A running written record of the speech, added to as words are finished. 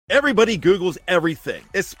Everybody Googles everything,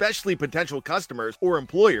 especially potential customers or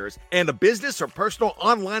employers, and a business or personal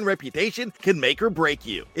online reputation can make or break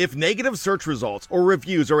you. If negative search results or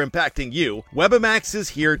reviews are impacting you, Webamax is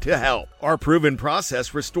here to help. Our proven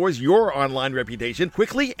process restores your online reputation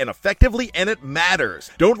quickly and effectively, and it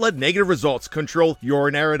matters. Don't let negative results control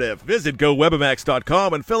your narrative. Visit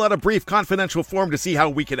GoWebamax.com and fill out a brief confidential form to see how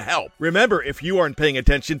we can help. Remember, if you aren't paying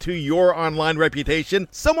attention to your online reputation,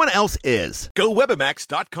 someone else is.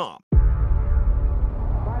 GoWebamax.com.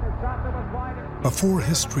 Before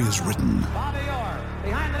history is written,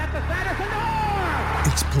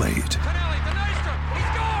 it's played.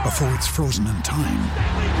 Before it's frozen in time,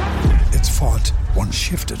 it's fought one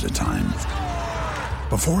shift at a time.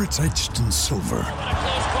 Before it's etched in silver,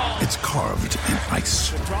 it's carved in ice.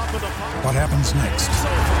 What happens next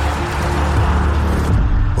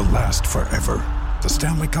will last forever. The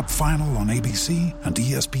Stanley Cup Final on ABC and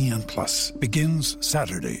ESPN Plus begins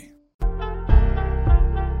Saturday.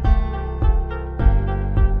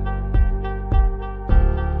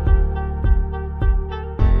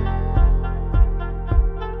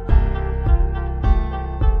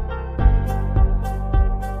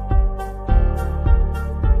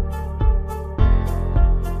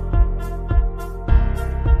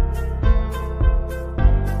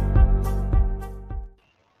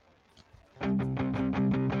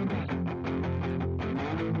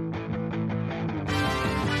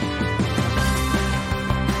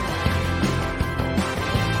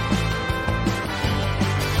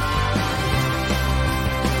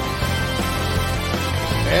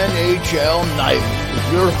 NHL Nightly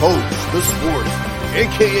with your host, the Sportsman,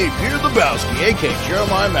 a.k.a. Peter Lebowski, a.k.a.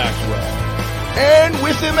 Jeremiah Maxwell. And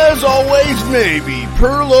with him, as always, maybe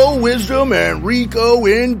Perlo, Wisdom, and Rico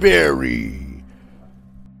in Barrie.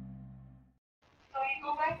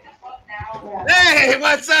 Hey,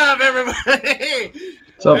 what's up, everybody?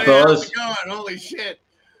 What's up, fellas? How's it going? Holy shit.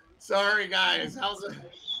 Sorry, guys. How's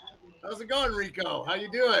it going, Rico? How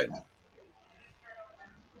you doing?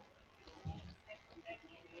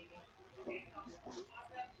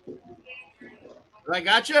 I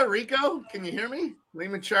got you, Rico. Can you hear me?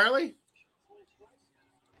 Lehman Charlie?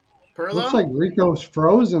 Perlo? Looks like Rico's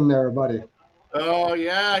frozen there, buddy. Oh,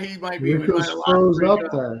 yeah, he might be. Rico's froze up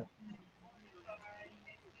there.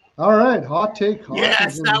 All right, hot take.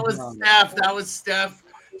 Yes, that was Steph. That was Steph.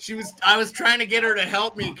 I was trying to get her to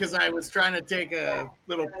help me because I was trying to take a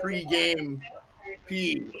little pre-game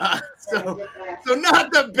pee. So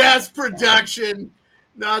not the best production.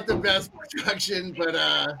 Not the best production, but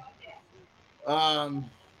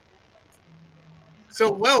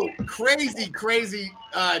crazy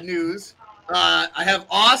news. I have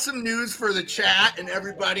awesome news for the chat and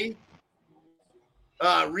everybody.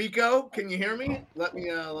 Rico, can you hear me?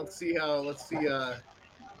 Let's see.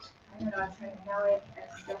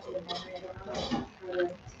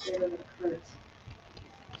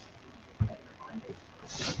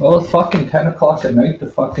 Well, it's fucking 10 o'clock at night to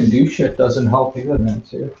fucking do shit doesn't help either, man,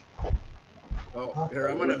 too. Oh, here,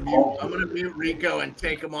 I'm gonna mute Rico and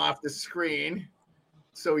take him off the screen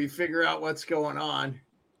so we figure out what's going on.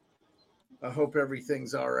 I hope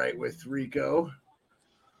everything's all right with Rico.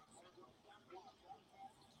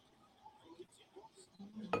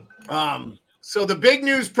 So the big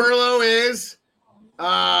news, Perlo, is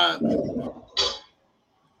oh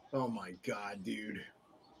my God, dude.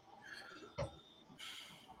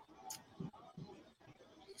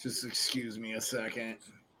 Just excuse me a second.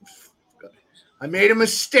 I made a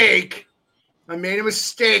mistake.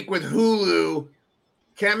 with Hulu.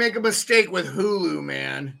 Can't make a mistake with Hulu,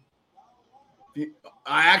 man.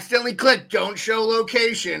 I accidentally clicked don't show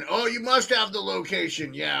location. Oh, you must have the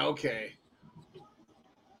location. Yeah, okay.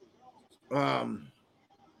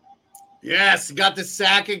 Yes, got the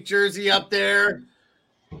Sakic jersey up there.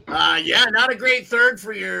 Yeah, not a great third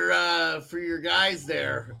for your guys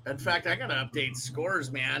there. In fact, I gotta update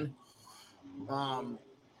scores, man.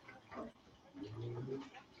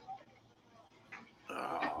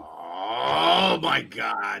 Oh my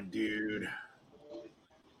God, dude.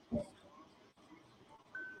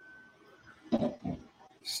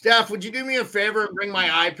 Steph, would you do me a favor and bring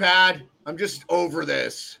my iPad? I'm just over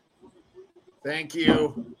this. Thank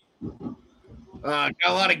you. Got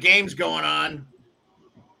a lot of games going on.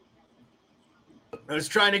 I was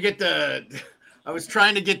trying to get the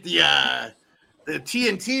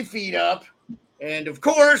TNT feed up, and of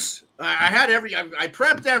course, I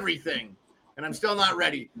prepped everything, and I'm still not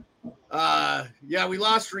ready. Yeah, we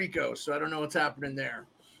lost Rico, so I don't know what's happening there.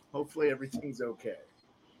 Hopefully everything's okay.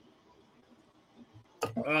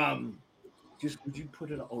 Just would you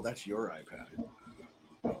put it? Oh, that's your iPad.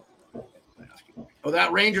 Oh,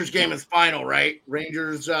 that Rangers game is final, right?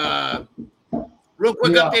 Rangers. Real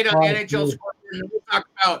quick Yeah, update on the NHL absolutely. score. And then we'll talk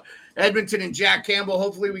about Edmonton and Jack Campbell.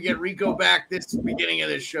 Hopefully, we get Rico back. This beginning of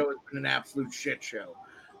this show has been an absolute shit show.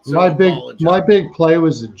 So My big play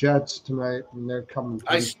was the Jets tonight, and they're coming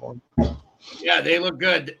through for them. Yeah, they look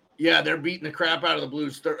good. Yeah, they're beating the crap out of the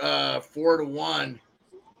Blues 4-1.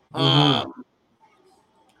 I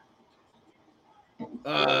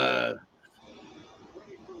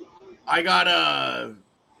got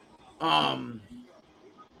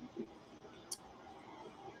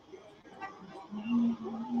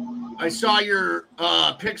I saw your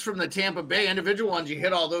picks from the Tampa Bay individual ones. You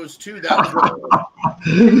hit all those too. That was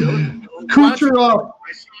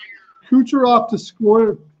Kucherov to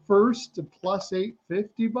score first to plus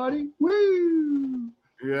 850, buddy. Woo!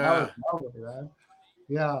 Yeah.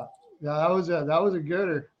 Yeah, that was a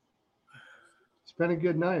gooder. It's been a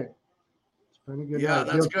good night. Yeah,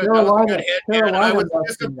 that's good. That was a good hit, man. I was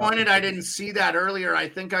disappointed I didn't see that earlier. I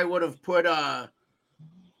think I would have put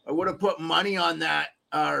money on that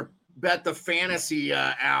or bet the fantasy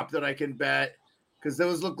app that I can bet because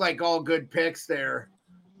those look like all good picks there.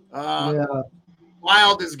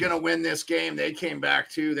 Wild is going to win this game. They came back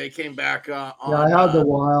too. They came back on. Yeah, I had the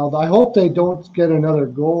Wild. I hope they don't get another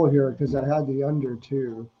goal here because I had the under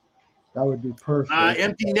too. That would be perfect.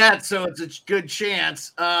 Empty net, so it's a good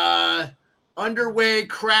chance. Underway,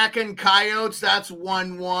 Kraken, Coyotes, that's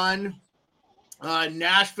 1-1.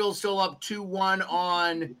 Nashville still up 2-1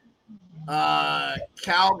 on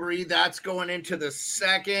Calgary. That's going into the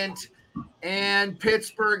second. And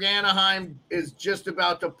Pittsburgh, Anaheim is just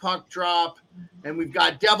about to puck drop. And we've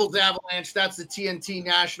got Devils Avalanche. That's the TNT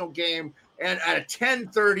national game. And at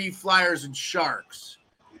 10:30, Flyers and Sharks.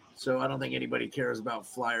 So I don't think anybody cares about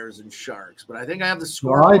Flyers and Sharks, but I think I have the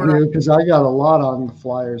score. Well, I do because I got a lot on the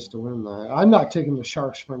Flyers to win that. I'm not taking the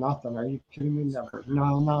Sharks for nothing. Are you kidding me? Never.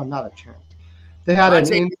 No, not a chance. They had an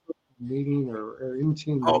in-team meeting or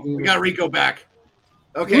in-team meeting. Oh, we got Rico back.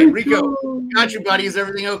 Okay, Rico, got you, buddy. Is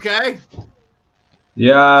everything okay?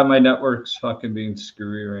 Yeah, my network's fucking being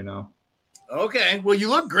screwy right now. Okay, well, you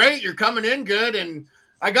look great. You're coming in good, and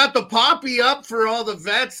I got the poppy up for all the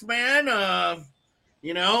vets, man.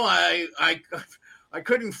 You know, I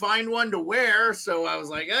couldn't find one to wear, so I was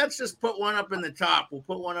like, let's just put one up in the top. We'll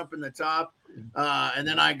put one up in the top. And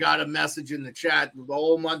then I got a message in the chat. The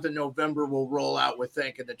whole month of November will roll out with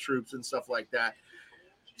thanking the troops and stuff like that.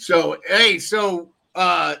 So, hey,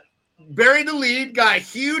 bury the lead. Got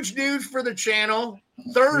huge news for the channel.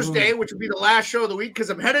 Thursday, which will be the last show of the week because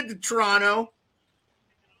I'm headed to Toronto.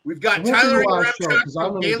 We've got Tyler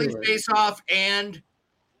from Daily Face-Off and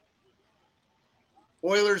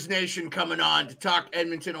Oilers Nation coming on to talk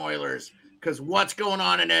Edmonton Oilers because what's going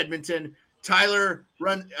on in Edmonton? Tyler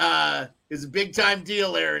is a big-time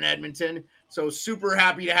deal there in Edmonton, so super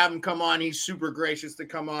happy to have him come on. He's super gracious to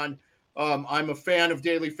come on. I'm a fan of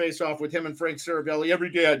Daily Face-Off with him and Frank Saravelli every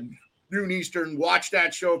day at noon Eastern. Watch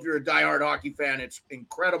that show if you're a diehard hockey fan. It's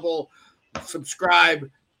incredible. Subscribe.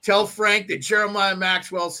 Tell Frank that Jeremiah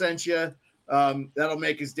Maxwell sent you. That'll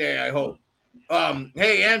make his day, I hope.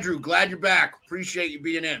 Hey, Andrew, glad you're back. Appreciate you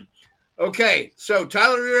being in. Okay, so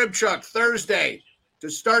Tyler Ribchuk, Thursday, to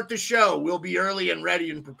start the show. We'll be early and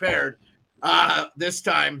ready and prepared this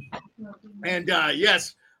time. And,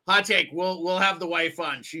 yes, hot take, we'll have the wife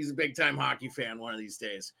on. She's a big-time hockey fan one of these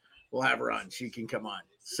days. We'll have her on. She can come on.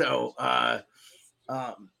 So,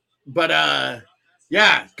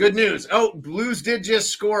 yeah, good news. Oh, Blues did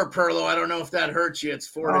just score, Perlo. I don't know if that hurts you. It's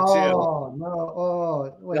 4-2. Oh, no.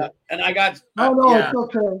 Oh, wait. Yeah, and I got yeah. It's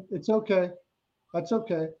okay. It's okay. That's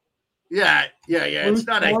okay. Yeah. It's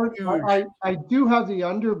not a huge. I do have the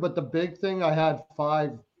under, but the big thing, I had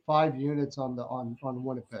five units on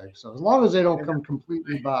Winnipeg. So as long as they don't come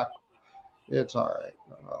completely back, it's all right.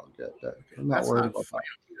 I'll get that. I'm not worried about that.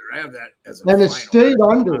 I have that as and it stayed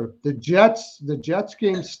under. The Jets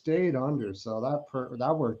game stayed under, so that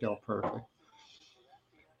worked out perfect.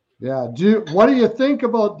 Yeah. What do you think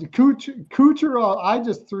about the Kucherov? I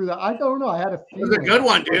just threw that. I don't know. I had a feeling. It was a good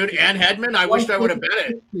one, dude. And Hedman, I wished I would have bet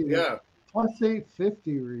it. Yeah. Plus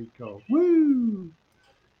 850, Rico. Woo.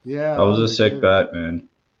 Yeah. That was a sick bet, man.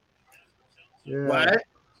 Yeah. What?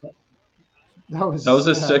 That was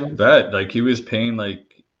a sick bet. Like he was paying like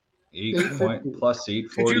 8 plus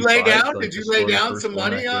 845. Did you lay down? Did you lay down some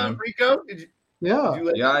money on Rico? Yeah.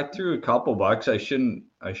 I threw a couple bucks. I should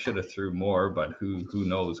have threw more, but who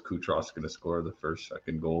knows? Kucherov's going to score the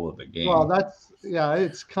second goal of the game. Well,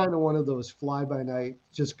 it's kind of one of those fly by night,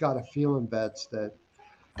 just got a feeling bets that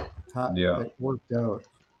worked out.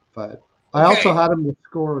 But I also had him to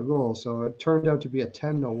score a goal, so it turned out to be a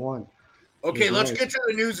 10-1. Okay, let's get to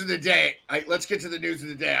the news of the day. Let's get to the news of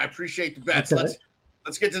the day. I appreciate the bets. Okay.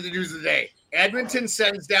 Let's get to the news of the day. Edmonton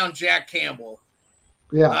sends down Jack Campbell.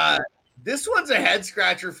 Yeah. This one's a head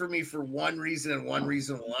scratcher for me for one reason and one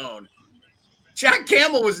reason alone. Jack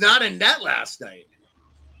Campbell was not in net last night.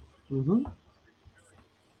 Mm-hmm.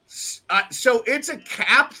 So it's a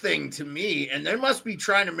cap thing to me, and they must be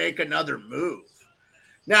trying to make another move.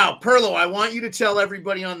 Now, Perlo, I want you to tell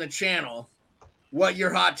everybody on the channel what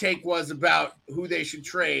your hot take was about who they should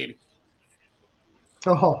trade.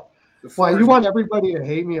 Oh, well, you want everybody to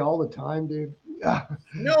hate me all the time, dude?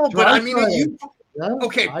 No, but I mean,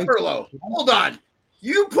 okay, Perlo, hold on.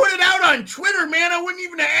 You put it out on Twitter, man. I wouldn't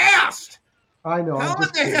even have asked. I know. How in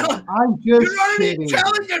the hell? I'm just You're already kidding.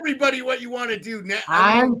 telling everybody what you want to do now.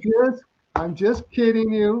 I'm just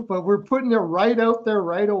kidding you, but we're putting it right out there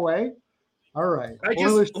right away. All right.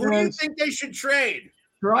 Who do you think they should trade?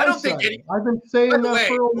 I don't think I've been saying that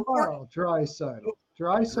for a while. Draisaitl.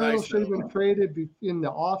 Draisaitl should have been traded in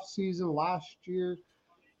the off season last year.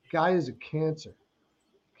 Guy is a cancer.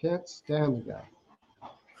 Can't stand the guy.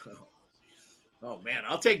 Oh man,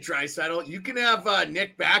 I'll take Draisaitl. You can have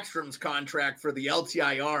Nick Backstrom's contract for the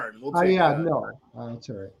LTIR, and we'll take. No, that's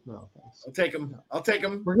all right. No, thanks. I'll take him. I'll take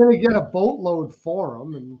him. We're gonna get a boatload for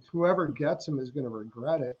him, and whoever gets him is gonna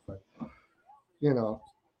regret it. But you know,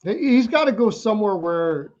 he's got to go somewhere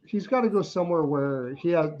where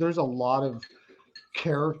there's a lot of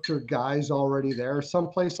character guys already there.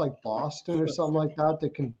 Someplace like Boston or something like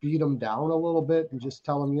that can beat him down a little bit and just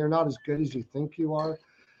tell him you're not as good as you think you are.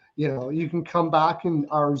 You know, you can come back in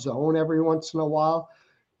our zone every once in a while.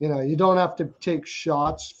 You know, you don't have to take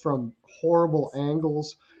shots from horrible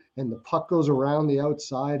angles and the puck goes around the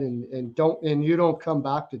outside and you don't come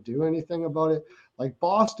back to do anything about it. Like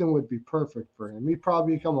Boston would be perfect for him. He'd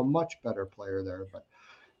probably become a much better player there. But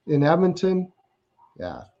in Edmonton,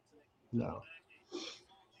 no.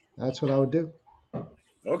 That's what I would do.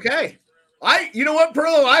 Okay. You know what,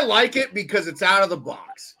 Perlo? I like it because it's out of the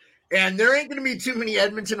box. And there ain't going to be too many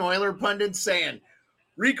Edmonton Oilers pundits saying,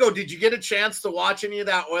 Rico, did you get a chance to watch any of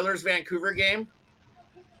that Oilers-Vancouver game?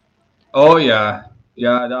 Oh, yeah.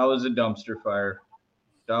 Yeah, that was a dumpster fire.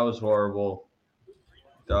 That was horrible.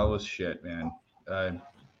 That was shit, man. That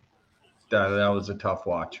was a tough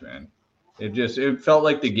watch, man. It felt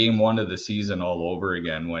like the game one of the season all over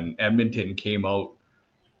again when Edmonton came out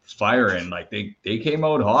firing. Like they came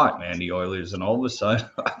out hot, man, the Oilers, and all of a sudden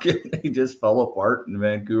they just fell apart and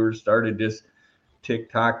Vancouver started just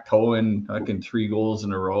tic-tac-toeing fucking 3 goals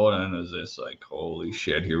in a row, and it was just like, holy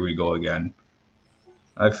shit, here we go again.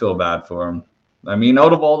 I feel bad for them. I mean,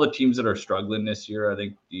 out of all the teams that are struggling this year, I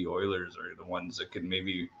think the Oilers are the ones that could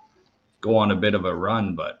maybe go on a bit of a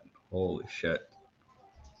run, but holy shit.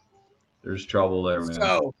 There's trouble there,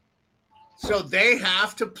 man. So they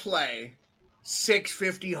have to play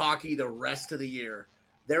 650 hockey the rest of the year.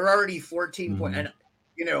 They're already 14 points. And,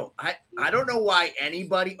 you know, I don't know why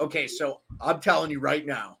anybody. Okay, so I'm telling you right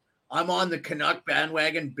now, I'm on the Canuck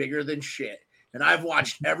bandwagon bigger than shit. And I've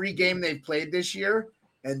watched every game they've played this year,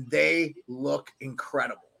 and they look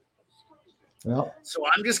incredible. Yep. So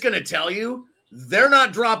I'm just going to tell you, they're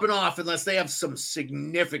not dropping off unless they have some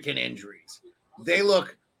significant injuries. They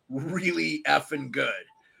look really effing good.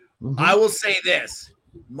 I will say this.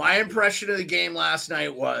 My impression of the game last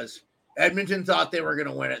night was Edmonton thought they were going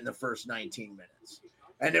to win it in the first 19 minutes.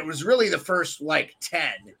 And it was really the first,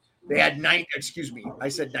 10. They had 9. Excuse me. I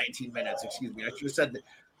said 19 minutes. Excuse me. I should have said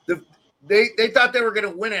that. They thought they were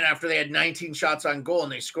going to win it after they had 19 shots on goal,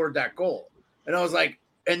 and they scored that goal. And I was like,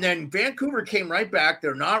 and then Vancouver came right back.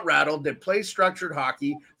 They're not rattled. They play structured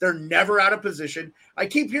hockey. They're never out of position. I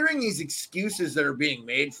keep hearing these excuses that are being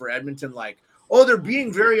made for Edmonton, like, oh, they're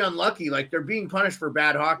being very unlucky, like they're being punished for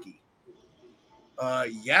bad hockey.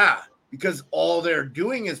 Yeah, because all they're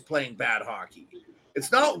doing is playing bad hockey.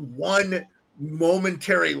 It's not one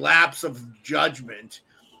momentary lapse of judgment,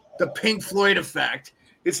 the Pink Floyd effect.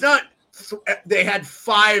 It's not they had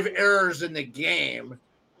 5 errors in the game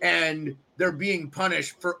and they're being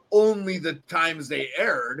punished for only the times they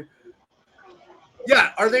erred.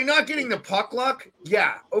 Yeah, are they not getting the puck luck?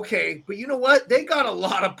 Yeah, okay. But you know what? They got a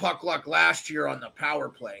lot of puck luck last year on the power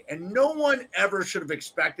play, and no one ever should have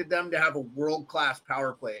expected them to have a world-class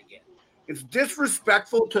power play again. It's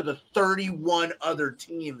disrespectful to the 31 other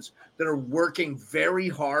teams that are working very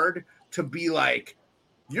hard to be like,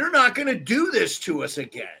 you're not going to do this to us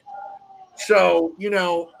again. So, you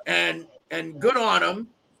know, and good on them.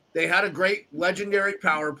 They had a great legendary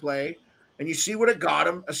power play. And you see what it got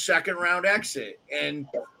them, a second-round exit. And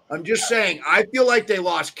I'm just saying, I feel like they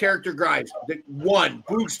lost character guys. One,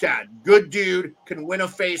 Bugstad, good dude, can win a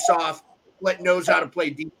face-off, knows how to play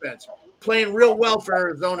defense. playing real well for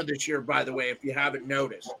Arizona this year, by the way, if you haven't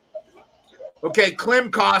noticed. Okay,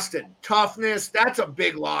 Clem Costin, toughness, that's a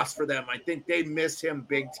big loss for them. I think they miss him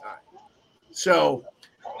big time. So,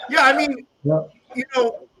 yeah, I mean, you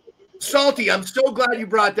know, Salty, I'm so glad you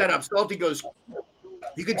brought that up. Salty goes,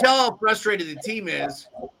 you can tell how frustrated the team is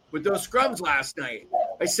with those scrums last night.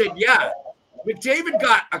 I said, yeah. McDavid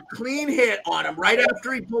got a clean hit on him right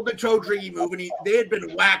after he pulled the toe driggy move, and they had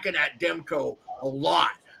been whacking at Demko a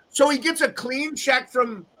lot. So he gets a clean check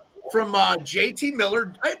from JT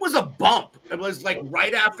Miller. It was a bump. It was like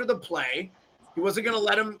right after the play. He wasn't going to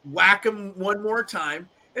let him whack him one more time.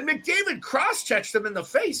 And McDavid cross-checked him in the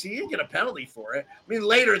face. He didn't get a penalty for it. I mean,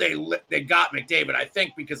 later they got McDavid, I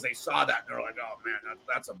think, because they saw that. And they're like, oh, man,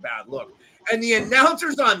 that's a bad look. And the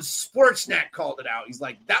announcers on Sportsnet called it out. He's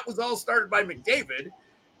like, that was all started by McDavid.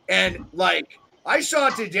 And, like, I saw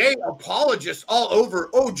today apologists all over,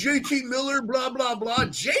 oh, JT Miller, blah, blah, blah.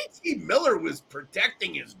 JT Miller was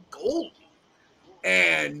protecting his goalie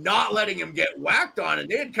and not letting him get whacked on. And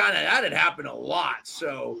that had happened a lot.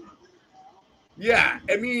 So, yeah,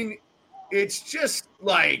 I mean, it's just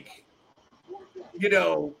like, you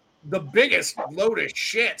know, the biggest load of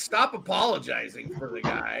shit. Stop apologizing for the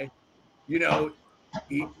guy. You know,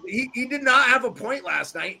 he did not have a point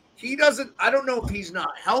last night. I don't know if he's not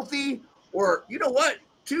healthy or, you know what,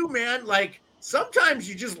 too, man, like sometimes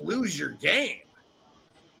you just lose your game.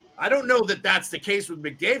 I don't know that that's the case with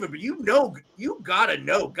McDavid, but you got to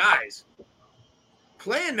know, guys,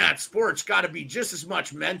 playing that sport's got to be just as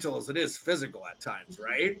much mental as it is physical at times,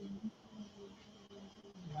 right?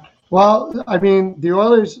 Well, I mean, the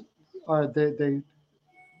Oilers are the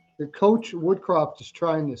coach Woodcroft is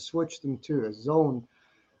trying to switch them to a zone.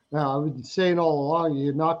 Now, I've been saying all along,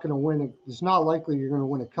 you're not going to win. It's not likely you're going to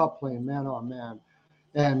win a cup playing man on man.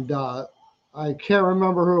 And I can't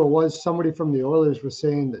remember who it was. Somebody from the Oilers was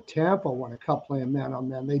saying that Tampa won a cup playing man on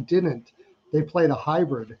man. They didn't. They played a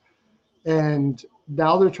hybrid. And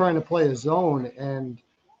now they're trying to play a zone, and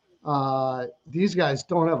these guys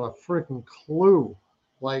don't have a freaking clue.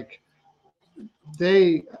 Like,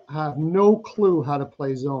 they have no clue how to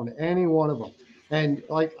play zone, any one of them. And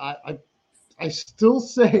like I still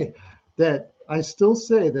say that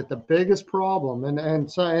the biggest problem, and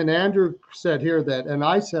Andrew said here that, and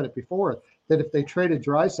I said it before, that if they traded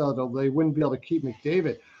Draisaitl, they wouldn't be able to keep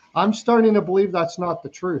McDavid. I'm starting to believe that's not the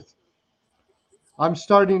truth. I'm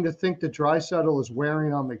starting to think that Draisaitl is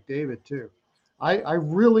wearing on McDavid too. I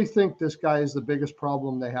really think this guy is the biggest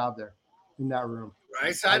problem they have there in that room.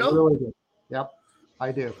 Draisaitl? I really do. Yep,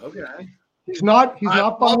 I do. Okay. He's not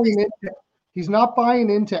buying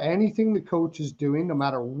into anything the coach is doing, no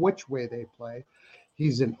matter which way they play.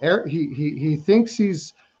 He thinks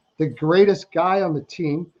he's the greatest guy on the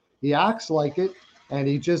team. He acts like it, and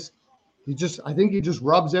I think he just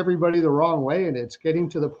rubs everybody the wrong way, and it's getting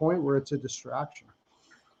to the point where it's a distraction.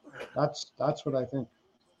 That's what I think.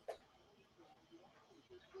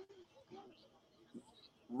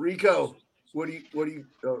 Rico, what do you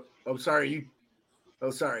sorry.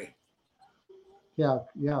 Yeah,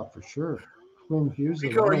 for sure. Quinn Hughes.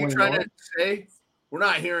 Rico, are you trying to say? We're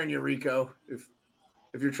not hearing you, Rico.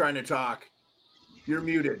 If you're trying to talk, you're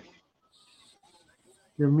muted.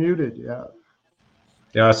 You're muted, yeah.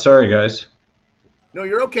 Yeah, sorry, guys. No,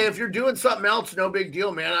 you're okay. If you're doing something else, no big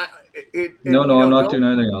deal, man. I'm not doing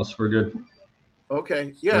anything else. We're good.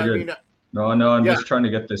 Okay. Yeah, We're good. I'm just trying to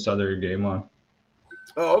get this other game on.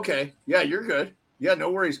 Oh, okay. Yeah, you're good. Yeah,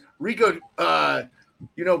 no worries. Rico,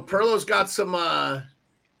 Perlo's got some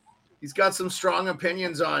he's got some strong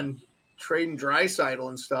opinions on trading Draisaitl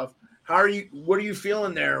and stuff. What are you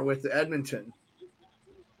feeling there with Edmonton?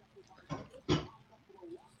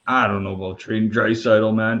 I don't know about trading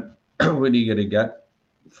Draisaitl, man. What are you gonna get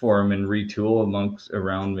for him and retool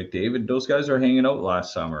around McDavid? Those guys are hanging out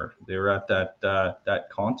last summer. They were at that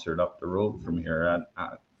concert up the road from here.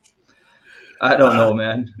 I don't know,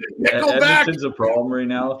 man. Edmonton's a problem right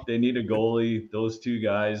now. They need a goalie. Those two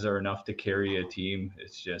guys are enough to carry a team.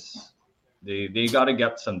 It's just they got to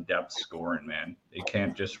get some depth scoring, man. They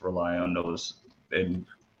can't just rely on those. And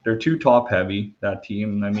they're too top heavy, that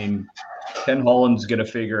team. I mean, Ken Holland's going to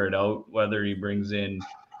figure it out, whether he brings in,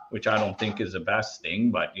 which I don't think is the best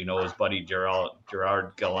thing, but, his buddy Gerard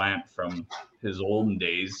Gallant from his olden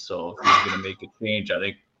days. So if he's going to make a change, I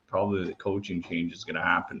think probably the coaching change is going to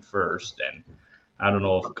happen first. And I don't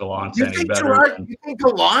know if Gallant's any better. You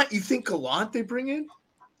think Gallant they bring in?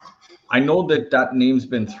 I know that name's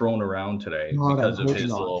been thrown around today because of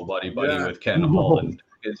his little buddy with Ken Holland.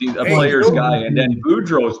 Because he's a player's guy, and then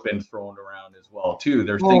Boudreau's been thrown around as well too.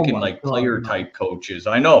 They're thinking player type coaches.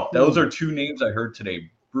 I know those are two names I heard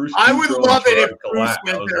today: Bruce. I would Boudreaux love and it if Gerard Bruce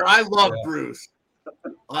Collette. went there. I love yeah. Bruce.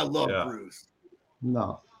 I love Bruce.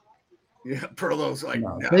 No. Yeah, Perlo's like,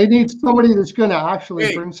 No. no. They need somebody that's going to actually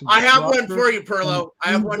Hey, bring some. I have one structure for you, Perlo.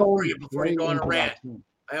 I have one for you before you play go on a into rant. that team.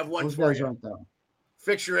 I have one Those for guys you. aren't them.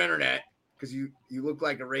 Fix your internet because you look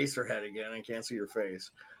like a racer head again. I can't see your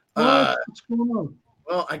face. What's going on?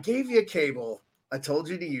 Well, I gave you a cable. I told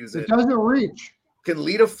you to use it. It doesn't reach. Can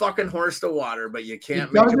lead a fucking horse to water, but you can't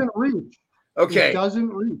It make doesn't it. reach. Okay. It doesn't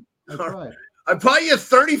reach. I tried. I bought you a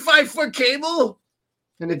 35-foot cable.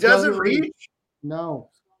 And it doesn't reach? No.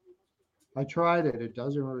 I tried it. It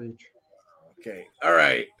doesn't reach. Okay. All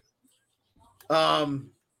right.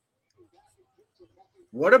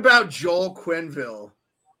 What about Joel Quenneville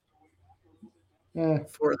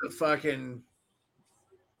for the fucking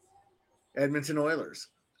Edmonton Oilers?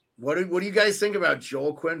 What do you guys think about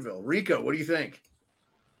Joel Quenneville? Rico, what do you think?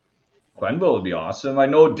 Quenneville would be awesome. I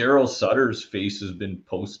know Daryl Sutter's face has been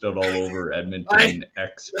posted all over Edmonton.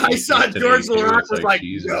 I saw George LaRock was like,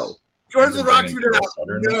 Jesus. no. George LaRock tweeted out,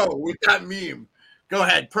 no, with that meme. Go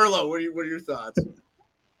ahead. Perlo, what are your thoughts?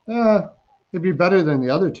 It'd be better than the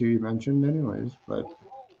other two you mentioned anyways, but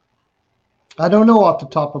I don't know off the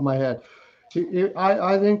top of my head.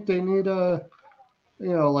 I think they need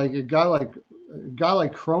like a guy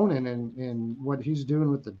like Cronin and what he's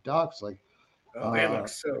doing with the Ducks. Like, they look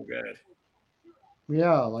so good.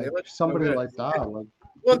 Yeah, like somebody like that. Like,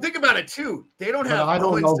 well, think about it too. They don't have. I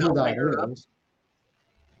don't know who that is.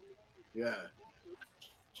 Yeah.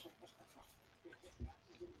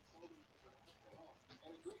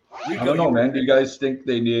 I don't know, man. Do you guys think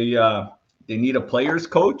they need a players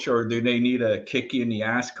coach or do they need a kick you in the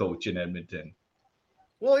ass coach in Edmonton?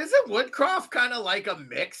 Well, isn't Woodcroft kind of like a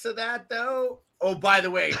mix of that, though? Oh, by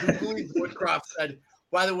the way, who believes Woodcroft said?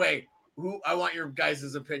 By the way, I want your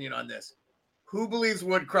guys' opinion on this. Who believes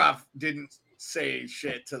Woodcroft didn't say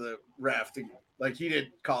shit to the ref? Like he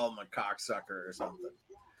didn't call him a cocksucker or something.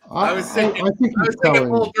 I was thinking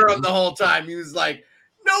Bull Durham the whole time. He was like,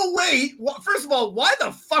 no way. First of all, why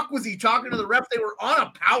the fuck was he talking to the ref? They were on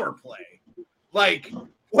a power play. Like,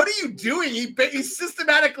 what are you doing? He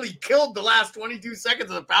systematically killed the last 22 seconds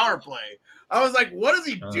of the power play. I was like, what is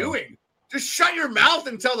he doing? Just shut your mouth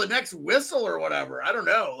until the next whistle or whatever. I don't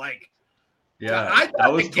know. Like, yeah,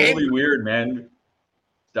 that was totally weird, man.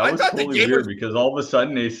 That was totally weird because all of a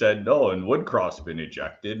sudden they said no, and Woodcroft's been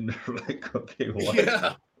ejected. Like, okay, what?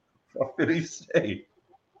 Yeah. What did he say?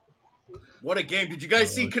 What a game! Did you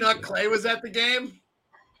guys see Canuck Clay was at the game?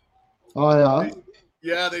 Oh yeah.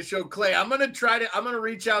 Yeah, they showed Clay. I'm gonna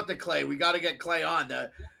reach out to Clay. We got to get Clay on.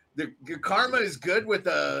 The karma is good with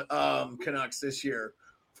the Canucks this year.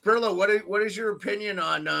 Perlo, what is your opinion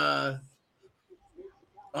on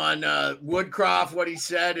Woodcroft, what he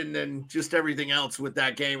said, and then just everything else with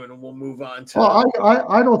that game, and we'll move on to. Well,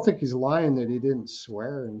 I don't think he's lying that he didn't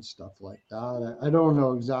swear and stuff like that. I don't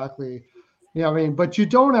know exactly. Yeah, I mean, but you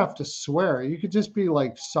don't have to swear. You could just be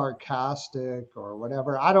like sarcastic or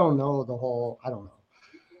whatever. I don't know. I don't know.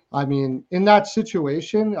 I mean, in that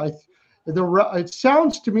situation, it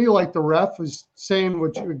sounds to me like the ref is saying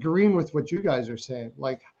agreeing with what you guys are saying.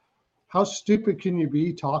 Like, how stupid can you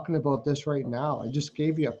be talking about this right now? I just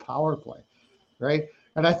gave you a power play, right?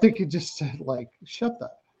 And I think he just said, like,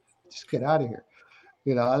 just get out of here.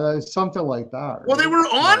 You know, something like that. Right? Well, they were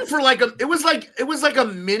on for it was like a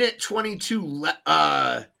minute 22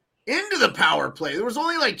 into the power play. There was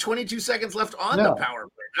only like 22 seconds left on the power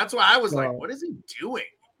play. That's why I was like, what is he doing?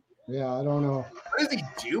 Yeah, I don't know. What is he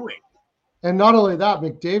doing? And not only that,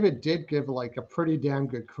 McDavid did give like a pretty damn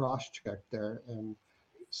good cross check there. And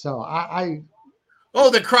so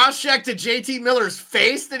the cross check to JT Miller's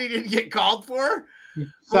face that he didn't get called for?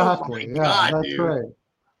 Exactly. Oh God, that's dude. Right.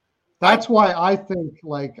 That's why I think,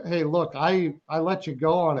 like, hey, look, I let you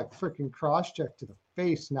go on a freaking cross check to the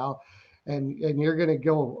face now, and you're gonna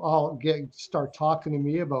go start talking to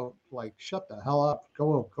me about, like, shut the hell up,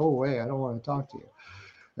 go away. I don't want to talk to you.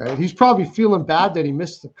 Right? He's probably feeling bad that he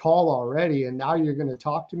missed the call already, and now you're gonna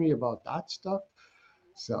talk to me about that stuff.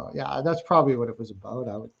 So yeah, that's probably what it was about,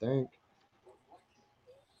 I would think.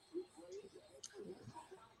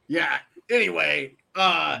 Yeah. Anyway.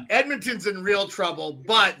 Edmonton's in real trouble,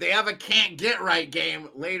 but they have a can't get right game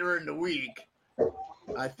later in the week.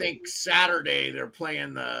 I think Saturday they're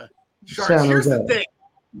playing the Sharks. Here's the thing.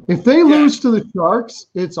 If they lose to the Sharks,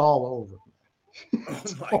 it's all over. Oh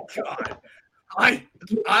my God.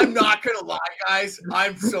 I'm not gonna lie, guys.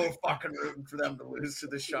 I'm so fucking rooting for them to lose to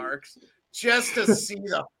the Sharks just to see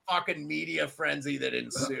the fucking media frenzy that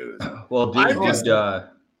ensues. Well,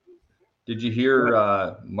 did you hear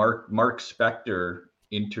Mark Spector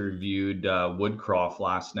interviewed Woodcroft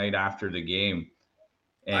last night after the game,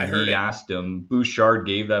 And he asked him, Bouchard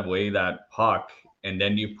gave away that puck, and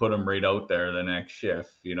then you put him right out there the next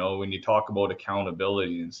shift. You know, when you talk about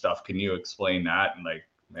accountability and stuff, can you explain that? And like,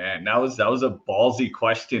 man, that was a ballsy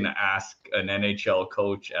question to ask an NHL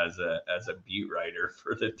coach as a beat writer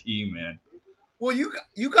for the team, man. Well,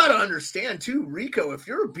 you got to understand too, Rico, if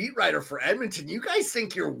you're a beat writer for Edmonton, you guys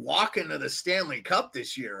think you're walking to the Stanley Cup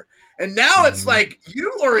this year. And now it's like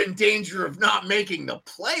you are in danger of not making the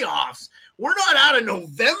playoffs. We're not out of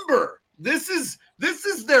November. This is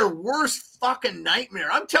their worst fucking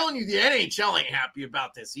nightmare. I'm telling you, the NHL ain't happy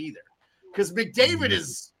about this either. Because McDavid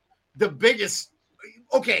is the biggest.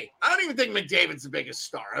 Okay, I don't even think McDavid's the biggest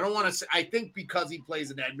star. I don't want to say. I think because he plays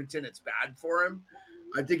in Edmonton, it's bad for him.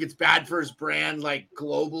 I think it's bad for his brand, like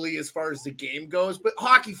globally, as far as the game goes. But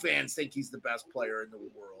hockey fans think he's the best player in the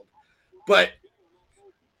world. But,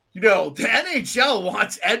 you know, the NHL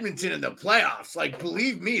wants Edmonton in the playoffs. Like,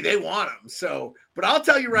 believe me, they want him. So, but I'll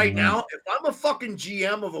tell you right now, if I'm a fucking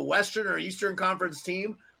GM of a Western or Eastern Conference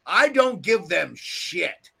team, I don't give them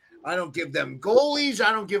shit. I don't give them goalies.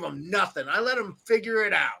 I don't give them nothing. I let them figure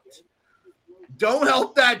it out. Don't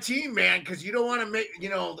help that team, man, because you don't want to make, you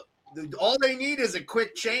know, all they need is a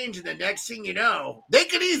quick change, and the next thing you know, they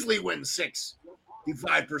could easily win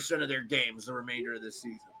 65% of their games the remainder of the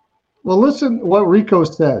season. Well, listen what Rico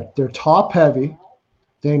said. They're top heavy.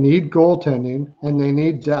 They need goaltending, and they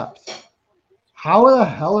need depth. How the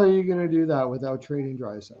hell are you going to do that without trading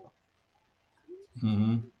Draisaitl?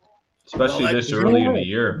 Mm-hmm. Especially this early in the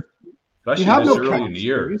year. Especially this early in the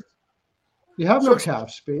year. You have no cap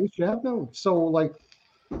space. You have no – so, like –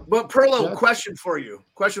 but Perlo, question for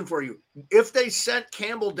you. If they sent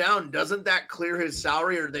Campbell down, doesn't that clear his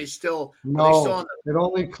salary, or are they still? No, it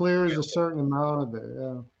only clears a certain amount of it.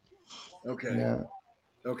 Yeah. Okay. Yeah.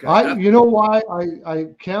 Okay. You know why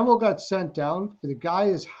Campbell got sent down? The guy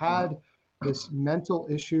has had this mental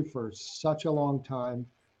issue for such a long time.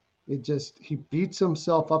 He beats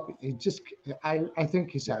himself up. I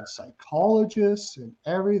think he's had psychologists and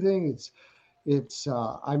everything.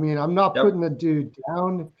 I mean, I'm not putting the dude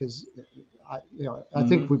down because I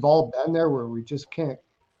think we've all been there where we just can't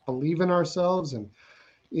believe in ourselves. And,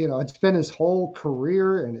 you know, it's been his whole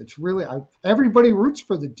career, and it's really, everybody roots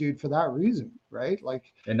for the dude for that reason, right?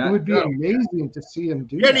 Like, it would be amazing to see him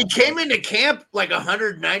do that. And he came into camp like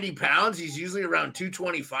 190 pounds. He's usually around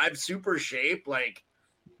 225, super shape. Like,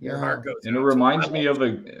 your heart goes. And it reminds me of the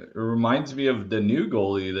new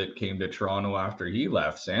goalie that came to Toronto after he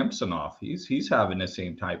left, Samsonov. He's having the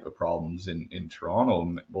same type of problems in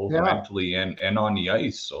Toronto, both mentally and on the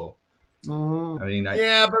ice. So, I mean,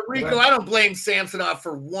 but Rico, I don't blame Samsonov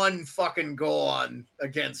for one fucking goal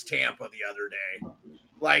against Tampa the other day.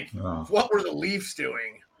 Like, what were the Leafs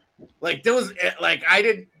doing? Like, there was like I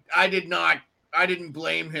didn't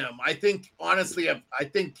blame him. I think honestly, I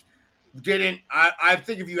think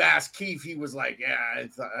if you ask Keefe, he was like, I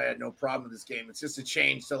had no problem with this game. It's just a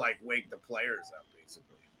change to like wake the players up,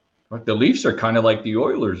 basically. But the Leafs are kind of like the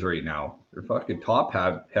Oilers right now. They're fucking top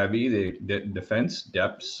heavy. The defense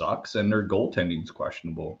depth sucks, and their goaltending's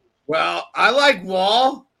questionable. Well, I like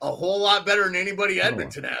Wall a whole lot better than anybody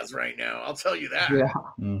Edmonton has right now. I'll tell you that. Yeah,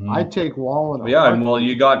 I take Wall. And well,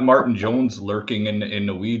 you got Martin Jones lurking in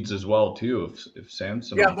the weeds as well too. If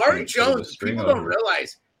Samson, Martin Jones. People don't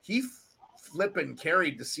realize he flipping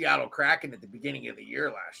carried the Seattle Kraken at the beginning of the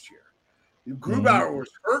year last year. Grubauer was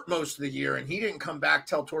hurt most of the year, and he didn't come back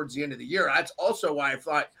till towards the end of the year. That's also why I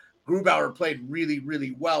thought Grubauer played really,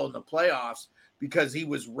 really well in the playoffs, because he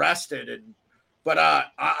was rested. But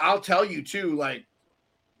I'll tell you too, like,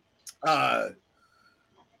 I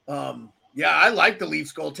like the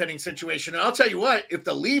Leafs goaltending situation. And I'll tell you what, if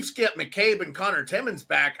the Leafs get McCabe and Connor Timmins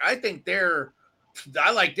back, I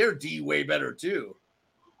like their D way better too.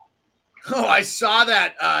 Oh, I saw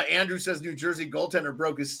that. Andrew says New Jersey goaltender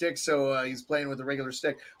broke his stick, so he's playing with a regular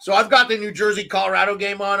stick. So I've got the New Jersey Colorado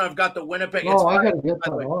game on. I've got the Winnipeg. Oh, I got to get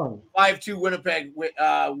that on. 5-2 Winnipeg.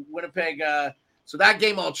 Winnipeg. So that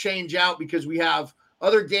game I'll change out because we have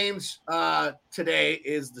other games. Today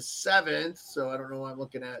is the 7th, so I don't know why I'm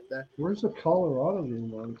looking at that. Where's the Colorado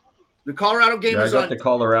game on? The Colorado game is on. I got the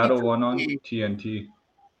Colorado one on TNT.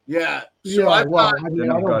 Yeah. So I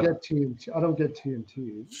don't get TNT. I don't get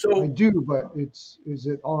TNT. So I do, but is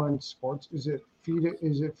it on sports? Is it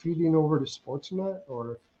feeding over to Sportsnet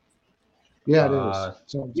or? Yeah, it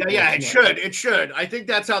is. It should. I think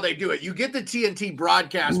that's how they do it. You get the TNT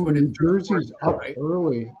broadcast, but New Jersey's up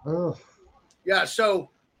early. Ugh. Yeah. So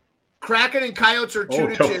Kraken and Coyotes are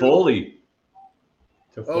 2-2. Toffoli.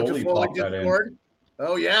 Toffoli just scored.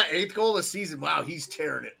 Oh, yeah, 8th goal of the season. Wow, he's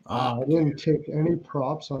tearing it up. I didn't take any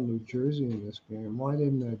props on New Jersey in this game. Why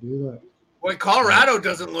didn't I do that? Boy, Colorado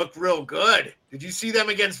doesn't look real good. Did you see them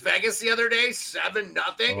against Vegas the other day? 7-0.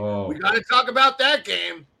 Oh. We got to talk about that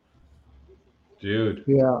game. Dude.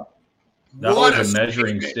 Yeah. That was a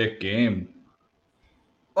measuring stick game.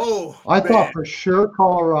 Oh, I thought for sure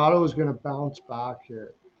Colorado was going to bounce back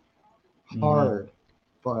here hard,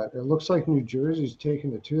 but it looks like New Jersey's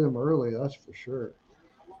taking it to them early. That's for sure.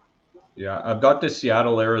 Yeah, I've got the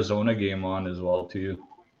Seattle-Arizona game on as well, too.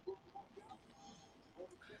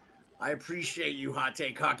 I appreciate you, Hot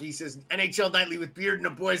Take Hockey. He says, NHL Nightly with Beard and the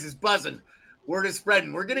boys is buzzing. Word is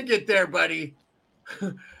spreading. We're going to get there, buddy.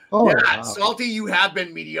 Oh, yeah, wow. Salty, you have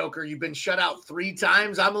been mediocre. You've been shut out 3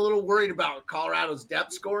 times. I'm a little worried about Colorado's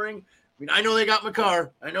depth scoring. I mean, I know they got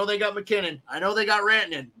McCarr. I know they got McKinnon. I know they got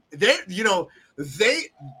Rantanen.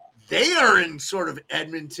 They are in sort of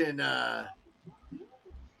Edmonton.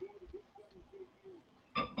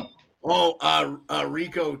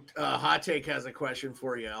 Rico, Hot Take has a question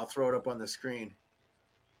for you. I'll throw it up on the screen.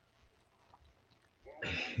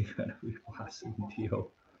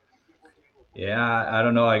 Yeah, I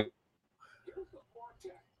don't know. I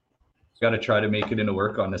got to try to make it into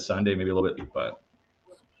work on this Sunday, maybe a little bit, but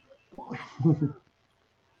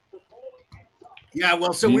yeah.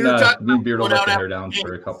 Well, so we were talking. Me and Beard will let the hair down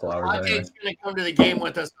for a couple hours. Hot Take's going to come to the game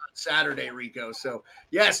with us on Saturday, Rico. So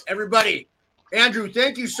yes, everybody. Andrew,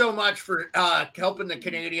 thank you so much for helping the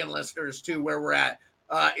Canadian listeners too, where we're at.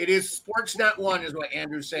 It is Sportsnet 1 is what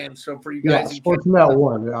Andrew's saying. So for you guys, Sportsnet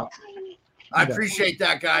 1, yeah. I appreciate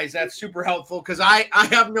that, guys. That's super helpful because I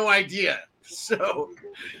have no idea. So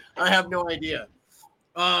I have no idea.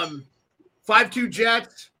 5-2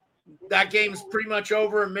 Jets. That game's pretty much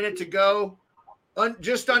over. A minute to go.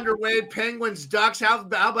 Just underway. Penguins, Ducks. How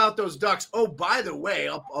about those Ducks? Oh, by the way,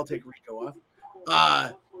 I'll take Rico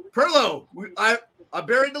off. Perlo, I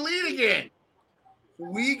buried the lead again.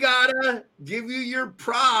 We gotta give you your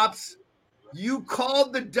props. You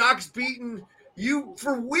called the Ducks beating you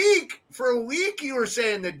for a week. You were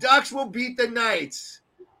saying the Ducks will beat the Knights.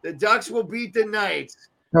 The Ducks will beat the Knights.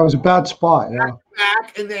 That was a bad spot, yeah.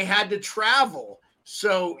 Back and they had to travel.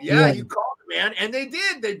 So yeah, you called it, man, and they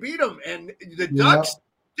did. They beat them, and the Ducks,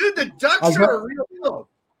 dude. The Ducks are a real deal.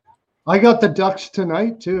 I got the Ducks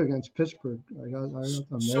tonight too against Pittsburgh. I got them there.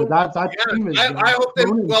 That team is. I hope they.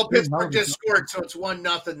 Well, Pittsburgh just scored, so it's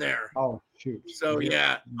 1-0 there. Oh shoot! So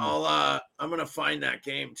yeah, I'm gonna find that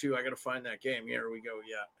game too. I gotta find that game. Here we go.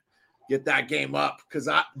 Yeah, get that game up because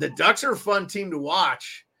the Ducks are a fun team to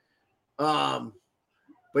watch.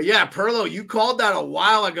 But yeah, Perlo, you called that a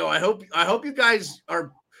while ago. I hope you guys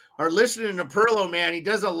are listening to Perlo, man. He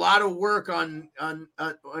does a lot of work on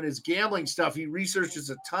his gambling stuff. He researches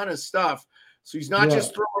a ton of stuff. So he's not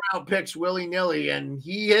just throwing out picks willy-nilly, and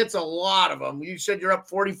he hits a lot of them. You said you're up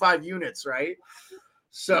 45 units, right?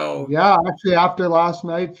 So yeah, actually after last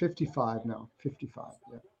night, 55 now. 55.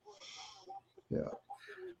 Yeah.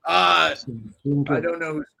 I don't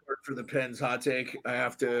know who scored for the Pens. Hot Take. I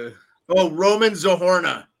have to. Oh, Roman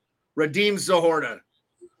Zohorna. Radim Zohorna.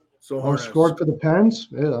 Scored for the Pens?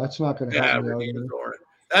 Yeah, that's not going to happen.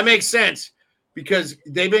 That makes sense because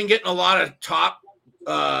they've been getting a lot of top.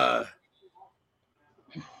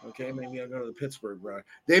 Okay, maybe I'll go to the Pittsburgh, bro.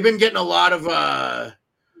 They've been getting a lot of. Mintyukov.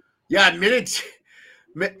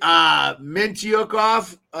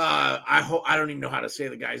 I don't even know how to say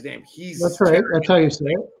the guy's name. That's right. That's how you say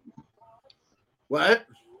it. What?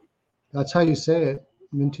 That's how you say it.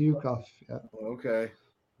 Mintyukov. Yeah. Okay.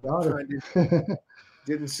 Got it.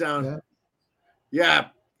 Didn't sound. Yeah.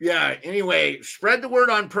 Anyway, spread the word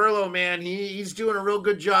on Perlo, man. He's doing a real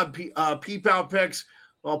good job. Peep out picks.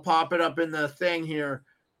 I'll pop it up in the thing here.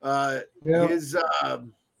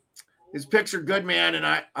 His picks are good, man, and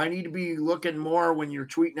I need to be looking more when you're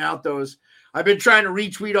tweeting out those. I've been trying to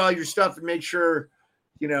retweet all your stuff and make sure,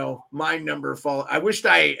 my number follow. I wished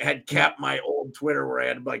I had kept my old Twitter where I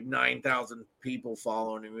had like 9,000 people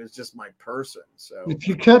following. It was just my person. So if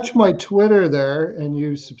you catch my Twitter there and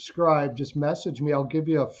you subscribe, just message me. I'll give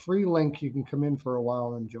you a free link. You can come in for a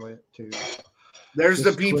while and enjoy it too. There's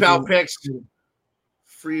the Peep Out picks.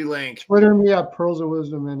 Free link. Twitter me at Pearls of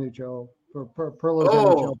Wisdom NHL. Pearls of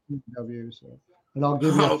NHL PW. So, and I'll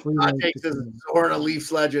give you a free link. This is Zorn, a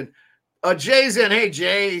Leafs legend. Jay's in. Hey,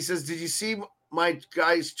 Jay. He says, did you see my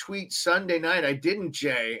guy's tweet Sunday night? I didn't,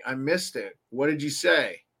 Jay. I missed it. What did you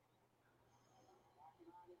say?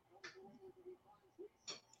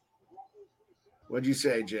 What'd you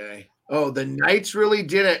say, Jay? Oh, the Knights really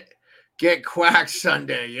did it. Get quacked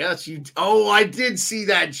Sunday. Yes, you. Oh, I did see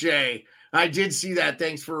that, Jay. I did see that.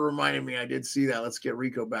 Thanks for reminding me. I did see that. Let's get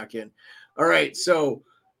Rico back in. All right. So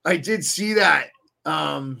I did see that.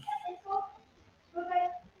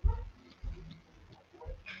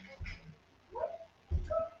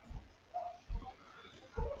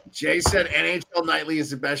 Jay said NHL Nightly is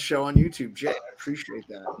the best show on YouTube. Jay, I appreciate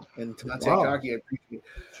that. And Tate Kaki, I appreciate it.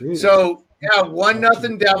 Jeez. So, yeah,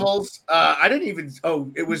 1-0 Devils. I didn't even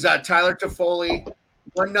 – it was Tyler Toffoli.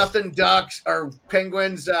 1-0 Ducks or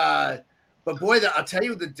Penguins. But, boy, I'll tell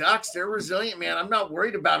you, the Ducks, they're resilient, man. I'm not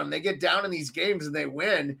worried about them. They get down in these games and they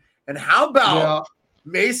win. And how about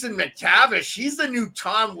Mason McTavish? He's the new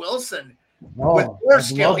Tom Wilson with more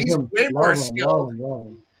skill. He's way more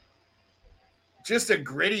skilled. Just a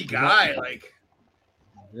gritty guy.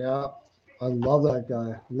 Yeah, I love that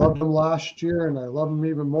guy. Loved him last year, and I love him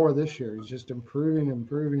even more this year. He's just improving,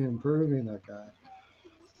 that guy.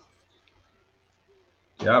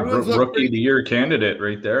 Yeah, rookie of the year candidate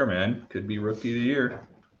right there, man. Could be rookie of the year.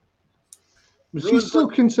 Was he still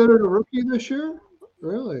considered a rookie this year?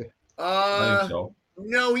 Really? I think so.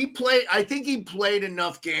 No, he played. I think he played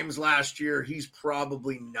enough games last year. He's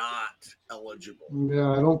probably not eligible.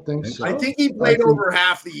 Yeah, I don't think so. I think he played over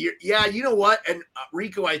half the year. Yeah, you know what? And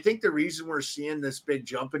Rico, I think the reason we're seeing this big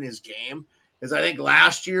jump in his game is I think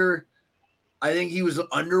last year, I think he was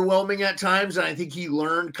underwhelming at times, and I think he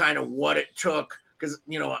learned kind of what it took. Because,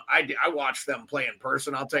 I watched them play in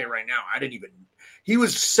person. I'll tell you right now, he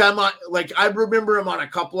was I remember him on a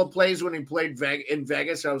couple of plays when he played in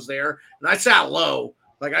Vegas. I was there, and I sat low.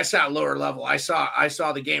 I sat lower level. I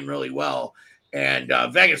saw the game really well, and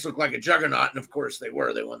Vegas looked like a juggernaut, and of course they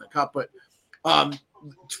were. They won the cup. But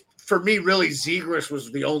for me, really, Zegras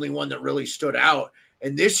was the only one that really stood out.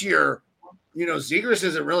 And this year, Zegras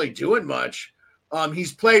isn't really doing much.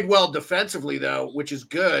 He's played well defensively, though, which is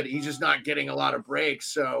good. He's just not getting a lot of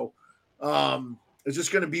breaks. So it's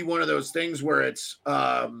just going to be one of those things where it's,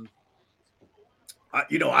 I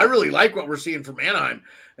really like what we're seeing from Anaheim.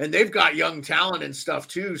 And they've got young talent and stuff,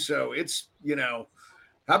 too. So it's, how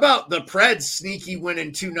about the Preds sneaky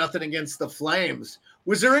winning 2-0 against the Flames?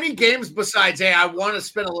 Was there any games besides, hey, I want to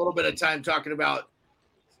spend a little bit of time talking about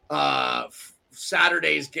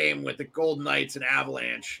Saturday's game with the Golden Knights and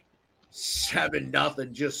Avalanche?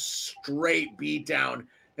 7-0, just straight beat down.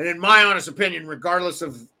 And in my honest opinion, regardless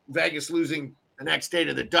of Vegas losing the next day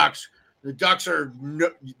to the Ducks are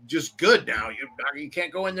just good now. You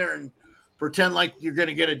can't go in there and pretend like you're going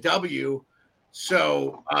to get a W.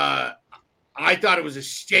 So I thought it was a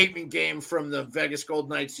statement game from the Vegas Golden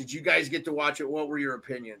Knights. Did you guys get to watch it? What were your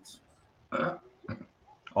opinions?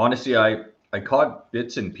 Honestly, I caught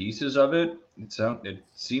bits and pieces of it. It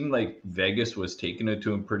seemed like Vegas was taking it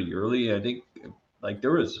to him pretty early. I think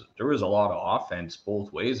there was a lot of offense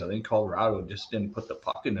both ways. I think Colorado just didn't put the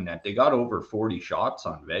puck in the net. They got over 40 shots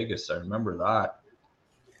on Vegas. I remember that.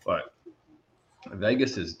 But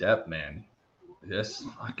Vegas's depth, man,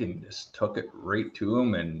 just took it right to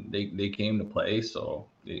them, and they came to play. So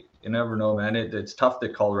you never know, man. It's tough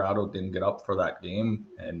that Colorado didn't get up for that game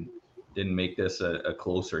and didn't make this a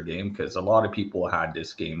closer game, because a lot of people had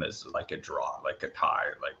this game as like a draw, like a tie,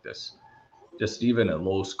 like this, just even a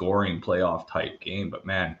low scoring playoff type game. But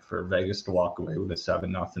man, for Vegas to walk away with a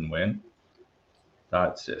 7-0 win,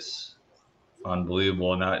 that's just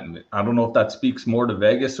unbelievable. And I don't know if that speaks more to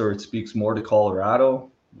Vegas or it speaks more to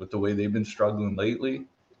Colorado with the way they've been struggling lately,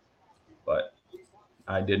 but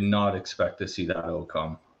I did not expect to see that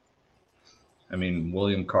outcome. I mean,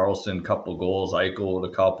 William Karlsson, couple goals, Eichel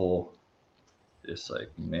with a couple. Just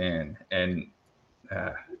man. And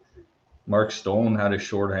Mark Stone had a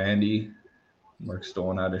shorthandy. Mark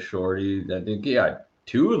Stone had a shorty. I think he had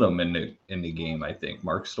two of them in the game, I think.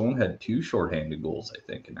 Mark Stone had two shorthanded goals, I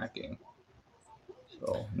think, in that game.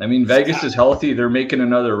 So, I mean, Vegas is healthy. They're making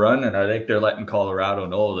another run, and I think they're letting Colorado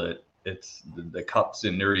know that it's the cup's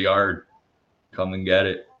in their yard. Come and get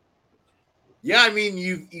it. Yeah, I mean,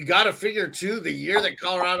 you got to figure, too, the year that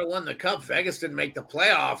Colorado won the cup, Vegas didn't make the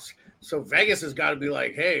playoffs. So Vegas has got to be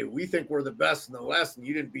like, hey, we think we're the best in the West, and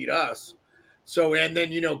you didn't beat us. So, and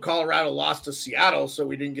then, Colorado lost to Seattle, so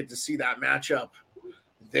we didn't get to see that matchup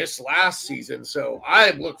this last season. So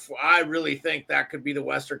I really think that could be the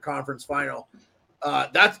Western Conference Final.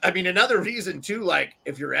 Another reason, too,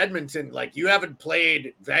 if you're Edmonton, you haven't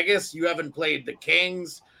played Vegas, you haven't played the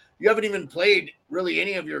Kings, you haven't even played really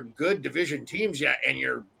any of your good division teams yet, and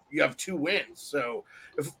you have 2 wins. So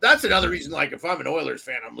if that's another reason, if I'm an Oilers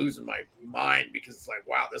fan, I'm losing my mind, because it's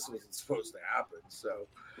wow, this wasn't supposed to happen. So,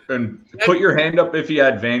 and put your hand up if you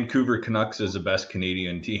had Vancouver Canucks as the best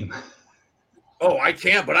Canadian team. Oh, I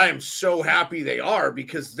can't, but I am so happy they are,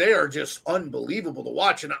 because they are just unbelievable to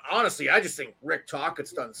watch. And honestly, I just think Rick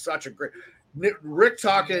Tocchet's done such a great – Rick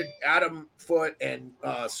Tocchet, Adam Foote, and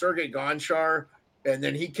Sergei Gonchar, and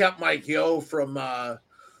then he kept Mike Yeo from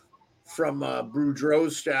from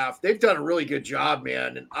Boudreau's staff. They've done a really good job,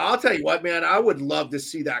 man. And I'll tell you what, man, I would love to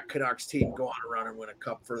see that Canucks team go on a run and win a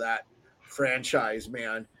cup for that franchise,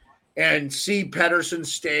 man. And see Pettersson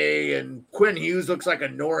stay, and Quinn Hughes looks like a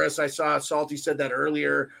Norris. I saw Salty said that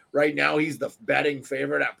earlier. Right now, he's the betting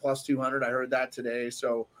favorite at plus 200. I heard that today.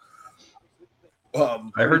 So,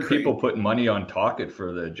 I heard people putting money on Tocchet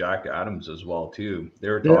for the Jack Adams as well too. They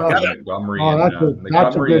were talking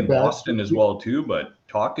Montgomery and Boston as well too, but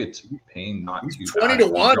Tocchet's paying not too 20 to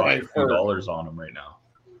 1. $2 on him right now.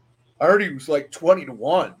 I heard he was like 20 to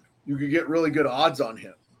 1. You could get really good odds on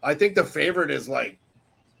him. I think the favorite is like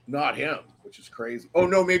not him, which is crazy. Oh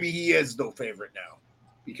no, maybe he is the favorite now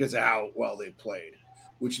because of how well they played,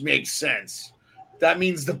 which makes sense. That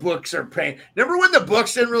means the books are paying. Remember when the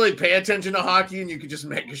books didn't really pay attention to hockey and you could just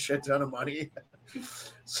make a shit ton of money?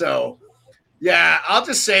 So, yeah, I'll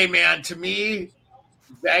just say, man, to me,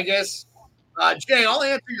 Vegas. Jay, I'll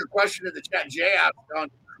answer your question in the chat. Jay asked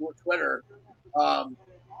on Twitter.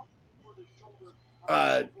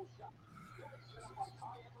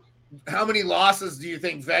 How many losses do you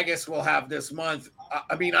think Vegas will have this month?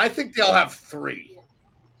 I mean, I think they'll have 3,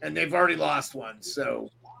 and they've already lost 1.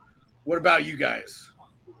 So, what about you guys?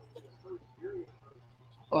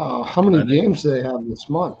 How many games do they have this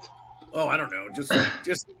month? Oh, I don't know. Just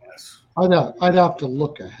guess. I'd have to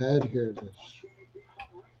look ahead here.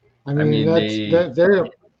 They're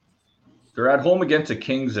at home against the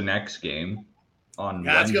Kings the next game on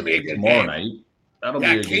Wednesday, tomorrow night. That'll be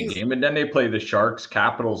a good game. And then they play the Sharks,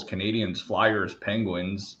 Capitals, Canadians, Flyers,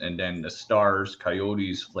 Penguins, and then the Stars,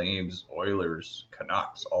 Coyotes, Flames, Oilers,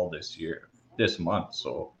 Canucks all this month.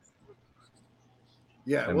 So,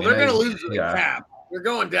 yeah, they're going to lose to the Cap. They're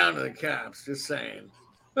going down to the Caps, just saying.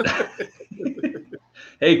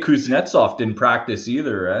 Hey, Kuznetsov didn't practice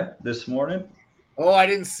either, this morning? Oh, I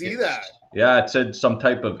didn't see that. Yeah, it said some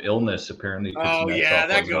type of illness, apparently. Oh, yeah,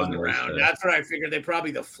 that goes around. That's what I figured. They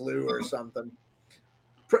probably the flu or something.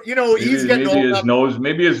 You know, he's getting old.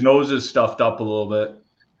 Maybe his nose is stuffed up a little bit.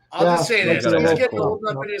 I'll just say this. He's getting old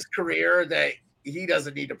enough in his career that he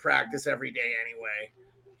doesn't need to practice every day anyway.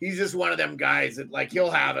 He's just one of them guys that, like, he'll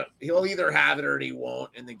have it. He'll either have it or he won't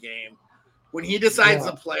in the game. When he decides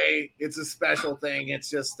to play, it's a special thing. It's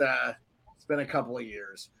just it's been a couple of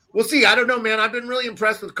years. We'll see. I don't know, man. I've been really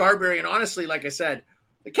impressed with Carberry. And honestly, like I said,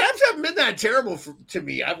 the Caps haven't been that terrible to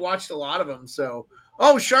me. I've watched a lot of them. So,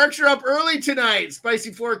 Sharks are up early tonight.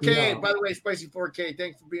 Spicy 4K. Yeah. By the way, Spicy 4K,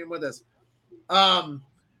 thanks for being with us.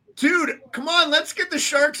 Dude, come on. Let's get the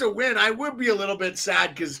Sharks a win. I would be a little bit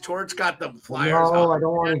sad because Torts got the Flyers. No, I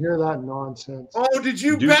don't want to hear that nonsense. Oh, did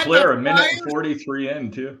you bet Duclair, a minute 43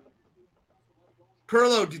 in, too.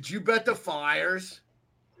 Perlo, did you bet the Flyers?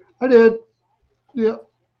 I did. Yeah.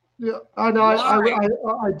 Yeah, I know.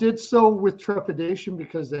 I did so with trepidation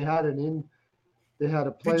because they had a player.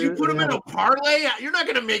 Did you put them in a parlay? You're not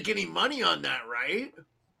going to make any money on that, right?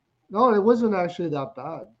 No, it wasn't actually that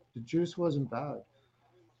bad. The juice wasn't bad,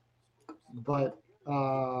 but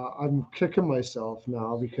I'm kicking myself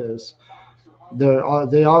now because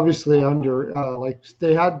they obviously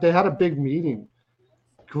they had a big meeting.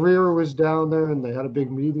 Greer was down there and they had a big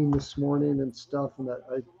meeting this morning and stuff. And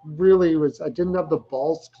I didn't have the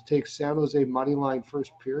balls to take San Jose money line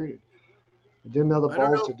first period. I didn't have the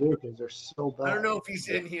balls to do it because they're so bad. I don't know if he's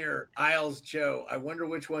in here. Isles Joe. I wonder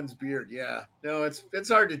which one's beard. Yeah. No, it's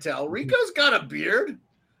hard to tell. Rico's got a beard.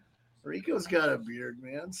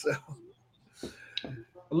 Man. So a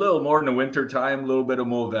little more in the winter time, a little bit of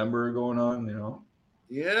Movember going on, you know.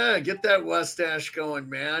 Yeah, get that mustache going,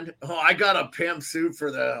 man. Oh, I got a pimp suit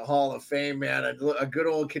for the Hall of Fame, man. A good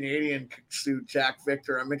old Canadian suit, Jack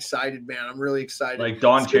Victor. I'm excited, man. I'm really excited. Like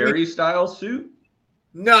Don Cherry style suit?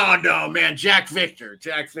 No, man. Jack Victor,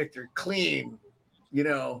 clean,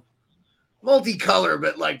 multicolor,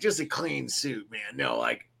 but like just a clean suit, man. No,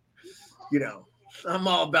 like, I'm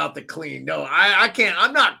all about the clean. No, I can't.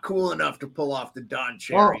 I'm not cool enough to pull off the Don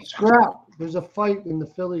Cherry. Oh, scrap. There's a fight in the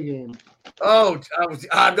Philly game. Oh,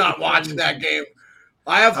 I'm not watching that game.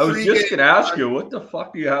 I was just going to ask you, what the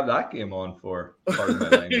fuck do you have that game on for? Pardon my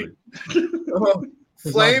language.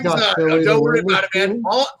 Flames, don't worry about it, man.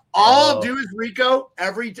 All I'll do is, Rico, I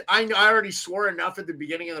already swore enough at the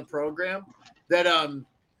beginning of the program that all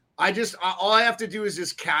I have to do is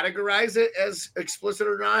just categorize it as explicit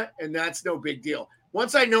or not, and that's no big deal.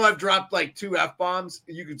 Once I know I've dropped like 2 F-bombs,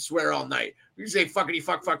 you can swear all night. You say fuckity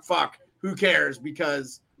fuck, fuck, fuck. Who cares?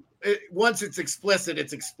 Because once it's explicit,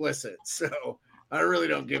 it's explicit. So I really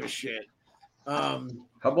don't give a shit. How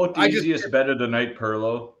about the easiest bet of the night,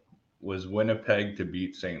 Perlo? Was Winnipeg to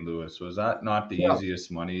beat St. Louis. Was that not the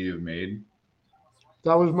easiest money you've made?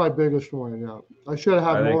 That was my biggest one. Yeah, I should have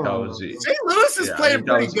had I think more. that on was that. the St. Louis is Yeah, I playing think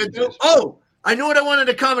that pretty was good, the though. biggest Oh, I know what I wanted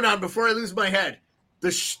to comment on before I lose my head.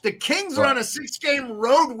 The Kings are What? on a 6-game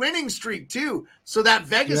road winning streak, too. So that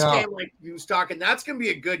Vegas Yeah. game, like you was talking, that's going to be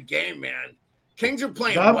a good game, man. Kings are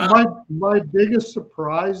playing That well. my biggest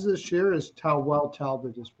surprise this year is how well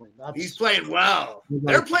Talbot is playing. He's playing well. He's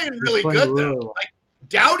They're like- playing he's really playing good, really though. well. Like,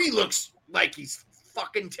 Doughty looks like he's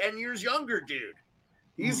fucking 10 years younger, dude.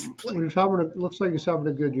 He's playing. Looks like he's having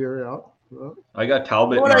a good year out. I got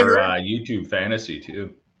Talbot in What I our heard- YouTube fantasy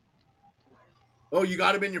too. Oh, you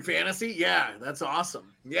got him in your fantasy? Yeah, that's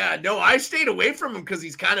awesome. Yeah, no, I stayed away from him because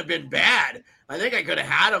he's kind of been bad. I think I could have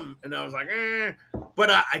had him, and I was like, eh. But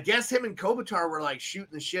I guess him and Kopitar were like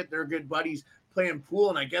shooting the shit. They're good buddies playing pool,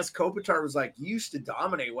 and I guess Kopitar was like, "You used to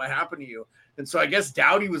dominate. What happened to you?" And so I guess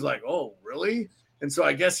Doughty was like, "Oh, really?" And so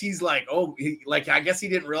I guess he's like, "Oh, I guess he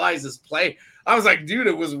didn't realize his play." I was like, "Dude,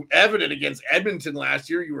 it was evident against Edmonton last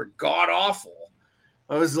year. You were god awful."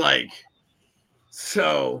 I was like,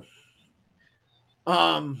 so.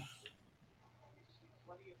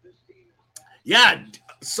 Yeah,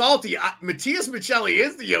 Salty. Matthias Michelli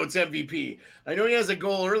is the Yotes MVP. I know he has a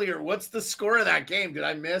goal earlier. What's the score of that game? Did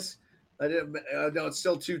I miss? I didn't. No, it's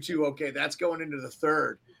still 2-2. Okay, that's going into the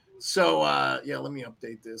third. So, yeah, let me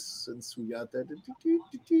update this since we got that.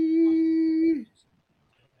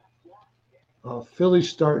 Philly's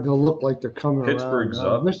starting to look like they're coming Pittsburgh's around.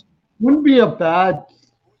 up. This wouldn't be a bad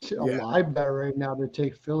Yeah. live bet right now to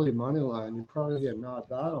take Philly money line. You probably get not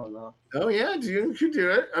bad on that. Oh yeah, you could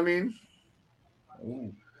do it. I mean,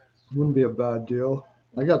 Wouldn't be a bad deal.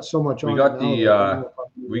 I got so much on. We got it now the that I don't know if I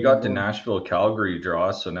can we do got the more. Nashville Calgary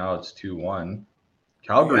draw, so now it's 2-1.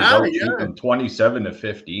 Calgary's Yeah, out yeah. shooting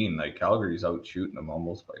 27-15. Like Calgary's out shooting them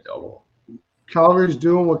almost by double. Calgary's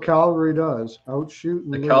doing what Calgary does, outshoot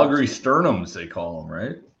and The lose. Calgary Sternums, they call them,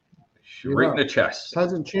 right? Shoot right in Yeah. the chest.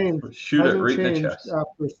 Hasn't changed. Shoot it Hasn't right in the changed chest.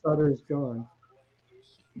 after Sutter's gone.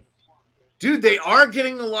 dude, they are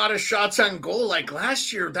getting a lot of shots on goal like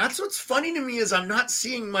last year. That's what's funny to me is I'm not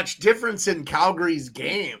seeing much difference in Calgary's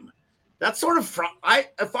game. That's sort of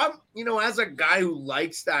if I'm, as a guy who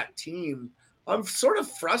likes that team, I'm sort of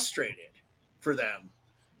frustrated for them.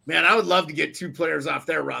 Man, I would love to get 2 players off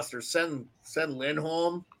their roster. Send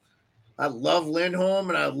Lindholm. I love Lindholm,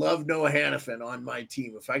 and I love Noah Hannafin on my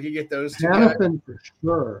team. If I could get those 2 guys. Hannafin for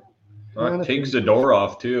sure. Take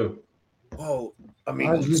Zadorov too. Oh, I mean,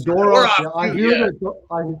 Zadorov. Yeah, I too, hear yeah.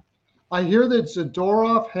 that. I hear that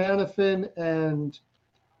Zadorov, Hannafin, and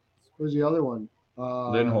who's the other one?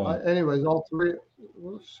 Lindholm. Anyways, all 3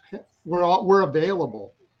 we're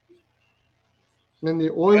available, and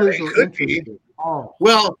the Oilers they are could be. interested. Oh,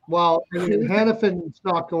 Well, I mean, Hannafin's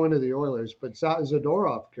not going to the Oilers, but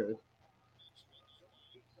Zadorov could.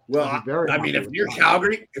 I'd be very I mean, happy if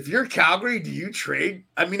with you're Calgary, do you trade?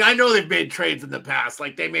 I mean, I know they've made trades in the past,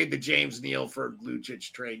 like they made the James Neal for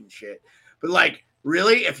Lucic trade and shit. But like,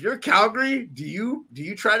 really, if you're Calgary, do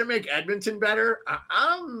you try to make Edmonton better?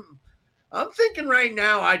 I'm thinking right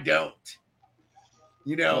now, I don't.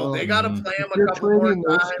 They got to play them If a you're couple more trading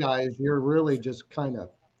those times. guys, you're really just kind of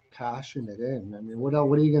cashing it in. I mean, what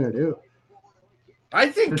are you going to do? I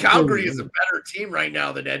think Just Calgary trading is a them. better team right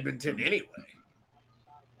now than Edmonton, anyway.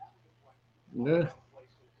 Yeah.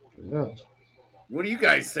 What do you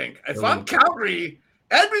guys think? If I'm Calgary,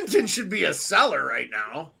 Edmonton should be a seller right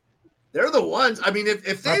now. They're the ones. I mean, if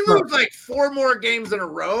they That's lose not- like 4 more games in a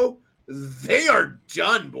row, they are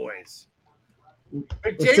done, boys.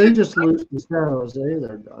 If they McDavid, just lose to San Jose,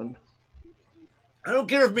 they're done. I don't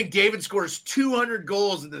care if McDavid scores 200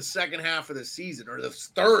 goals in the second half of the season or the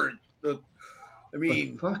third. I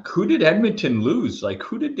mean, Fuck, who did Edmonton lose? Like,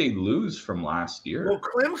 who did they lose from last year? well,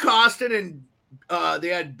 Klim Kostin and they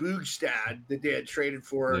had Bugstad that they had traded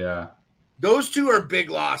for. Yeah. Those 2 are big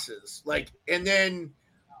losses. Like, and then,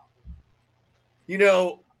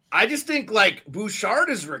 I just think like Bouchard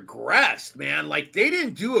has regressed, man. Like they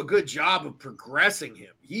didn't do a good job of progressing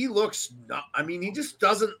him. He looks not, I mean, he just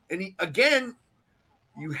doesn't. And again,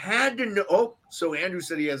 you had to know. Oh, so Andrew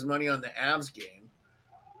said he has money on the Avs game.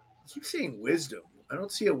 I keep saying wisdom. I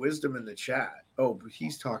don't see a wisdom in the chat. Oh, but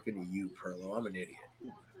he's talking to you, Perlo. I'm an idiot.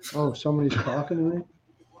 Oh, somebody's talking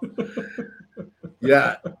to me?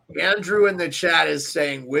 Yeah. Andrew in the chat is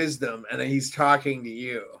saying wisdom, and then he's talking to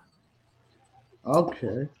you.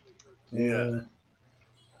 Okay. Yeah.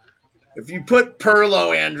 If you put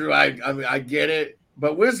Perlo, Andrew, I get it.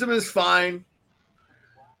 But wisdom is fine.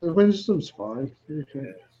 Wisdom's fine.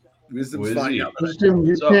 Okay. Wisdom's Wizzy. fine. Wisdom,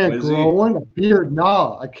 you What's up, can't Wizzy? grow one. A beard,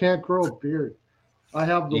 no. I can't grow a beard. I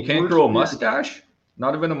have the You can't worst grow a beard. mustache?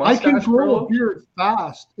 Not even a I mustache. can grow Perlo? a beard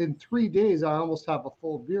fast. In 3 days, I almost have a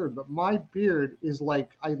full beard. But my beard is like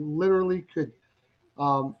I literally could.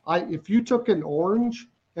 If you took an orange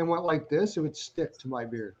and went like this, it would stick to my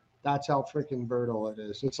beard. That's how freaking brittle it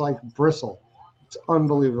is. It's like bristle. It's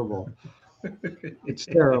unbelievable. It's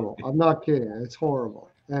terrible. I'm not kidding. It's horrible.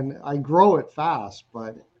 And I grow it fast,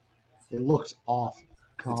 but it looks awful.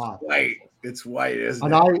 God. It's white, isn't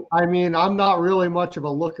And it? I mean, I'm not really much of a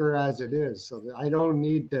looker as it is, so I don't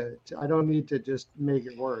need to just make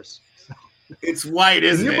it worse. It's white,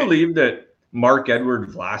 isn't it? Can you believe that Mark-Edward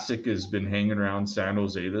Vlasic has been hanging around San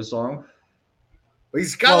Jose this long?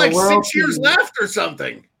 He's got like where 6 else years is he? left or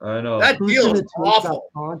something. I know. That Who's deal gonna is take awful.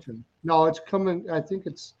 that contract? No, it's coming. I think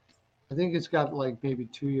it's got like maybe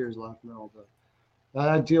 2 years left now, but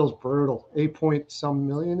that deal's brutal. 8-point-some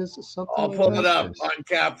million is it something? I'll like pull that? it up on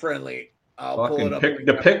Cap Friendly. I'll pull Fucking it up.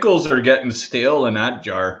 the pickles are getting stale in that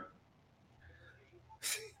jar.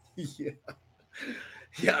 Yeah.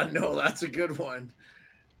 Yeah, no, that's a good one.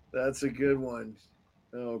 That's a good one.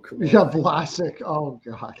 Oh, come on. Yeah, Vlasic. Oh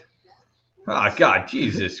God. Ah, God,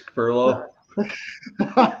 Jesus, Perlo.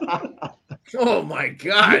 Oh my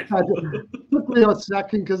God. Took me a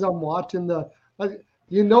second because I'm watching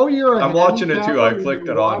you're a I'm watching it too. handicapper I when flicked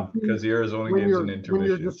you're it on watching- because the Arizona when game's an you're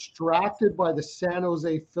intermission. distracted by the San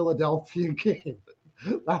Jose Philadelphia game.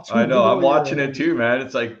 That's I when know. you I'm you're watching a it too, man.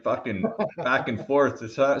 It's like fucking back and forth.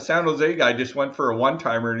 The San Jose guy just went for a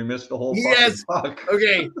one-timer and he missed the whole fucking puck.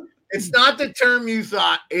 Okay. It's not the term you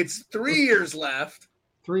thought. It's 3 years left.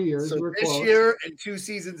 3 years. So we're this close. year and 2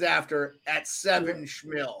 seasons after at 7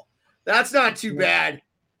 schmil. That's not too bad.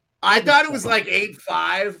 I thought it was like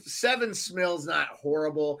 8.5. 7 schmil's not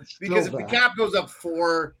horrible because if the cap goes up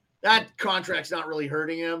 4, that contract's not really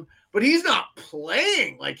hurting him. But he's not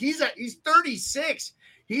playing. Like he's 36.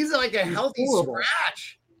 He's like a healthy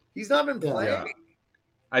scratch. He's not been playing. Yeah.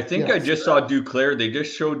 I think I just saw Duclair. They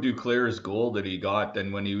just showed Duclair's goal that he got.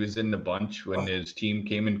 Then when he was in the bunch, when his team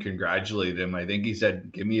came and congratulated him, I think he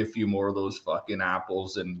said, "Give me a few more of those fucking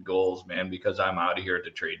apples and goals, man, because I'm out of here at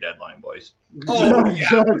the trade deadline, boys." Oh, yeah.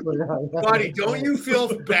 Exactly. Buddy, don't you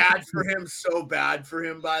feel bad for him? So bad for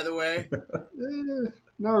him, by the way.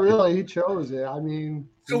 Not really. He chose it. I mean.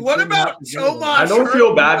 So what about Tomas? I don't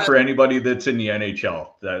feel bad for anybody that's in the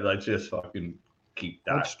NHL. Let's just fucking keep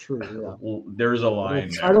that. That's true. Yeah. Well, there's a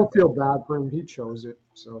line. I don't feel bad for him. He chose it.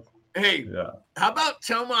 So. Hey, yeah. How about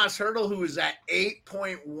Tomas Hertl, who was at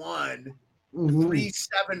 8.1,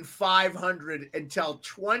 3.7500 until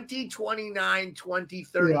 2029,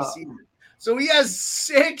 2030 season. So he has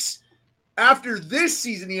 6. After this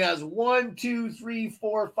season, he has 1, 2, 3,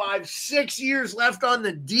 4, 5, 6 years left on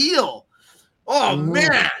the deal. Oh,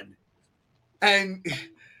 man. And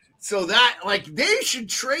so that, like, they should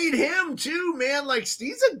trade him too, man. Like,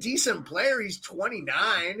 he's a decent player. He's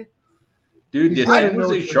 29. Dude, the San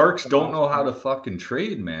Jose Sharks don't know how to fucking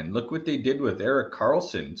trade, man. Look what they did with Erik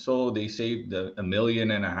Karlsson. So they saved $1.5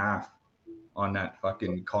 million on that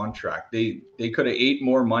fucking contract. They could have ate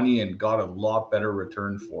more money and got a lot better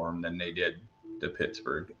return for him than they did to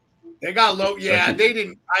Pittsburgh. They got low. Yeah, they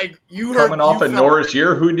didn't. You heard coming off a Norris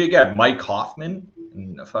year. Who did they get? Mike Hoffman,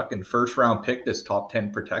 and a fucking first round pick that's top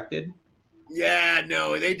 10 protected. Yeah,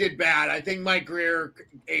 no, they did bad. I think Mike Greer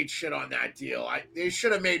ate shit on that deal. They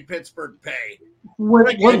should have made Pittsburgh pay.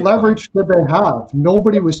 What leverage did they have?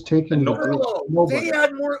 Nobody was taking They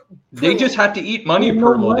had more. They just had to eat money,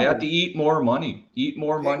 Perlo. They had to eat more money. Eat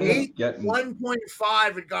more money. Get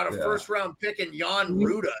 1.5 and got a first round pick in Jan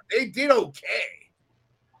Ruda. They did okay.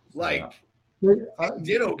 They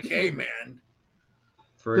did okay, man.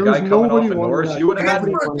 For a guy coming off of Norris, you would have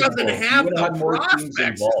had doesn't have the more teams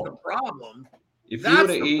prospects. involved. The problem. If you would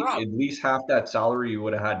have ate at least half that salary, you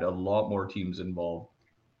would have had a lot more teams involved.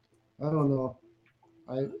 I don't know.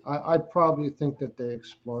 I probably think that they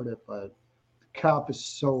explored it, but the cap is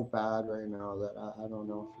so bad right now that I don't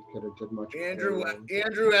know if he could have did much. Andrew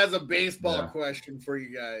has a baseball question for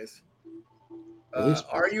you guys.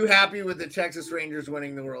 Are you happy with the Texas Rangers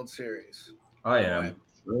winning the World Series? I am.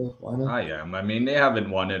 I am. I mean, they haven't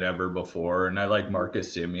won it ever before, and I like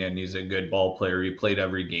Marcus Semien. He's a good ball player. He played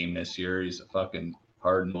every game this year. He's a fucking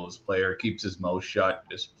hard-nosed player. Keeps his mouth shut.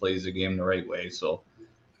 Just plays the game the right way. So,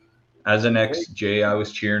 as an ex-J, I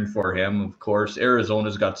was cheering for him. Of course,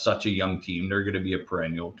 Arizona's got such a young team. They're going to be a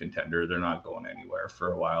perennial contender. They're not going anywhere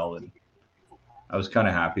for a while, and I was kind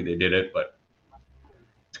of happy they did it, but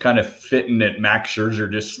it's kind of fitting that Max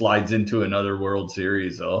Scherzer just slides into another World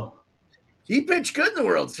Series, though. He pitched good in the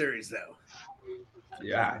World Series, though.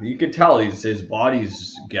 Yeah, you could tell his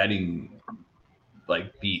body's getting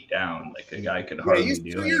like beat down. Like a guy could Yeah, hardly he's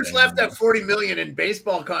do 2 years anything. left at $40 million, and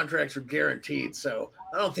baseball contracts are guaranteed. So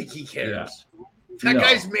I don't think he cares. That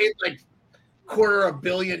guy's made like $250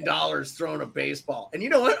 million throwing a baseball. And you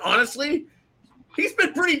know what? Honestly, he's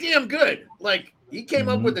been pretty damn good. Like he came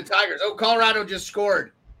up with the Tigers. Oh, Colorado just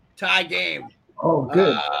scored. Tie game. Oh,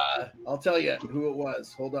 good. I'll tell you who it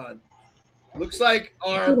was. Hold on. Looks like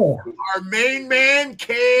our main man,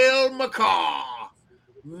 Cale McCaw.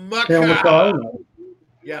 Cale McCaw.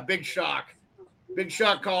 Yeah, big shock. Big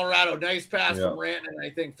shot, Colorado. Nice pass from Ranton, I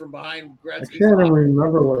think, from behind Gretzky. I can't even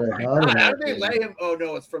remember what I had. How did they lay him? Oh,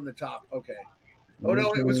 no, it's from the top. Okay. Oh,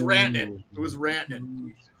 no, it was Ranton. It was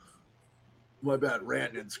Ranton. My bad.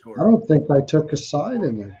 Ranton scored. I don't think I took a side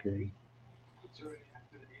in that game.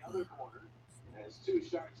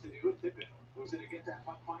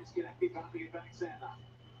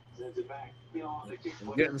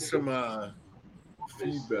 I'm getting some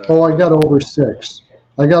feedback. Oh, I got over 6.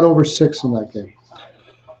 I got over 6 in that game.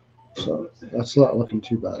 So that's not looking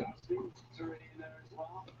too bad.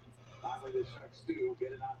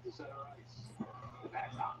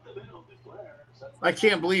 I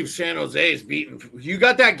can't believe San Jose is beaten. You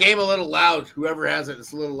got that game a little loud. Whoever has it,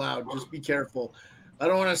 it's a little loud. Just be careful. I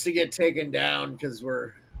don't want us to get taken down because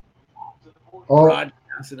we're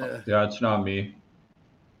broadcasting a... Yeah, it's not me.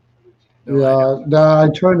 No, I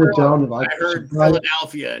turned it down. I heard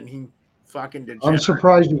Philadelphia, and he fucking did. I'm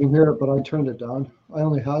surprised you can hear it, but I turned it down. I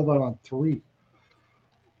only have it on 3.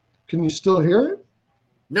 Can you still hear it?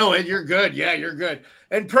 No, you're good. Yeah, you're good.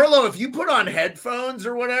 And Perlo, if you put on headphones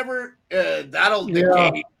or whatever, that'll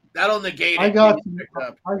negate. I got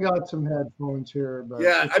some headphones here, but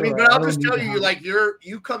yeah, I mean, but I'll just tell you, like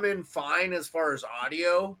you come in fine as far as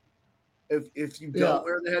audio. If you don't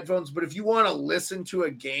wear the headphones, but if you want to listen to a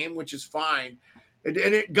game, which is fine,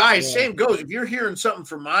 guys, same goes. If you're hearing something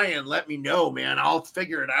from my end, let me know, man. I'll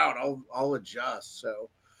figure it out. I'll adjust. So,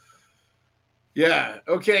 yeah,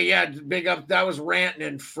 okay, yeah, big up. That was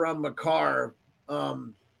Rantanen from McCarr.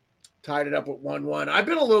 Tied it up at 1-1. I've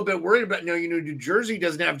been a little bit worried about. New Jersey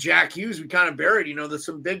doesn't have Jack Hughes. We kind of buried. There's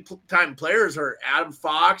some big time players are Adam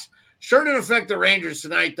Fox. Sure didn't affect the Rangers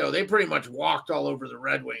tonight, though. They pretty much walked all over the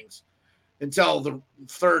Red Wings until the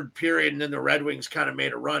third period, and then the Red Wings kind of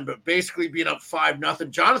made a run. But basically being up 5-0,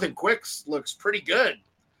 Jonathan Quick looks pretty good.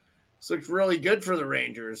 This looks really good for the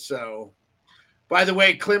Rangers. So, by the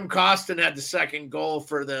way, Klim Kostin had the second goal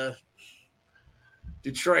for the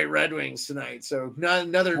Detroit Red Wings tonight. So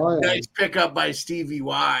another nice pickup by Stevie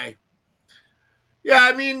Y. Yeah,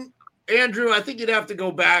 I mean, Andrew, I think you'd have to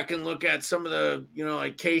go back and look at some of the,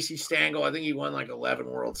 like Casey Stengel. I think he won like 11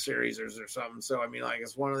 World Series or something. So, I mean, like,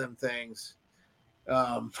 it's one of them things.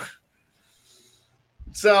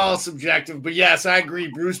 It's all subjective. But, yes, I agree.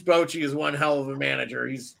 Bruce Bochy is one hell of a manager.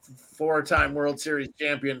 He's 4-time World Series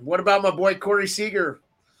champion. What about my boy Corey Seager?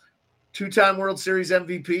 2-time World Series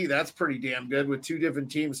MVP. That's pretty damn good with 2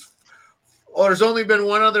 different teams. Oh, there's only been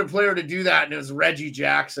one other player to do that, and it was Reggie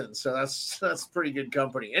Jackson. So that's pretty good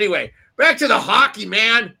company. Anyway, back to the hockey,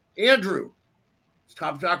 man. Andrew,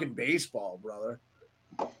 stop talking baseball, brother.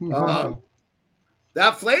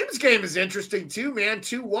 That Flames game is interesting too, man.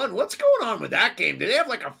 2-1. What's going on with that game? Did they have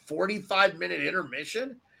like a 45-minute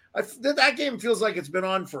intermission? That game feels like it's been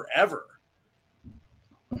on forever.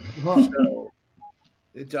 So,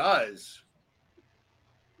 it does.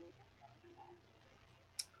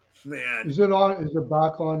 Man. Is it on? Is it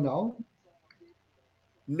back on now?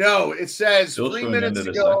 No, it says Still 3 minutes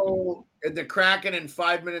to go at the Kraken and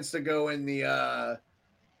 5 minutes to go in the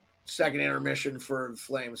second intermission for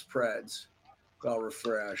Flames Preds. I'll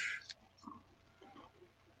refresh.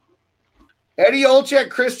 Eddie Olczyk,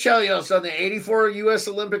 Chris Chelios on the 84 U.S.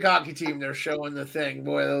 Olympic hockey team. They're showing the thing.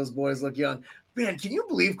 Boy, those boys look young. Man, can you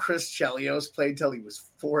believe Chris Chelios played till he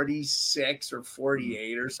was 46 or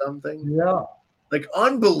 48 or something? Yeah. Like,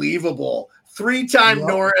 unbelievable. 3-time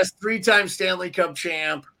Norris, 3-time Stanley Cup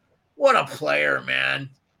champ. What a player, man.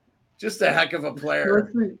 Just a heck of a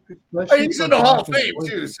player. Especially he's in the Hall of Fame,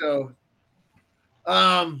 too, so.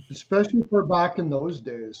 Especially for back in those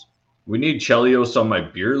days. We need Chelios on my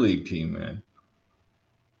beer league team, man.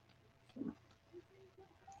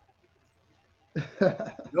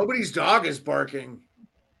 Nobody's dog is barking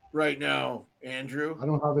right now, Andrew. I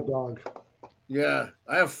don't have a dog. Yeah,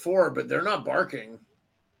 I have 4, but they're not barking.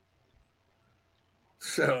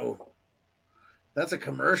 So that's a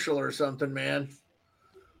commercial or something, man.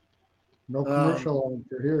 No commercial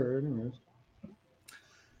for here, anyways.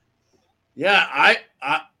 Yeah,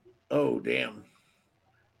 I oh damn.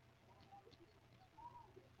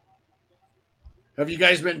 Have you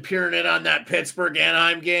guys been peering in on that Pittsburgh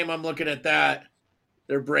Anaheim game? I'm looking at that.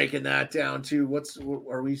 They're breaking that down too. What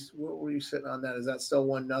were you sitting on that? Is that still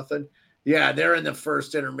 1-0? Yeah, they're in the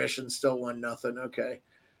first intermission, still 1-0. Okay.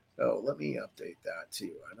 Oh, let me update that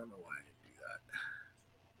too. I don't know why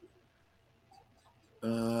I didn't do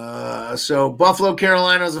that. So Buffalo,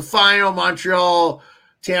 Carolina is a final. Montreal,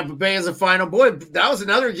 Tampa Bay is a final. Boy, that was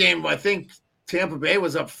another game. I think Tampa Bay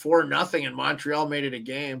was up 4-0 and Montreal made it a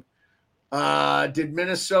game. Did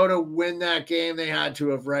Minnesota win that game? They had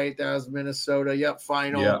to have, right? That was Minnesota. Yep,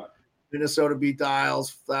 final. Yeah. Minnesota beat the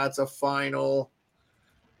Isles. That's a final.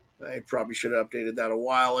 I probably should have updated that a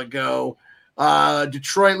while ago.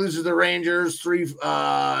 Detroit loses the Rangers 3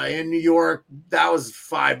 in New York. That was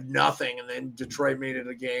 5-0, and then Detroit made it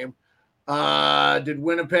a game. Did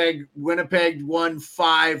Winnipeg won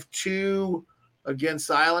 5-2 against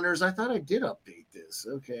the Islanders? I thought I did update this.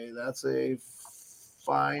 Okay, that's a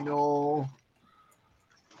final.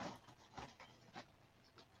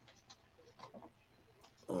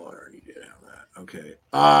 Oh, I already did have that. Okay.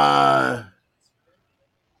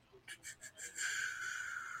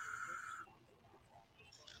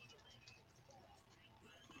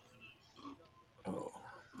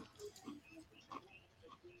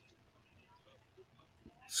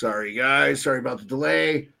 Sorry, guys. Sorry about the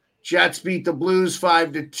delay. Jets beat the Blues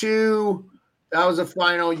 5-2. That was a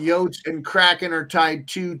final. Yotes and Kraken are tied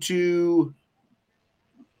 2-2.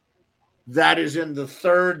 That is in the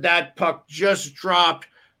third. That puck just dropped.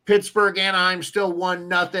 Pittsburgh, Anaheim still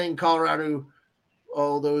 1-0. Colorado,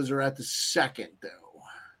 all those are at the second, though.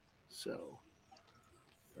 So,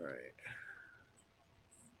 all right.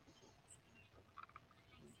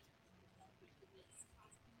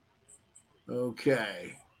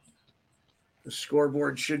 Okay. The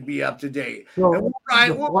scoreboard should be up to date. So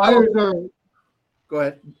Ryan, the Flyers are, go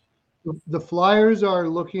ahead. The Flyers are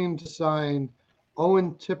looking to sign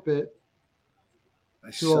Owen Tippett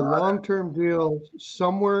to a long-term deal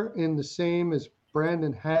somewhere in the same as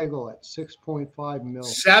Brandon Hagel at $6.5 million.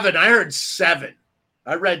 7. I heard 7.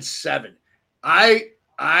 I read 7. I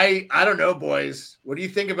don't know, boys. What do you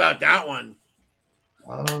think about that one?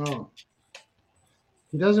 I don't know.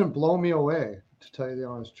 He doesn't blow me away, to tell you the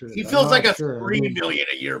honest truth. He feels like a $3 million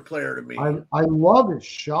a year player to me. I love his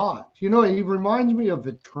shot. You know, he reminds me of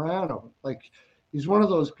Vetrano. Like, he's one of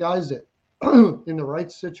those guys that in the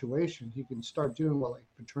right situation, he can start doing what like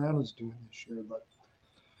Vetrano's doing this year. But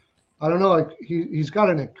I don't know. Like he's got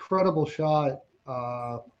an incredible shot.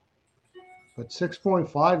 But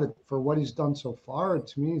 6.5 for what he's done so far,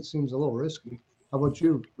 to me, it seems a little risky. How about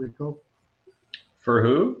you, Rico? For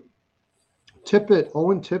who?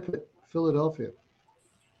 Owen Tippett, Philadelphia.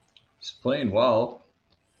 He's playing well.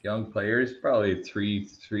 Young player. He's probably a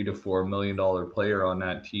 $3 to $4 million player on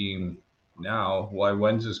that team now. Why?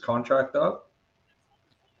 When's his contract up?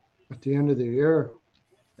 At the end of the year.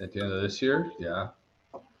 At the end of this year? Yeah.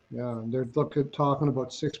 Yeah, and they're talking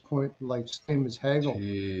about 6 point, like same as Hagel.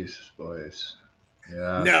 Jeez, boys.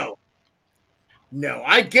 Yeah. No.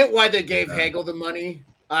 I get why they gave Hagel the money.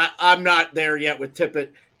 I'm not there yet with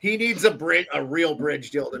Tippett. He needs a real bridge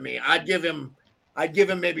deal to me. I'd give him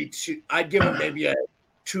maybe a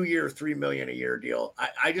 2-year, $3 million a year deal.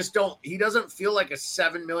 I just don't. He doesn't feel like a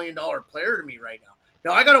 $7 million player to me right now.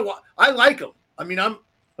 Now I like him.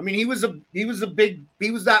 He was the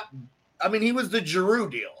Giroux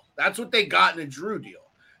deal. That's what they got in the Giroux deal.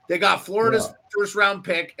 They got Florida's first round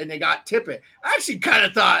pick and they got Tippett. I actually kind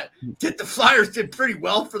of thought that the Flyers did pretty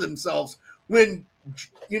well for themselves when,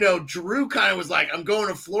 Giroux kind of was like, I'm going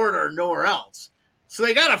to Florida or nowhere else. So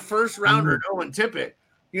they got a first rounder, Owen Tippett,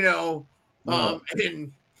 which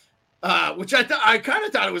I kind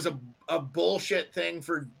of thought it was a bullshit thing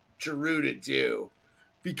for Giroux to do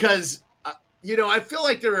because, I feel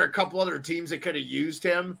like there were a couple other teams that could have used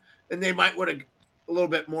him and they might would have a little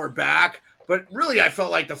bit more back. But really, I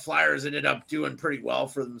felt like the Flyers ended up doing pretty well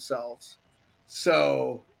for themselves.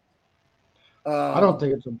 So I don't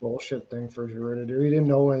think it's a bullshit thing for Giroux to do. He didn't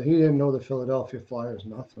know the Philadelphia Flyers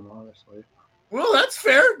nothing, honestly. Well, that's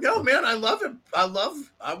fair. No, man, I love him. I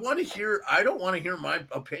don't want to hear my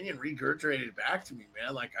opinion regurgitated back to me,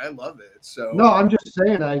 man. Like, I love it. So no, I'm just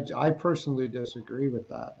saying I personally disagree with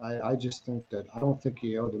that. I just think that I don't think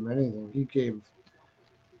he owed him anything. He gave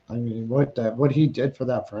what he did for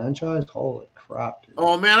that franchise, holy crap, dude.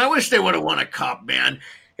 Oh man, I wish they would have won a cup, man.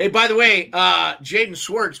 Hey, by the way, Jaden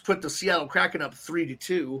Schwartz put the Seattle Kraken up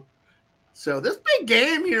 3-2. So this big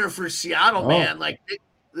game here for Seattle, man. Like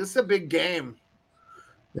this is a big game.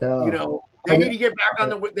 Yeah. They need to get back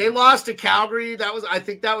on they lost to Calgary. I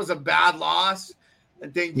think that was a bad loss. I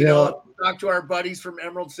think, talk to our buddies from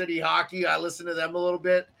Emerald City Hockey. I listened to them a little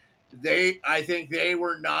bit. I think they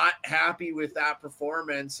were not happy with that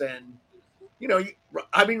performance. And,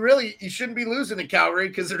 really, you shouldn't be losing to Calgary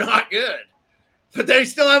because they're not good. But they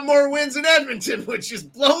still have more wins in Edmonton, which is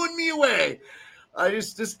blowing me away.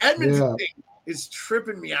 This Edmonton thing is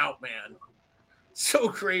tripping me out, man. So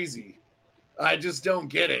crazy. I just don't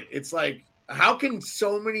get it. It's like, how can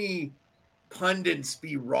so many pundits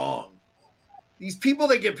be wrong? These people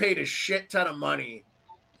that get paid a shit ton of money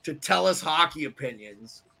to tell us hockey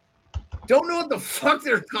opinions don't know what the fuck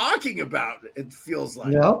they're talking about, it feels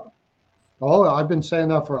like. Yep. Oh, I've been saying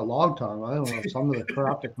that for a long time. I don't know. Some of the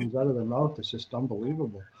crap that comes out of their mouth is just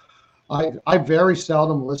unbelievable. I very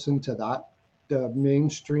seldom listen to the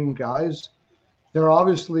mainstream guys. They're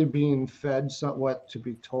obviously being fed what to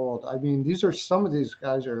be told. I mean, some of these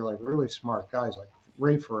guys are like really smart guys, like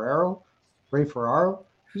Ray Ferraro.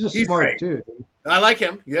 He's a smart dude. I like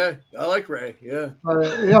him. Yeah, I like Ray. Yeah.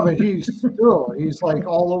 But he's like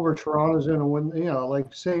all over Toronto's going to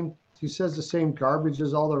win. He says the same garbage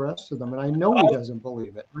as all the rest of them, and I know he doesn't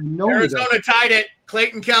believe it. Arizona tied it.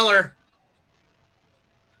 Clayton Keller.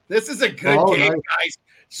 This is a good game, guys.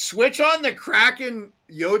 Switch on the Kraken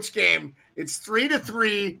Yotes game. It's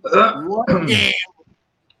 3-3. One game.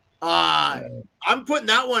 I'm putting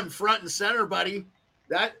that one front and center, buddy.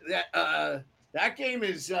 That game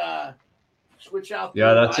is switch out.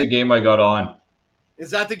 Yeah, that's a game I got on. Is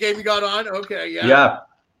that the game you got on? Okay, yeah. Yeah.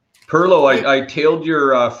 Perlo, I tailed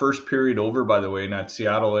your first period over, by the way, in that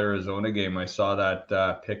Seattle-Arizona game. I saw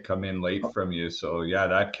that pick come in late from you. So, yeah,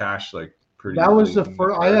 that cashed like pretty. That was the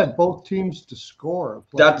first. I had both teams to score.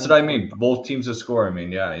 That's what I mean. Both teams to score. I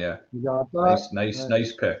mean, yeah. You got that?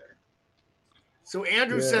 Nice pick. So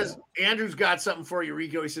Andrew says, Andrew's got something for you,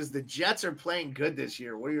 Rico. He says the Jets are playing good this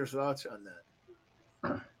year. What are your thoughts on that?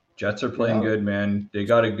 Jets are playing good, man. They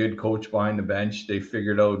got a good coach behind the bench. They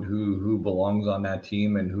figured out who belongs on that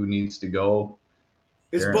team and who needs to go.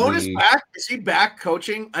 Is Bonus back? Is he back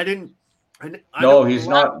coaching? No, he's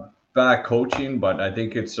not back coaching, but I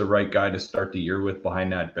think it's the right guy to start the year with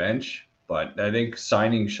behind that bench. But I think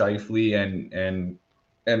signing Scheifele and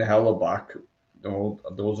Hellebuck,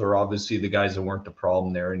 those are obviously the guys that weren't the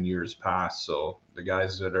problem there in years past. So the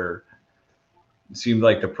guys that seemed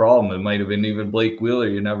like the problem. It might have been even Blake Wheeler.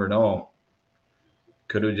 You never know.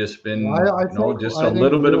 Could have just been just a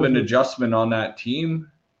little bit of an adjustment on that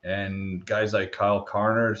team. And guys like Kyle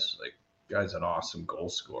Carner's, like, guy's an awesome goal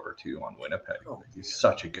scorer too on Winnipeg. Like, he's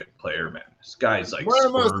such a good player, man. This guy's like one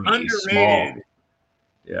of the most underrated. Small.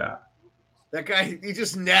 Yeah. That guy, he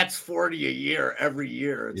just nets 40 a year every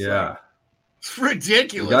year. It's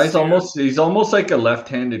ridiculous. The guy's he's almost like a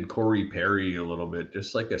left-handed Corey Perry a little bit,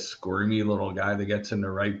 just like a squirmy little guy that gets in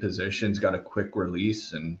the right positions, got a quick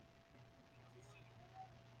release, and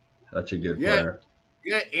such a good player.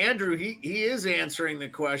 Yeah, Andrew, he is answering the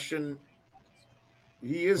question.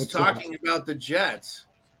 He is talking about the Jets.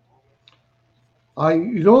 I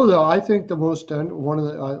think one of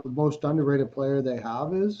the most underrated player they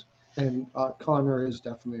have is, and Connor is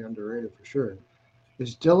definitely underrated for sure,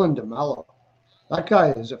 is Dylan DeMello. That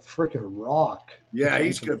guy is a freaking rock. Yeah,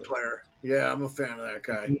 he's a good player. Yeah, I'm a fan of that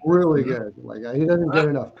guy. Really good. Like, he doesn't get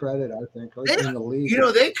enough credit, I think, in the league.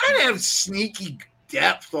 They kind of have sneaky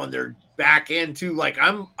depth on their back end too. Like,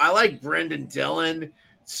 I like Brendan Dillon,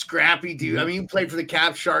 scrappy dude. I mean, he played for the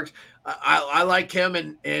Caps Sharks. I like him,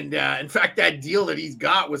 and in fact, that deal that he's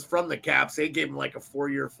got was from the Caps. They gave him like a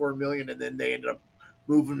 4-year, $4 million, and then they ended up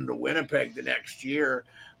moving him to Winnipeg the next year.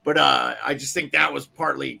 But I just think that was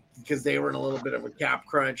partly because they were in a little bit of a cap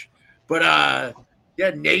crunch. But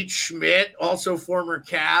Nate Schmidt, also former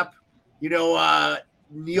Cap. Neil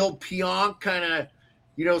Pionk kind of,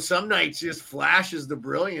 some nights just flashes the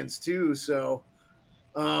brilliance too. So,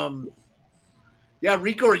 Rico,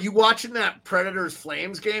 are you watching that Predators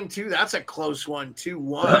Flames game too? That's a close one,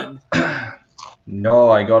 2-1. No,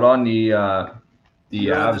 I got on the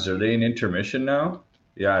Avs. Are they in intermission now?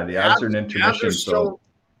 Yeah, the Avs are in intermission. Avs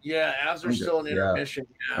are still in intermission.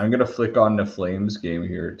 Yeah. I'm gonna flick on the Flames game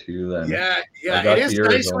here too. Then it is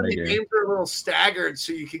nice when the games are a little staggered,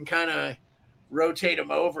 so you can kind of rotate them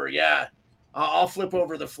over. Yeah, I'll flip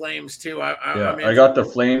over the Flames too. I got the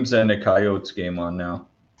Flames and the Coyotes game on now.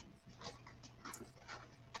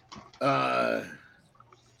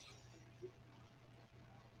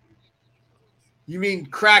 You mean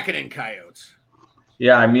Kraken and Coyotes?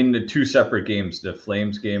 Yeah, I mean the two separate games, the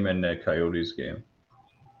Flames game and the Coyotes game.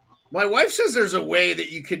 My wife says there's a way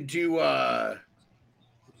that you could do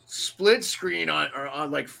split screen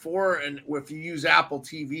on like 4, and if you use Apple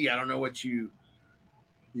TV, I don't know what you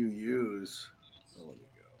use.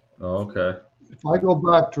 Oh, okay. If I go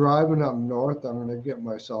back driving up north, I'm going to get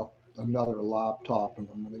myself another laptop, and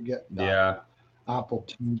I'm going to get Apple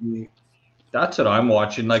TV. That's what I'm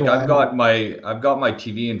watching. Like So I've got my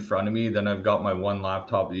TV in front of me, then I've got my one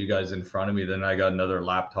laptop with you guys in front of me, then I got another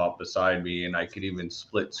laptop beside me, and I could even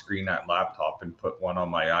split screen that laptop and put one on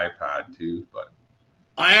my iPad too. But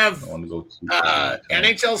I have want to go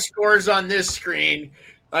NHL scores on this screen.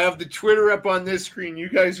 I have the Twitter up on this screen. You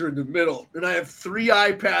guys are in the middle. And I have 3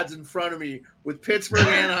 iPads in front of me with Pittsburgh,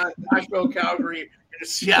 Anaheim, Nashville, Calgary, and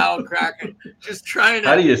Seattle Kraken. Just trying to.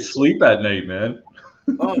 How do you sleep at night, man?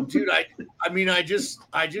 Oh, dude, I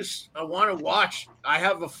want to watch. I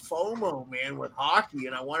have a FOMO, man, with hockey,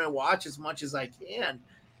 and I want to watch as much as I can.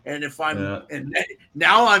 And if I'm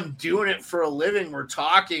now I'm doing it for a living. We're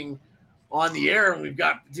talking on the air, and we've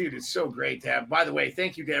got, dude, it's so great to have. By the way,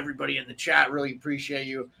 thank you to everybody in the chat. Really appreciate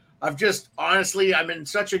you. I'm in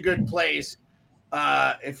such a good place.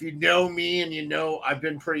 If you know me and you know, I've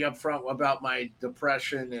been pretty upfront about my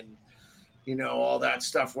depression and, you know, all that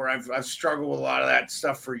stuff where I've struggled with a lot of that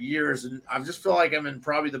stuff for years. And I just feel like I'm in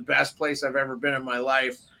probably the best place I've ever been in my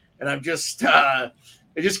life. And I'm just,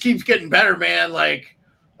 it just keeps getting better, man. Like,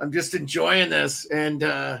 I'm just enjoying this, and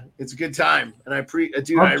it's a good time. And I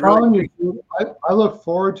look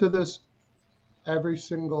forward to this every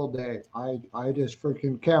single day. I just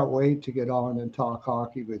freaking can't wait to get on and talk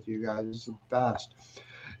hockey with you guys. It's the best.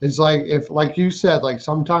 It's like, if, like you said, like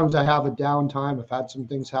sometimes I have a downtime. I've had some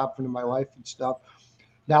things happen in my life and stuff.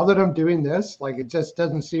 Now that I'm doing this, like, it just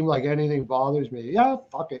doesn't seem like anything bothers me. Yeah,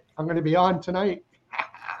 fuck it. I'm going to be on tonight.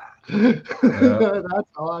 That's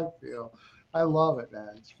how I feel. I love it, man.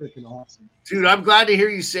 It's freaking awesome. Dude, I'm glad to hear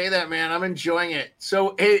you say that, man. I'm enjoying it.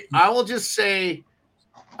 So, hey, I will just say,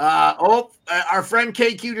 our friend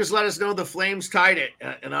KQ just let us know the Flames tied it,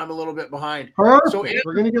 and I'm a little bit behind. Perfect. So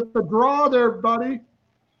we're going to get the draw there, buddy.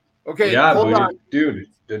 Okay, yeah, hold on. Dude,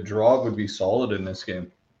 the draw would be solid in this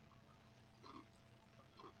game.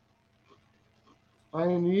 I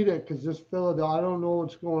need it because this Philadelphia, I don't know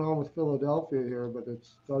what's going on with Philadelphia here, but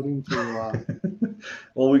it's starting to.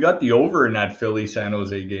 Well, we got the over in that Philly San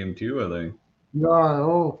Jose game too, I think. Yeah, I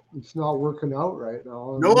know. It's not working out right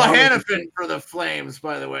now. Noah Hannafin for the Flames,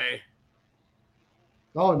 by the way.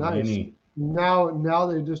 Oh, nice. Now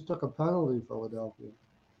they just took a penalty, Philadelphia.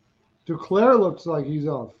 Duclair looks like he's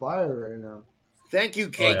on fire right now. Thank you,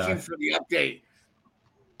 KQ, for the update.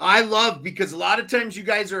 I love, because a lot of times you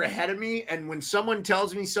guys are ahead of me, and when someone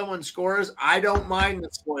tells me someone scores, I don't mind the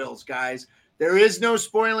spoils, guys. There is no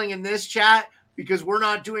spoiling in this chat because we're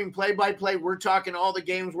not doing play-by-play. We're talking all the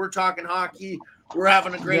games. We're talking hockey. We're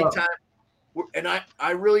having a great time. And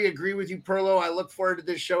I really agree with you, Perlo. I look forward to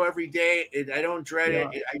this show every day. I don't dread it.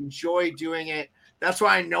 I enjoy doing it. That's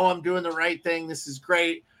why I know I'm doing the right thing. This is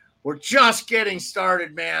great. We're just getting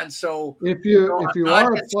started, man. So if you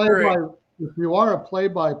are a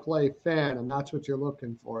play-by-play fan, and that's what you're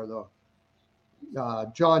looking for, though,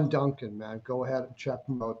 John Duncan, man, go ahead and check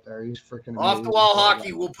him out there. He's freaking Off the Wall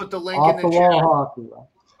Hockey. We'll put the link in the chat. Off the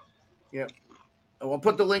Wall Hockey. Yep. We'll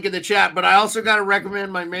put the link in the chat, but I also got to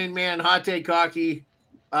recommend my main man, Hot Take Hockey.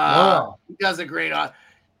 He does a great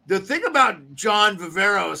the thing about John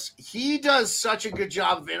Viveros, he does such a good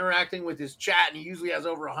job of interacting with his chat, and he usually has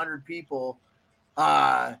over 100 people.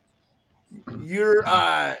 And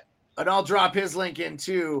I'll drop his link in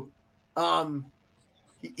too.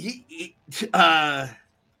 He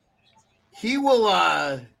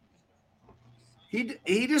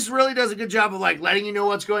just really does a good job of like letting you know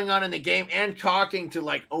what's going on in the game and talking to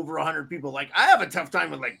like over 100 people. Like, I have a tough time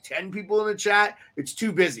with like 10 people in the chat. It's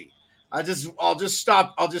too busy. I'll just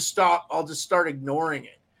start ignoring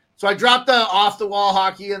it. So I dropped the Off the Wall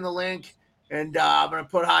Hockey in the link, and I'm going to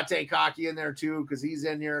put Hot Take Hockey in there too, because he's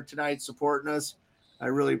in here tonight supporting us. I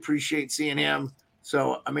really appreciate seeing him.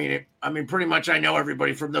 So, I mean, pretty much I know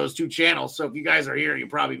everybody from those 2 channels. So if you guys are here, you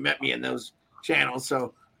probably met me in those channels.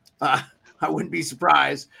 So I wouldn't be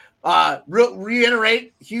surprised.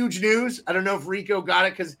 Reiterate, huge news. I don't know if Rico got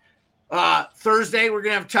it, because Thursday we're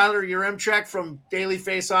going to have Tyler Yaremchuk from Daily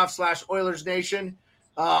Faceoff / Oilers Nation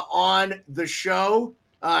on the show.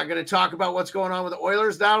 Going to talk about what's going on with the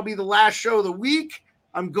Oilers. That'll be the last show of the week.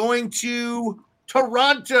 I'm going to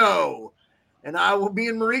Toronto. And me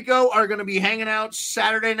and Mariko are going to be hanging out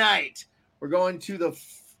Saturday night. We're going to the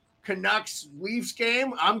Canucks-Leafs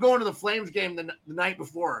game. I'm going to the Flames game the night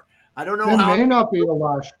before. I don't know how. It may not be the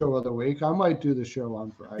last show of the week. I might do the show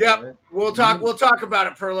on Friday. Yeah, right? We'll talk about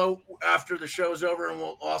it, Perlo, after the show's over, and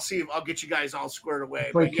I'll see if I'll get you guys all squared away.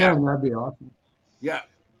 If I can, that'd be awesome. Yeah.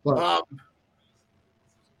 But,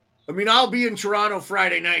 I mean, I'll be in Toronto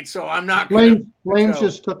Friday night, so I'm not going Flames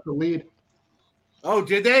just took the lead. Oh,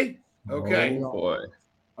 did they? Okay. Oh, boy.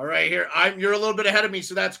 All right, here. You're a little bit ahead of me,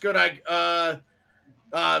 so that's good.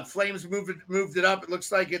 Flames moved it up. It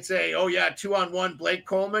looks like it's 2-on-1. Blake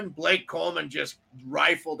Coleman. Blake Coleman just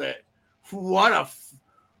rifled it. What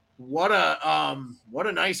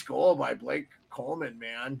a nice goal by Blake Coleman,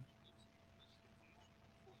 man.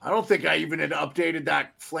 I don't think I even had updated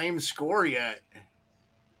that Flames score yet.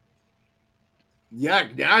 Yeah,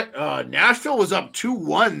 Nashville was up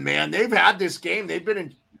 2-1, man. They've had this game. They've been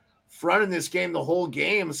in front in this game the whole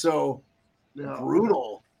game, so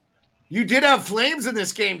brutal. You did have Flames in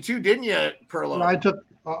this game too, didn't you, Perlo? Yeah, I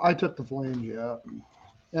took the Flames,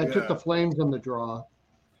 I took the Flames in the draw.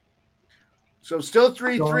 So still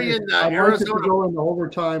 3-3 in Arizona. To go in the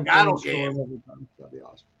overtime. Seattle game. That'd be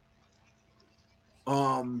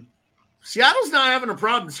awesome. Seattle's not having a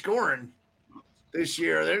problem scoring this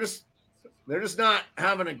year. They're just not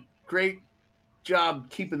having a great job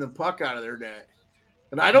keeping the puck out of their net.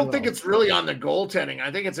 And I don't think it's really on the goaltending.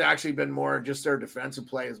 I think it's actually been more just their defensive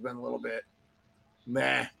play has been a little bit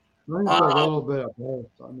meh. A little bit of both.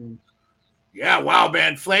 I mean, yeah, wow,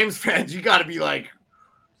 man. Flames fans, you got to be like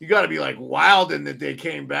wild in that they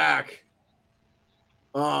came back.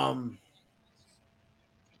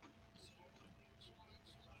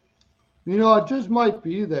 It just might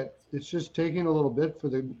be that it's just taking a little bit for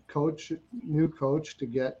the new coach to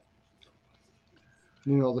get,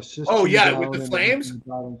 the system. Oh, yeah, with the Flames?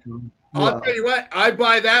 I'll tell you what, I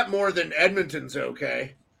buy that more than Edmonton's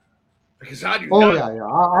okay. Because I do not. Yeah.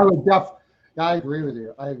 I would definitely. I agree with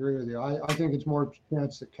you. I think it's more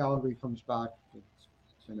chance that Calgary comes back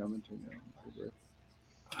than Edmonton. Yeah, I agree.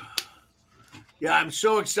 Yeah, I'm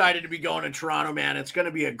so excited to be going to Toronto, man. It's going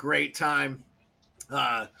to be a great time.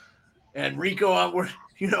 And Rico,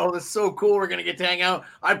 it's so cool. We're going to get to hang out.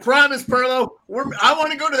 I promise, Perlo, I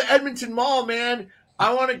want to go to the Edmonton Mall, man.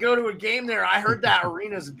 I want to go to a game there. I heard that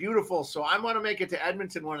arena is beautiful, so I want to make it to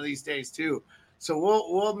Edmonton one of these days too. So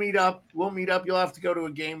we'll meet up. You'll have to go to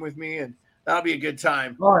a game with me, and that'll be a good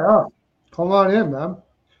time. Oh yeah, come on in, man.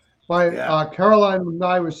 Caroline and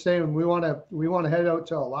I was saying we want to head out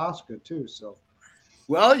to Alaska too. So,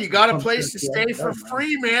 well, you got a place to stay for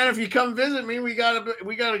free, man. If you come visit me, we got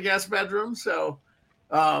a guest bedroom. So,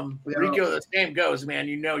 Rico, the same goes, man.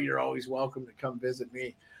 You're always welcome to come visit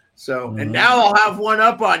me. So, and now I'll have one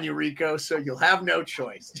up on you, Rico. So you'll have no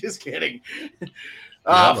choice. Just kidding.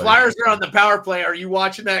 Flyers are on the power play. Are you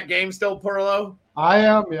watching that game still, Perlo? I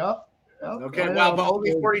am. Yeah. Okay. But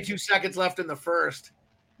only 42 seconds left in the first.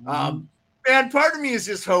 Man, part of me is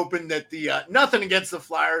just hoping that nothing against the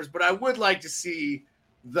Flyers, but I would like to see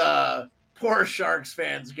the poor Sharks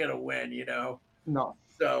fans get a win. No.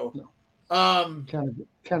 So, can't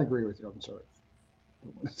agree with you. I'm sorry.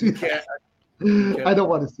 I don't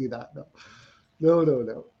want to see that. No.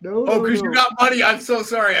 Oh, because you got money. I'm so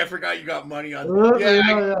sorry. I forgot you got money on. Yeah.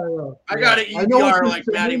 I got an EDR like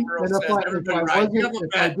Matty Merle says.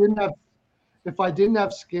 If I didn't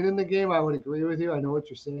have skin in the game, I would agree with you. I know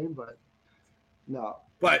what you're saying, but no.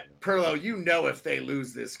 But Perlo, if they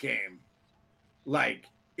lose this game,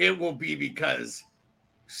 it will be because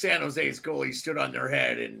San Jose's goalie stood on their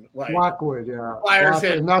head and Blackwood, yeah. Flyers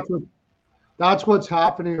hit. And that's what's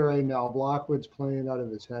happening right now. Blackwood's playing out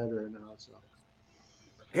of his head right now. So.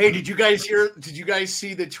 Hey, did you guys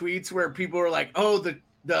see the tweets where people were like, "Oh,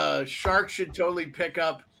 the Sharks should totally pick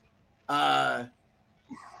up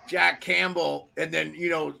Jack Campbell and then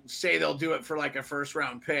say they'll do it for a first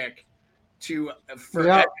round pick for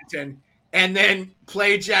Edmonton and then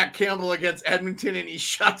play Jack Campbell against Edmonton and he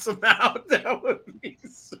shuts them out." That would be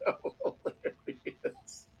so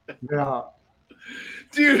hilarious. Yeah.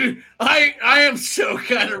 Dude, I am so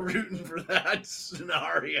kind of rooting for that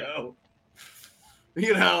scenario.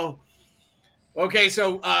 Okay,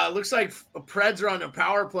 so looks like Preds are on the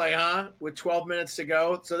power play, huh? With 12 minutes to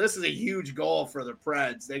go. So this is a huge goal for the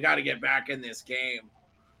Preds. They got to get back in this game.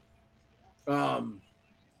 Dubé,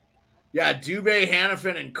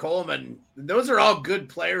 Hannafin, and Coleman. Those are all good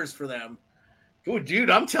players for them. Oh, dude,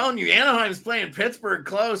 I'm telling you, Anaheim's playing Pittsburgh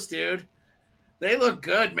close, dude. They look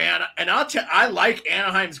good, man. And I like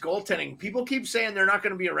Anaheim's goaltending. People keep saying they're not going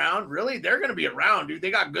to be around. Really? They're going to be around, dude. They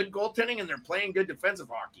got good goaltending and they're playing good defensive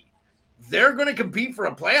hockey. They're going to compete for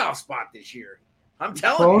a playoff spot this year. I'm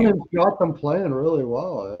telling you. Cronin's got them playing really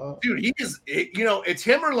well. Yeah. Dude, he is, it's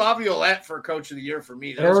him or Laviolette for Coach of the Year for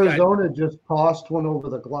me. Arizona just tossed one over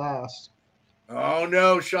the glass. Oh,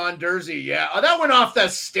 no, Sean Dursey. Yeah. Oh, that went off the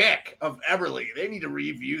stick of Eberle. They need to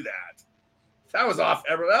review that. That was off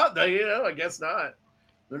Eberle. I guess not.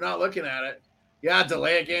 They're not looking at it. Yeah,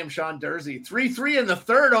 delay a game, Sean Dursey. 3-3 in the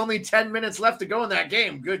third, only 10 minutes left to go in that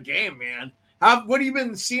game. Good game, man. What have you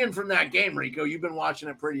been seeing from that game, Rico? You've been watching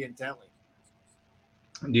it pretty intently.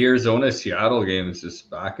 The Arizona-Seattle game is just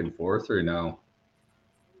back and forth right now.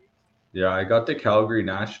 Yeah, I got the Calgary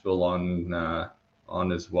Nashville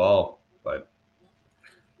on as well, but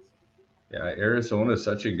yeah, Arizona is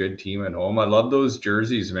such a good team at home. I love those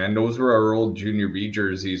jerseys, man. Those were our old Junior B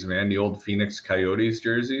jerseys, man. The old Phoenix Coyotes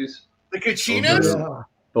jerseys. The Kachinas?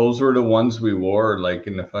 Those were the ones we wore like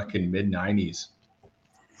in the fucking mid 90s.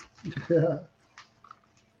 Yeah.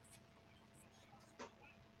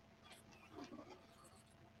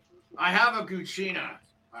 I have a Guccina,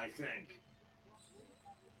 I think.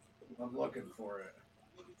 I'm looking for it.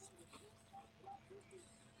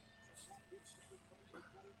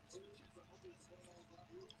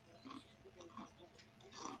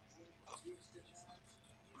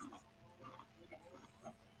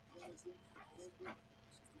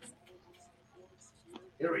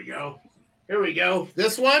 Here we go. Here we go.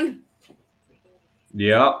 This one?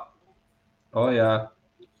 Yeah. Oh yeah.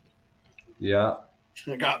 Yeah.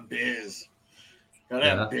 I got Biz. Gotta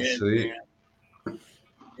have Biz, sweet. man.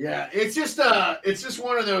 Yeah, it's just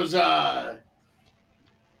one of those I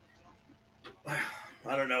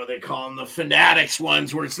don't know, they call them the Fanatics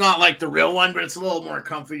ones where it's not like the real one, but it's a little more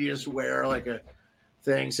comfy to just wear like a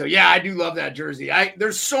thing. So yeah, I do love that jersey.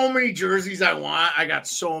 There's so many jerseys I want. I got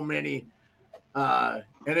so many. And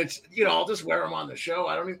it's, I'll just wear them on the show.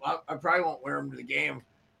 I probably won't wear them to the game.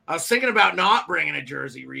 I was thinking about not bringing a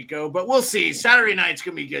jersey, Rico, but we'll see. Saturday night's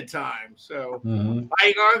going to be a good time. So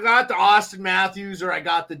I got the Austin Matthews or I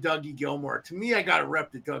got the Dougie Gilmore. To me, I got to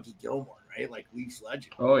rep the Dougie Gilmore, right? Like Leafs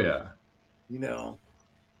legend. Oh, yeah.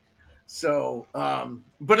 So,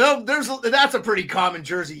 but that's a pretty common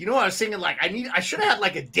jersey. I was thinking like I should have had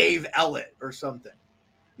like a Dave Ellett or something.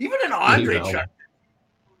 Even an Andre Chuck.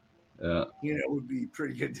 Yeah. Would be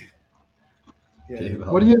pretty good. Yeah.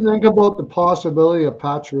 What do you think about the possibility of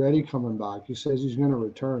Pacioretty coming back? He says he's going to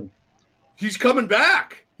return. He's coming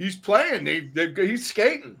back. He's playing. He's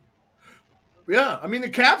skating. Yeah, I mean the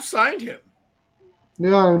Caps signed him.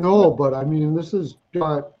 Yeah, I know, but I mean this is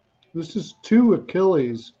 2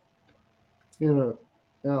 Achilles.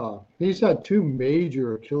 He's had 2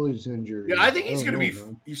 major Achilles injuries. Yeah, I think he's going to be.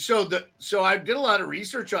 Man. So I did a lot of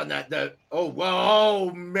research on that.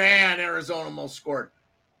 Oh man, Arizona almost scored.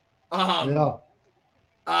 No,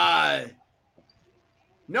 I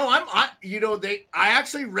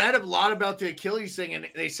actually read a lot about the Achilles thing, and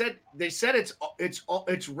they said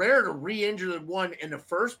it's rare to re-injure the one in the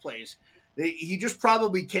first place. He just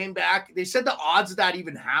probably came back. They said the odds of that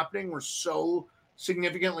even happening were so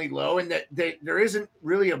significantly low, and that there isn't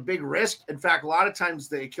really a big risk. In fact, a lot of times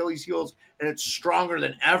the Achilles heals and it's stronger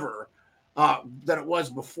than ever than it was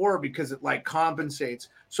before because it like compensates.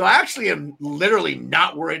 So I actually am literally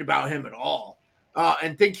not worried about him at all.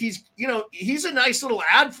 And think he's a nice little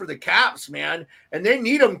ad for the Caps, man. And they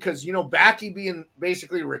need him because, Backy being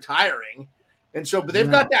basically retiring. And so, but they've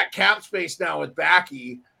got that cap space now with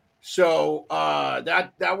Backy. So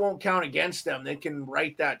that won't count against them. They can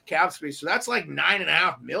write that cap space. So that's like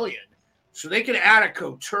 $9.5 million. So they can add a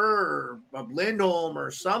Couture or a Lindholm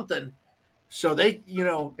or something. So they,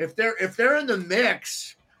 if they're in the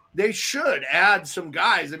mix, they should add some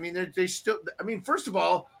guys. I mean, first of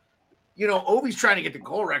all, Ovi's trying to get the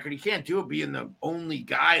goal record. He can't do it being the only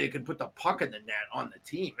guy that can put the puck in the net on the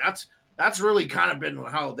team. That's really kind of been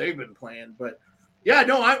how they've been playing. But yeah,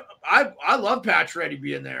 no, I love Pacioretty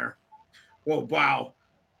being there. Oh wow.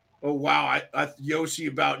 I Yossi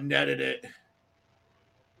about netted it.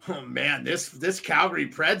 Oh man, this Calgary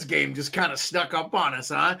Preds game just kind of snuck up on us,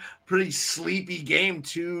 huh? Pretty sleepy game,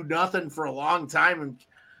 2-0 for a long time. And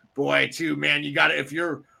boy, too, man, you got it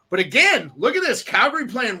but again, look at this. Calgary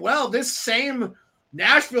playing well. This same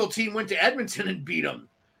Nashville team went to Edmonton and beat them.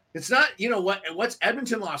 It's not, what's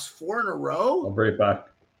Edmonton lost 4 in a row? I'll be right back.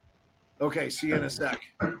 Okay, see you in a sec.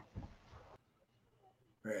 All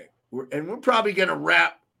right. We're probably going to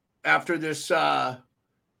wrap after this Yotes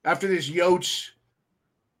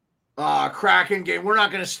Kraken game. We're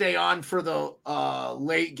not going to stay on for the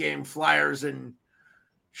late game Flyers and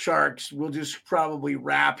Sharks. We'll just probably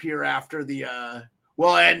wrap here after the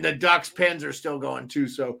and the Ducks Pens are still going too.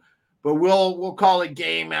 So, but we'll call it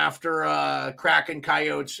game after Kraken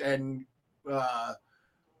Coyotes and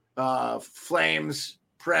Flames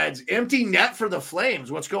Preds. Empty net for the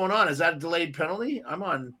Flames. What's going on? Is that a delayed penalty?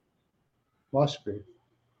 Must be.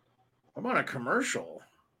 I'm on a commercial.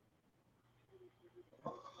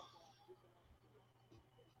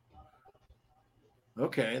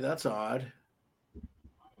 Okay, that's odd.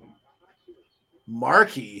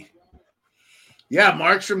 Markey. Yeah,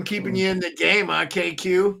 Markstrom keeping you in the game, huh,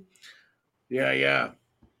 KQ? Yeah.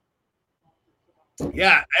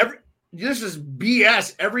 Yeah, this is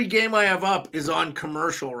BS. Every game I have up is on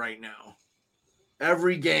commercial right now.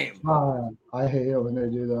 every game. I hate it when they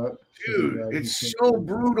do that. Dude, it's so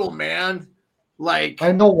brutal, man. Like,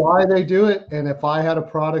 I know why they do it, and if I had a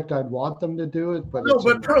product, I'd want them to do it. But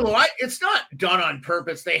Perlo, it's not done on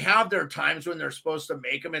purpose. They have their times when they're supposed to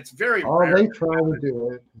make them. It's very rare. They try to do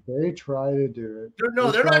it. They try to do it.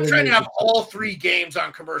 They're not trying to have all 3 games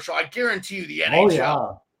on commercial. I guarantee you, the NHL. Oh yeah,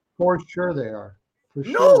 for sure they are. For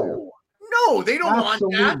sure no, they don't want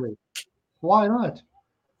that. Why not?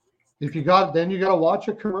 If you got, then you got to watch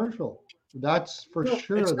a commercial. That's for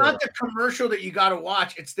sure. It's not the commercial that you got to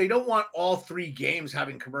watch. It's they don't want all 3 games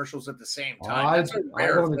having commercials at the same time. I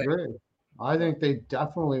don't agree. I think they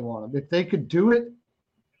definitely want them. If they could do it,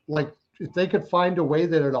 like if they could find a way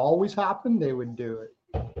that it always happened, they would do it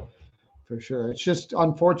for sure. It's just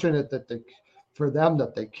unfortunate that for them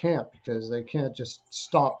that they can't, because they can't just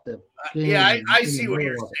stop the game. Yeah, I see what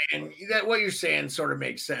you're saying. What you're saying sort of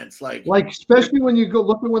makes sense. Like especially when you go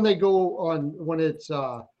look at when they go on when it's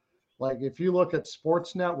like if you look at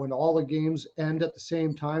Sportsnet, when all the games end at the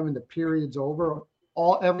same time and the period's over,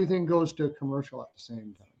 everything goes to a commercial at the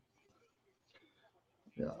same time.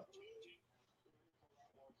 Yeah.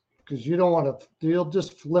 Because you don't want to, you'll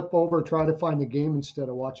just flip over, try to find the game instead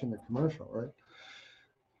of watching the commercial, right?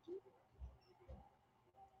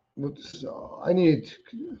 So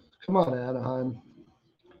come on, Anaheim.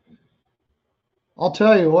 I'll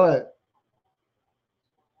tell you what.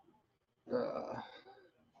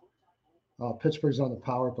 Pittsburgh's on the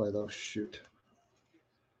power play, though. Shoot.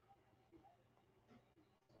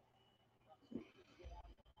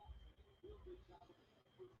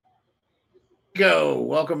 Go.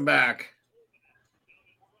 Welcome back.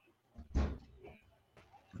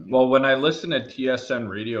 Well, when I listen to TSN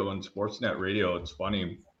radio and Sportsnet radio, it's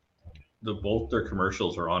funny. Both their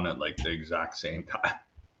commercials are on at like the exact same time.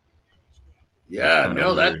 Yeah,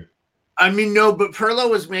 no, weird. But Perlo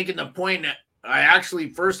was making the point that I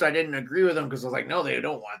didn't agree with him because I was like, no, they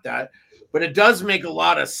don't want that. But it does make a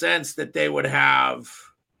lot of sense that they would have,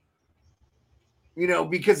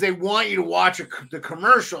 because they want you to watch the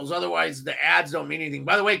commercials. Otherwise, the ads don't mean anything.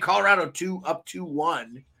 By the way, Colorado up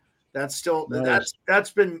 2-1. That's still nice.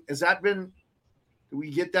 Do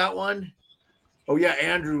we get that one? Oh yeah,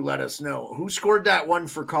 Andrew let us know. Who scored that one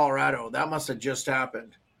for Colorado? That must have just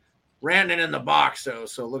happened. Randon in the box though,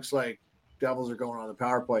 so it looks like Devils are going on the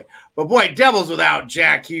power play. But boy, Devils without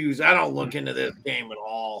Jack Hughes, I don't look into this game at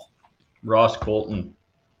all. Ross Colton.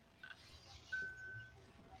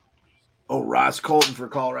 Oh, Ross Colton for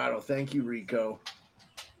Colorado. Thank you, Rico.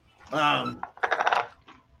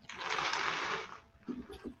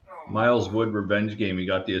 Miles Wood revenge game. He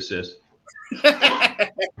got the assist.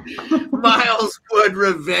 Miles Wood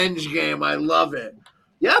revenge game. I love it.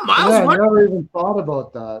 Yeah, Miles Wood. I never even thought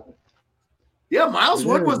about that. Yeah, Miles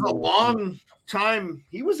Wood was a long time.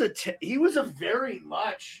 He was a very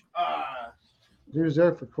much. He was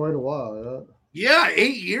there for quite a while. Yeah,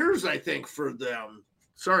 8 years I think for them.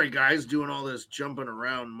 Sorry guys, doing all this jumping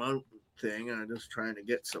around thing. I'm just trying to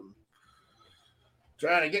get.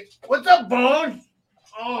 What's up, Bone?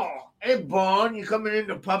 Oh, hey, Bone, you coming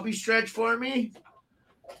into puppy stretch for me?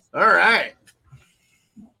 All right.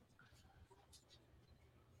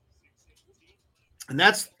 And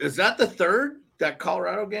is that the third, that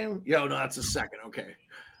Colorado game? Yeah, no, that's the second. Okay.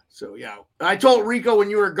 So, yeah. I told Rico when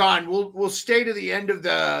you were gone, we'll stay to the end of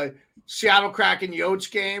the Seattle Kraken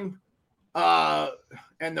Yotes game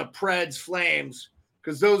and the Preds Flames,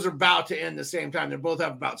 because those are about to end the same time. They both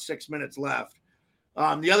have about 6 minutes left.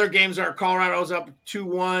 The other games are Colorado's up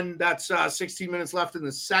 2-1. That's 16 minutes left in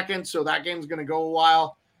the second, so that game's going to go a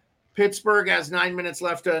while. Pittsburgh has 9 minutes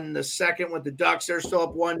left in the second with the Ducks. They're still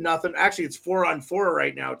up 1-0. Actually, it's 4-on-4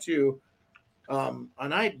 right now, too. And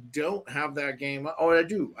I don't have that game. Oh, I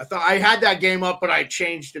do. I thought I had that game up, but I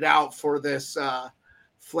changed it out for this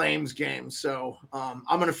Flames game. So I'm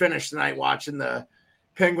going to finish tonight watching the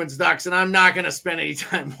Penguins Ducks, and I'm not going to spend any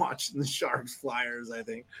time watching the Sharks Flyers, I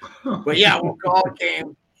think. But yeah, we'll call it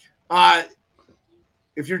game.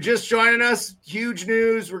 If you're just joining us, huge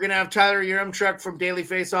news. We're going to have Tyler Yaremchuk from Daily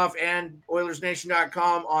Faceoff and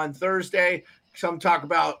OilersNation.com on Thursday. Come talk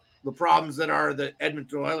about the problems that are the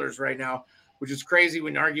Edmonton Oilers right now, which is crazy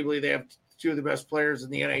when arguably they have two of the best players in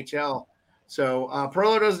the NHL. So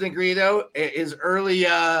Perlo doesn't agree, though. His early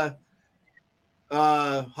hot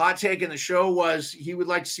take in the show was he would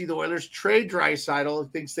like to see the Oilers trade Draisaitl.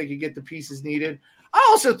 He thinks they could get the pieces needed. I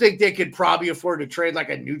also think they could probably afford to trade like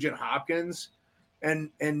a Nugent Hopkins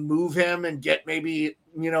and move him and get maybe,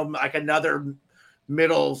 like another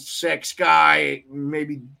middle six guy,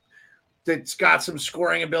 maybe that's got some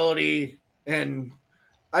scoring ability. And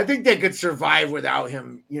I think they could survive without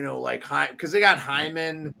him, because they got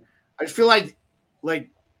Hyman. I feel like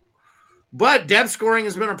but depth scoring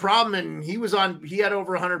has been a problem, and he had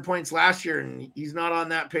over 100 points last year, and he's not on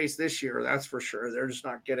that pace this year. That's for sure. They're just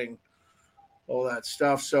not getting all that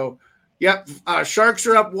stuff. So, yep. Sharks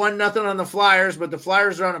are up 1-0 on the Flyers, but the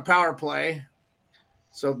Flyers are on a power play.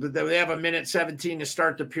 So they have 1:17 to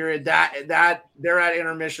start the period. That they're at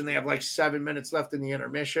intermission. They have like 7 minutes left in the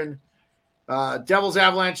intermission. Devils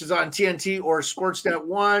Avalanche is on TNT or Sportsnet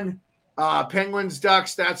 1. Penguins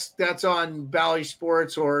Ducks, that's on Bally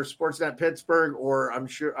Sports or Sportsnet Pittsburgh, or I'm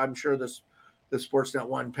sure the Sportsnet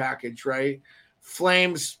 1 package, right?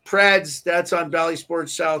 Flames Preds, that's on Bally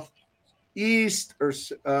Sports Southeast or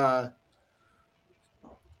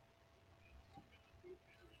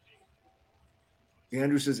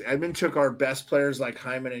Andrew says Edmonton took our best players like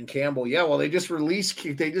Hyman and Campbell. Yeah, well, they didn't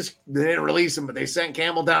release them, but they sent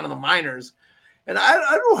Campbell down to the minors. And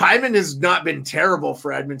I know Hyman has not been terrible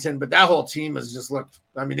for Edmonton, but that whole team has just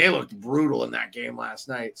they looked brutal in that game last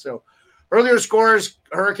night. So earlier scores,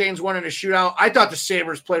 Hurricanes won in a shootout. I thought the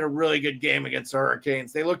Sabres played a really good game against the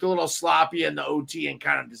Hurricanes. They looked a little sloppy in the OT and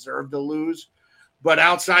kind of deserved to lose. But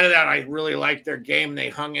outside of that, I really liked their game. They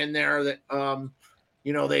hung in there. They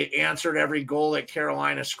answered every goal that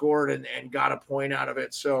Carolina scored and got a point out of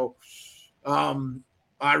it. So I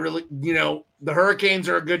really, the Hurricanes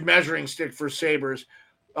are a good measuring stick for Sabres.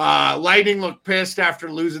 Lightning looked pissed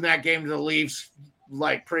after losing that game to the Leafs,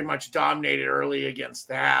 like pretty much dominated early against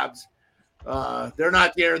the Habs. They're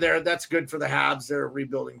not there. That's good for the Habs. They're a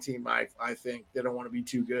rebuilding team, I think. They don't want to be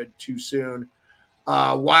too good too soon.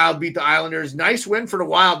 Wild beat the Islanders. Nice win for the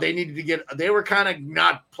Wild. They were kind of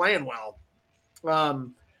not playing well.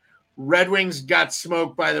 Red Wings got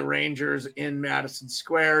smoked by the Rangers in Madison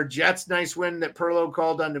Square. Jets, nice win that Perlo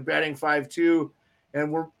called on the betting 5-2.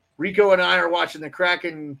 And Rico and I are watching the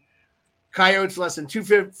Kraken Coyotes, less than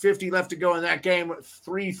 250 left to go in that game,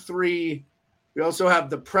 3-3. We also have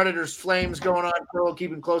the Predators Flames going on. Perlo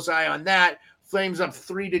keeping a close eye on that. Flames up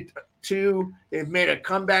 3-2. They've made a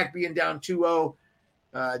comeback being down 2-0.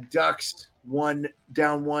 Ducks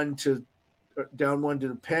down one to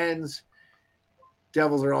the Pens.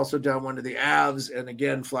 Devils are also down 1 to the Avs. And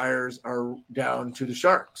again, Flyers are down to the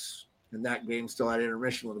Sharks. And that game's still at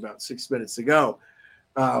intermission with about 6 minutes to go.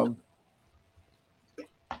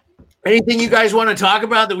 Anything you guys want to talk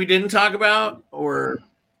about that we didn't talk about? Or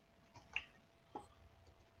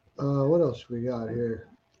what else we got here?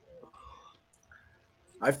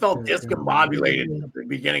 I felt discombobulated at the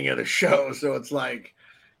beginning of the show. So it's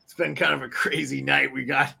been kind of a crazy night. We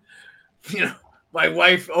got, my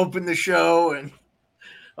wife opened the show and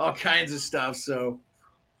all kinds of stuff. So,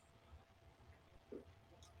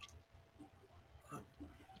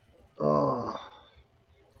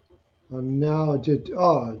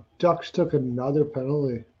 Ducks took another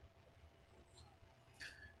penalty.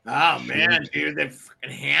 Oh man, dude, they fucking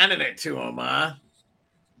handed it to them, huh?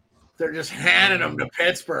 They're just handing them to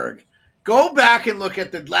Pittsburgh. Go back and look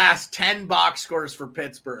at the last 10 box scores for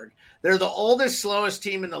Pittsburgh. They're the oldest, slowest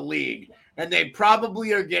team in the league. And they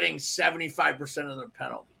probably are getting 75% of their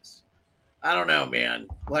penalties. I don't know, man.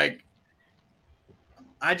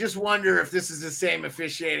 I just wonder if this is the same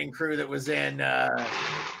officiating crew that was in.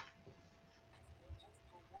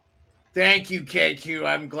 Thank you, KQ.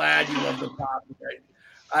 I'm glad you love the pop.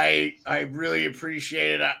 I really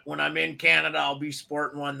appreciate it. When I'm in Canada, I'll be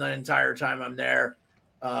sporting one the entire time I'm there.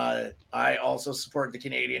 I also support the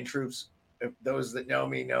Canadian troops. If those that know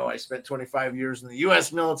me know I spent 25 years in the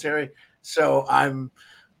U.S. military. So I'm,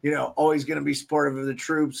 always going to be supportive of the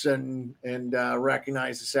troops and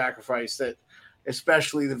recognize the sacrifice that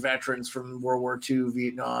especially the veterans from World War II,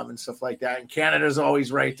 Vietnam, and stuff like that. And Canada's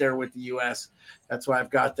always right there with the U.S. That's why I've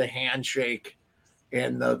got the handshake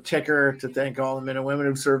and the ticker to thank all the men and women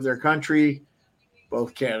who served their country,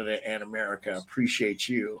 both Canada and America. Appreciate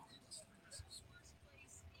you.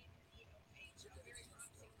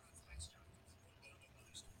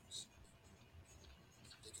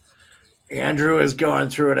 Andrew is going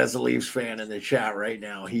through it as a Leafs fan in the chat right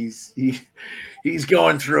now. He's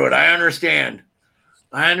going through it. I understand,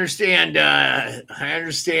 Andrew.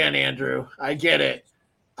 I get it.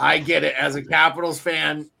 As a Capitals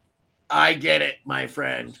fan, I get it, my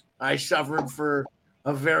friend. I suffered for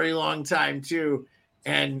a very long time too.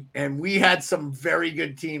 And we had some very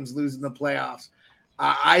good teams losing the playoffs.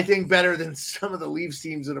 I think better than some of the Leafs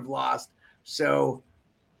teams that have lost. So,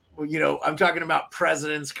 I'm talking about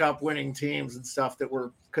President's Cup winning teams and stuff that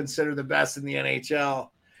were considered the best in the NHL.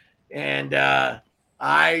 And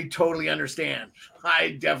I totally understand.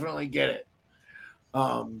 I definitely get it.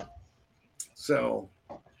 So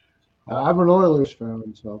I'm an Oilers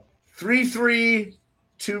fan, so 3-3,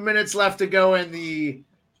 2 minutes left to go in the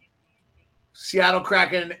Seattle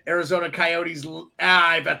Kraken, Arizona Coyotes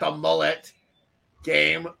live at the Mullet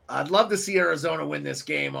game. I'd love to see Arizona win this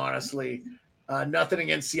game, honestly. Nothing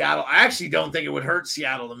against Seattle. I actually don't think it would hurt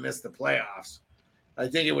Seattle to miss the playoffs. I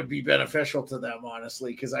think it would be beneficial to them,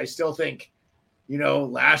 honestly, because I still think,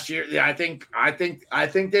 last year, I think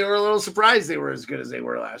they were a little surprised they were as good as they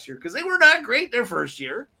were last year because they were not great their first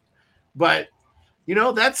year. But,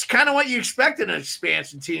 that's kind of what you expect in an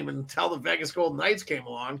expansion team until the Vegas Golden Knights came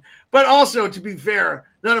along. But also, to be fair,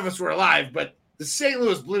 none of us were alive, but the St.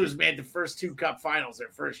 Louis Blues made the first 2 Cup finals their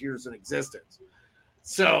first years in existence.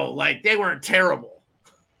 So, they weren't terrible,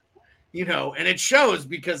 and it shows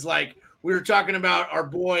because, we were talking about our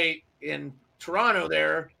boy in Toronto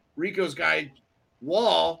there, Rico's guy,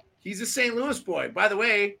 Wall. He's a St. Louis boy. By the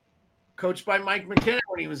way, coached by Mike McKinnon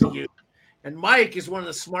when he was a youth. And Mike is one of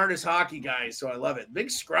the smartest hockey guys, so I love it.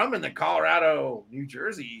 Big scrum in the Colorado-New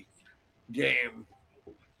Jersey game.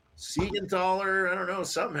 Siegenthaler, I don't know,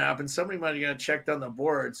 something happened. Somebody might have got checked on the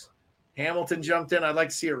boards. Hamilton jumped in. I'd like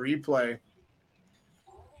to see a replay.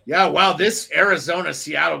 Yeah, wow, this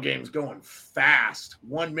Arizona-Seattle game is going fast.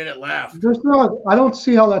 1 minute left. I don't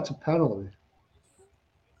see how that's a penalty.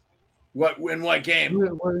 In what game?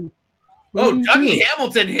 What Dougie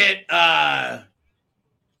Hamilton hit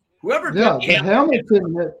whoever. Yeah,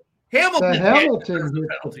 Hamilton hit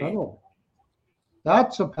the penalty.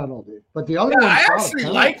 That's a penalty. But the other one, I actually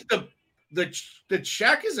like the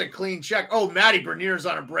check is a clean check. Oh, Matty Bernier's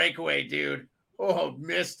on a breakaway, dude. Oh,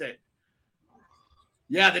 missed it.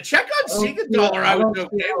 Yeah, the check on Siegenthaler I was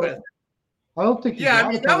okay with. I don't think. Yeah,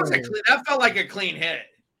 I mean that felt like a clean hit.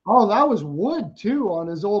 Oh, that was Wood too on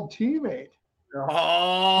his old teammate.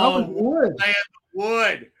 Oh, that was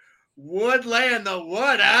Wood. Wood laying the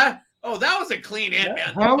wood, huh? Oh, that was a clean hit,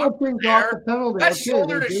 man. Hamilton got the penalty. That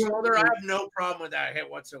shoulder to shoulder, I have no problem with that hit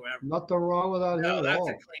whatsoever. Nothing wrong with that hit at all. That's a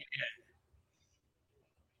clean hit.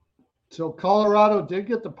 So Colorado did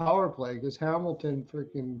get the power play because Hamilton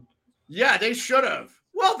freaking. Yeah, they should have.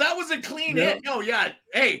 Well, that was a clean hit. No, yeah.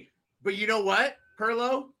 Hey, but you know what,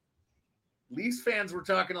 Perlo? Leafs fans were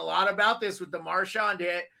talking a lot about this with the Marchand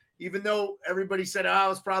hit, even though everybody said, it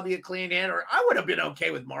was probably a clean hit, or I would have been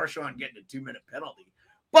okay with Marchand getting a 2-minute penalty.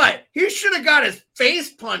 But he should have got his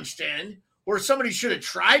face punched in, or somebody should have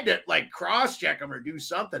tried to, cross-check him or do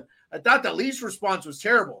something. I thought the Leafs response was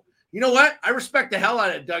terrible. You know what? I respect the hell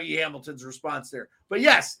out of Dougie Hamilton's response there. But,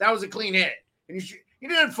 yes, that was a clean hit. And he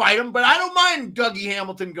didn't fight him, but I don't mind Dougie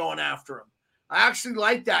Hamilton going after him. I actually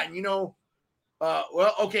like that. And,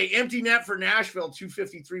 empty net for Nashville,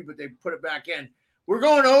 2:53, but they put it back in. We're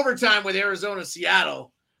going overtime with Arizona,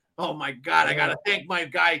 Seattle. Oh, my God. I got to thank my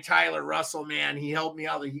guy, Tyler Russell, man. He helped me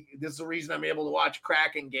out. This is the reason I'm able to watch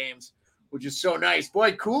Kraken games, which is so nice.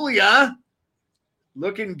 Boy, Cooley, huh?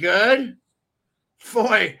 Looking good.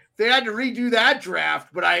 Boy, they had to redo that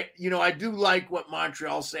draft, but I do like what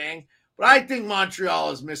Montreal's saying. But I think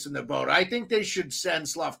Montreal is missing the boat. I think they should send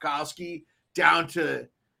Slafkovsky down to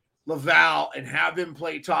Laval and have him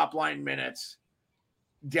play top-line minutes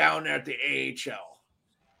down at the AHL.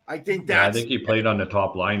 I think that's... Yeah, I think he played on the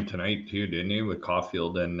top line tonight too, didn't he, with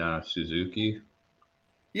Caulfield and Suzuki?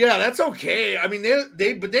 Yeah, that's okay. I mean,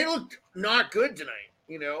 they looked not good tonight,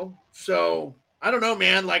 So, I don't know,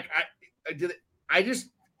 man. I do.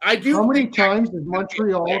 How many times is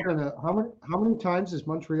Montreal gonna? How many times is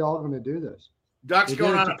Montreal gonna do this? Ducks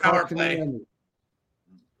going on a power play.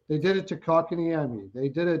 They did it to Kotkaniemi. They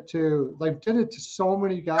did it to so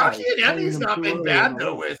many guys. Kotkaniemi's not been bad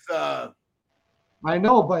though. With I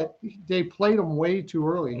know, but they played him way too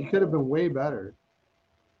early. He could have been way better.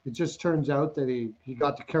 It just turns out that he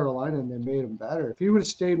got to Carolina and they made him better. If he would have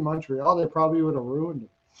stayed in Montreal, they probably would have ruined him.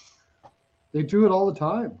 They do it all the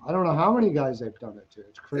time. I don't know how many guys they've done it to.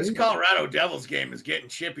 It's crazy. This Colorado Devils game is getting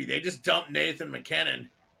chippy. They just dumped Nathan McKinnon.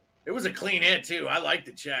 It was a clean hit, too. I like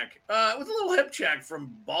the check. It was a little hip check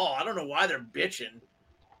from Ball. I don't know why they're bitching.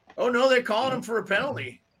 Oh, no, they're calling him for a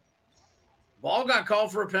penalty. Ball got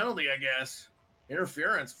called for a penalty, I guess.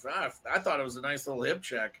 Interference. I thought it was a nice little hip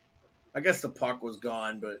check. I guess the puck was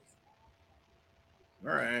gone, but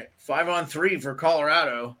all right. 5-on-3 for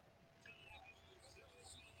Colorado.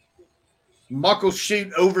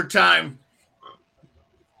 Muckleshoot overtime.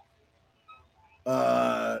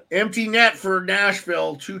 Empty net for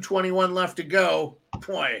Nashville. 2:21 left to go.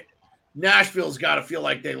 Boy, Nashville's got to feel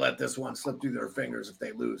like they let this one slip through their fingers if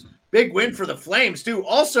they lose. Big win for the Flames, too.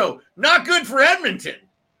 Also, not good for Edmonton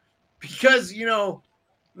because, now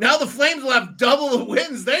the Flames will have double the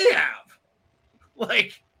wins they have.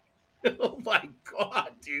 Oh, my God,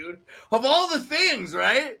 dude. Of all the things,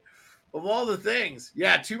 right? Of all the things.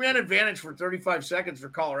 Yeah, 2-man advantage for 35 seconds for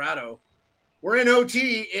Colorado. We're in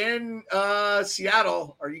OT in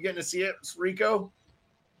Seattle. Are you getting to see it, Rico?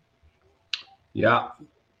 Yeah.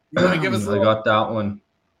 You want to give us I got that one.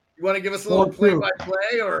 You want to give us a little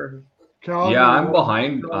play-by-play, or? Calgary, Yeah, I'm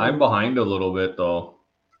behind. I'm behind a little bit though.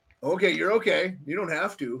 Okay, you're okay. You don't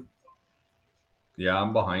have to. Yeah,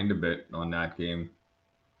 I'm behind a bit on that game.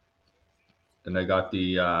 And I got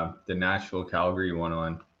the Nashville Calgary one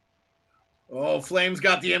on. Oh, Flames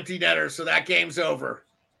got the empty netter, so that game's over.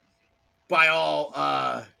 By all,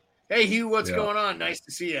 hey Hugh, what's going on? Nice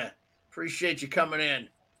to see you. Appreciate you coming in.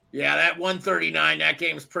 Yeah, that 139, that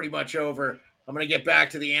game's pretty much over. I'm gonna get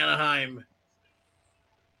back to the Anaheim.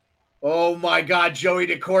 Oh my God, Joey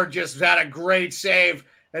Decourt just had a great save.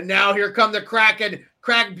 And now here come the Kraken.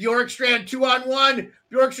 Crack Bjorkstrand 2-on-1.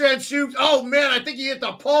 Bjorkstrand shoots. Oh man, I think he hit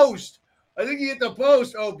the post. Oh,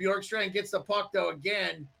 Bjorkstrand gets the puck though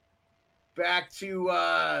again. Back to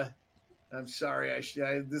I'm sorry,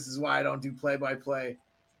 this is why I don't do play-by-play.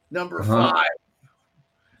 Number 5.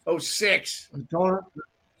 Oh, 6.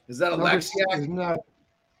 Is that Alexiak?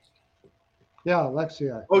 Yeah,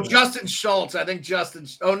 Alexiak. Oh, Justin Schultz. I think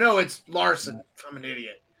oh no, it's Larson. I'm an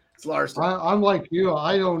idiot. It's Larson. I'm like you.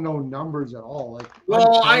 I don't know numbers at all.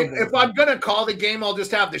 If I'm gonna call the game, I'll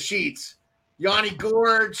just have the sheets. Yanni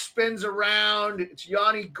Gourde spins around. It's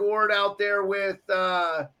Yanni Gourde out there with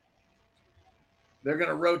they're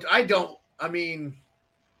gonna rotate. I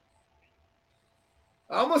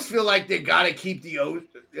almost feel like they gotta keep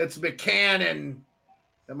it's McCann, and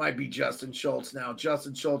that might be Justin Schultz now.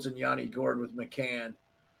 Justin Schultz and Yanni Gourde with McCann.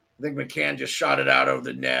 I think McCann just shot it out of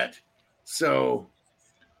the net. So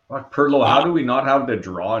Perlo, how do we not have the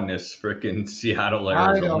draw in this freaking Seattle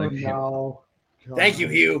Arizona game? I don't know. Thank you,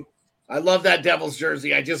 Hugh. I love that Devils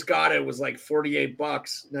jersey. I just got it. It was like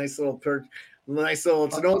 $48. Nice little it's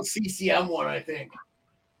an old CCM one, I think.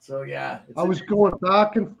 So yeah. I was going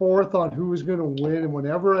back and forth on who was going to win, and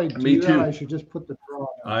whenever I do that, I should just put the draw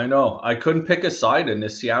down. I know. I couldn't pick a side in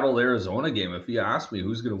this Seattle Arizona game. If you asked me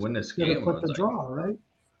who's going to win this game, put the draw, right?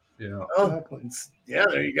 Yeah. Oh, exactly. Yeah,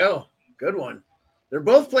 there you go. Good one. They're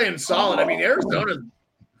both playing solid. I mean,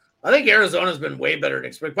 I think Arizona's been way better than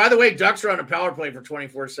expected. By the way, Ducks are on a power play for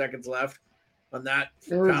 24 seconds left on that.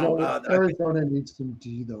 Arizona needs some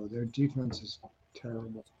D, though. Their defense is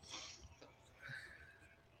terrible.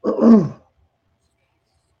 I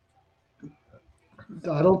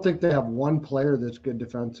don't think they have one player that's good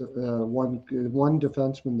defensive. One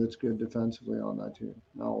defenseman that's good defensively on that team.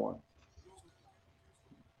 Not one.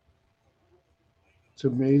 It's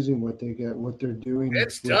amazing what they get, what they're doing.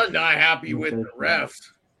 It's done. Not happy with the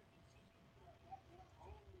refs.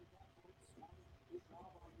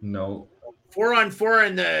 No. 4-on-4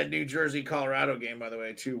 in the New Jersey-Colorado game, by the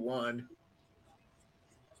way, 2-1.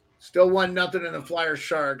 Still 1-0 in the Flyers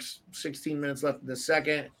Sharks. 16 minutes left in the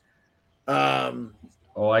second.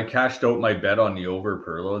 I cashed out my bet on the over,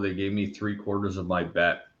 Perlo. They gave me 3/4 of my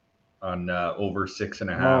bet on over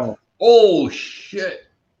 6.5. Oh shit.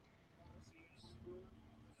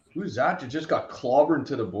 Who's that? That just got clobbered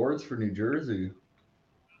to the boards for New Jersey.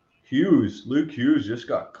 Luke Hughes just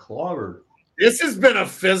got clobbered. This has been a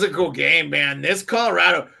physical game, man. This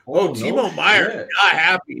Colorado. Timo Meier, not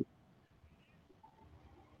happy.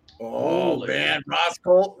 Oh, man.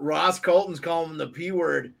 Ross Colton's calling him the P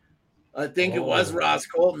word. I think it was Ross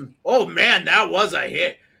Colton. Oh, man, that was a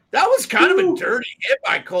hit. That was kind of a dirty hit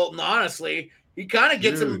by Colton, honestly. He kind of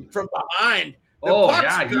gets him from behind. He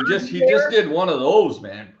just did one of those,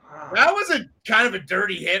 man. That was a kind of a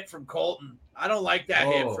dirty hit from Colton. I don't like that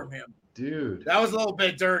hit from him. Dude. That was a little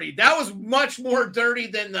bit dirty. That was much more dirty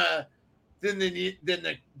than the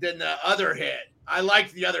other hit. I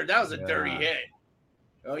liked the other. That was a dirty hit.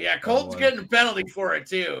 Oh yeah, Colton's getting a penalty for it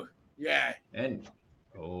too. Yeah. And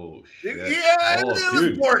shit. Yeah, it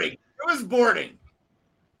was boarding. It was boarding.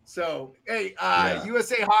 So hey,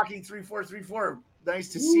 USA Hockey 3434. Nice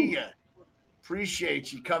to see you.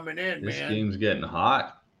 Appreciate you coming in, man. This game's getting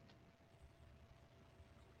hot.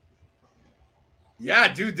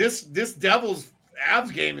 Yeah, dude, this Devils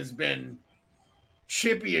Avs game has been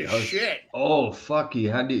chippy as shit. Oh fuck! He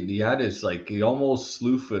almost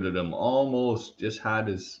slew-footed him. Almost just had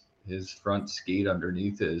his front skate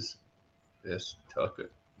underneath his. Just took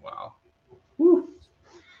it. Wow. Woo.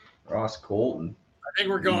 Ross Colton. I think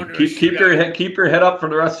we're going to keep your head up for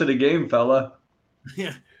the rest of the game, fella.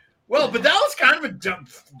 Yeah. Well, but that was kind of a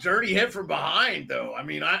dirty hit from behind, though. I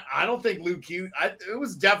mean, I don't think Luke Hughes. It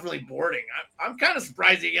was definitely boarding. I'm kind of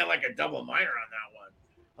surprised he got like a double minor on that one.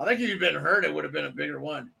 I think if he'd been hurt, it would have been a bigger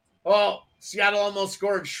one. Oh, Seattle almost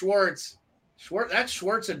scored. Schwartz. That's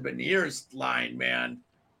Schwartz and Beniers line, man.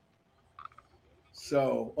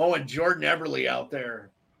 So, and Jordan Eberle out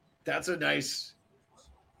there. That's a nice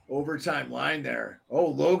overtime line there. Oh,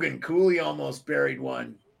 Logan Cooley almost buried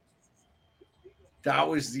one. That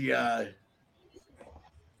was the end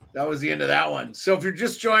of that one. So if you're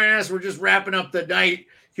just joining us, we're just wrapping up the night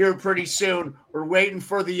here pretty soon. We're waiting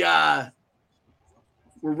for this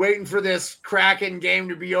Kraken game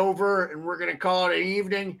to be over, and we're going to call it an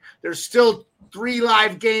evening. There's still 3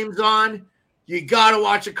 live games on. You got to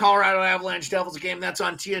watch a Colorado Avalanche Devils game. That's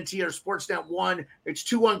on TNT or Sportsnet 1. It's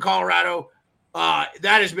 2-1 Colorado. That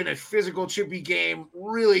has been a physical, chippy game.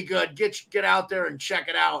 Really good. Get out there and check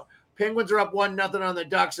it out. Penguins are up 1-0 on the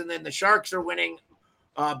Ducks, and then the Sharks are winning,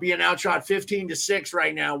 being outshot 15-6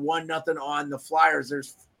 right now, 1-0 on the Flyers.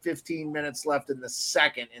 There's 15 minutes left in the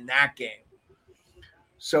second in that game.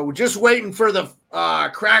 So we're just waiting for the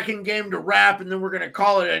Kraken game to wrap, and then we're going to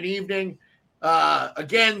call it an evening.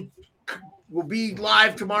 Again, we'll be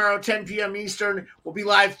live tomorrow, 10 p.m. Eastern. We'll be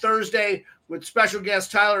live Thursday with special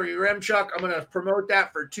guest Tyler Yaremchuk. I'm going to promote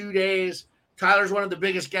that for 2 days. Tyler's one of the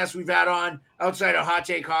biggest guests we've had on outside of Hot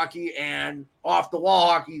Take Hockey and Off the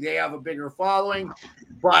Wall Hockey. They have a bigger following,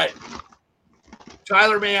 but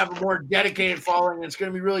Tyler may have a more dedicated following. And it's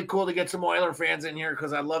going to be really cool to get some Oiler fans in here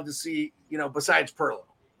because I'd love to see, besides Perlo,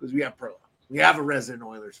 because we have Perlo. We have a resident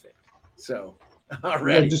Oilers fan. So,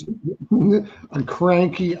 already. Yeah, just a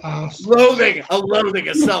cranky ass. A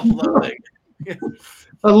self-loathing.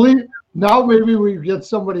 At least now maybe we get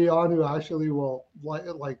somebody on who actually will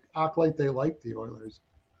like act like they like the Oilers.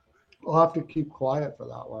 We'll have to keep quiet for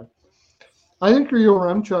that one. I think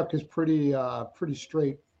Yaremchuk is pretty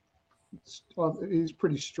straight. He's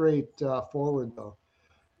pretty straight forward though.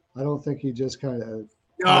 I don't think he just kind of.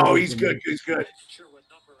 No, he's good. He's good.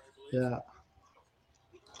 Yeah.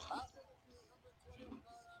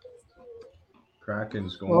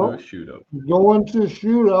 Kraken's going to a shootout. Going to a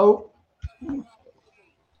shootout.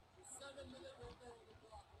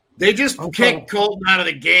 They just kicked Colton out of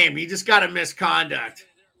the game. He just got a misconduct.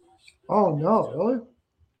 Oh, no, really?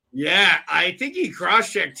 Yeah, I think he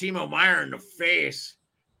cross-checked Timo Meier in the face.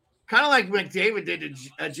 Kind of like McDavid did to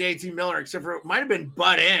JT Miller, except for it might have been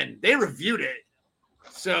butt in. They reviewed it.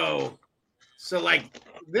 So I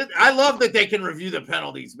love that they can review the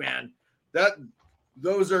penalties, man.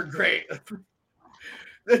 Those are great.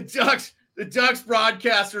 The Ducks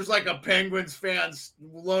broadcaster's like a Penguins fan,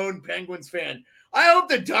 lone Penguins fan. I hope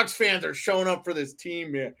the Ducks fans are showing up for this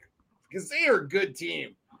team, man, because they are a good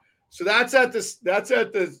team. So that's at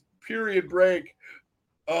the period break.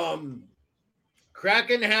 Kraken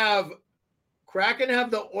have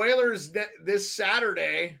the Oilers this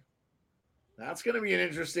Saturday. That's going to be an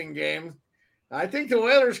interesting game. I think the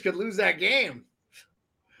Oilers could lose that game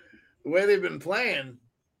the way they've been playing.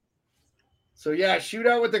 So, yeah,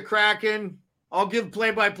 shootout with the Kraken. I'll give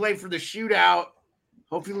play-by-play for the shootout.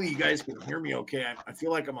 Hopefully you guys can hear me okay. I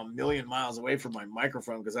feel like I'm a million miles away from my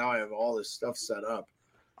microphone because now I have all this stuff set up.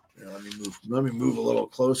 Here, let me move a little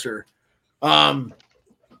closer. All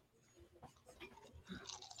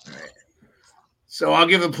right. So I'll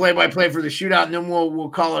give a play-by-play for the shootout, and then we'll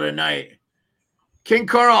call it a night. King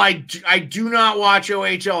Carl, I do not watch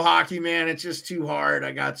OHL hockey, man. It's just too hard.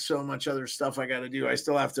 I got so much other stuff I got to do. I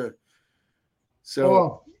still have to.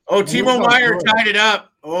 So, Timo Meier tied it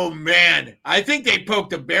up. Oh, man. I think they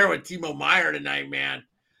poked a bear with Timo Meier tonight, man.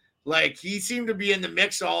 Like, he seemed to be in the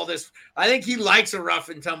mix of all this. I think he likes a rough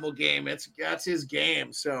and tumble game. That's his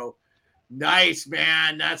game. So, nice,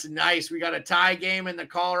 man. That's nice. We got a tie game in the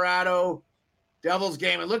Colorado Devils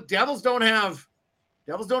game. And look, Devils don't have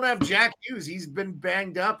Jack Hughes. He's been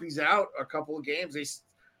banged up. He's out a couple of games.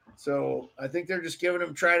 So I think they're just giving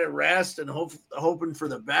him try to rest and hoping for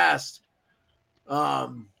the best.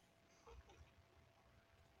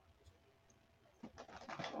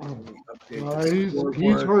 He's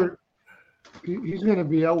hurt. He's going to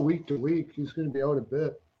be out week to week. He's going to be out a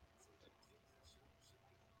bit.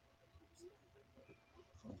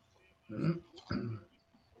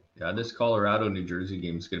 Yeah, this Colorado-New Jersey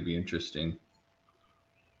game is going to be interesting.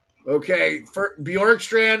 Okay,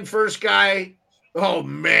 Bjorkstrand, first guy. Oh,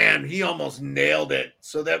 man, he almost nailed it.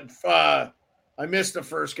 So that I missed the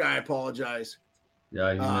first guy. I apologize.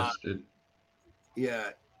 Yeah, he missed it.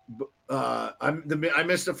 Yeah. I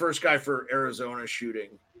missed the first guy for Arizona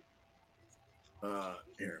shooting.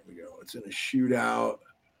 Here we go. It's in a shootout.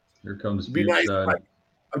 Here comes nice.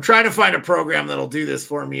 I'm trying to find a program that'll do this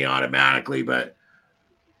for me automatically, but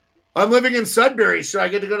I'm living in Sudbury, so I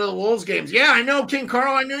get to go to the Wolves games. Yeah, I know, King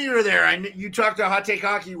Carl. I knew you were there. You talked to Hot Take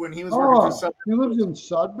Hockey when he was working for Sudbury. He lives in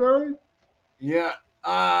Sudbury? Yeah.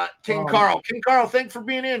 King Carl. King Carl, thanks for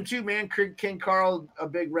being in too, man. King Carl, a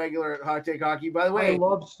big regular at Hot Take Hockey. By the way, I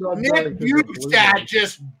love Sudbury. Nick Bukestad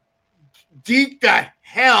just deked the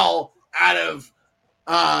hell out of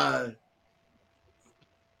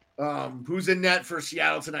who's in net for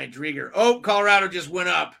Seattle tonight? Drieger. Oh, Colorado just went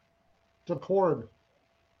up. Decord.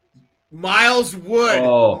 Miles Wood.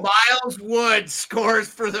 Oh. Miles Wood scores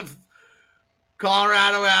for the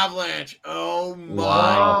Colorado Avalanche. Oh my!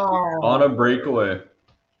 Wow. On a breakaway.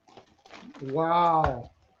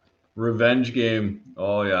 Wow. Revenge game.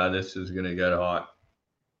 Oh yeah, this is gonna get hot.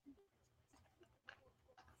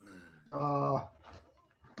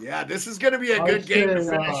 Yeah, this is gonna be a good game to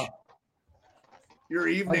finish your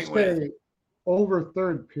evening with. Over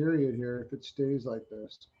third period here if it stays like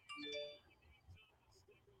this.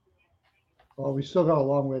 Well, we still got a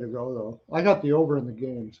long way to go though. I got the over in the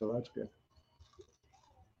game, so that's good.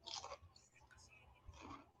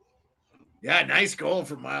 Yeah, nice goal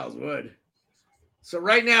from Miles Wood. So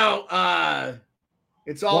right now,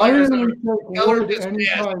 it's all. Why didn't we take Wood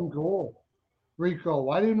anytime goal? Rico,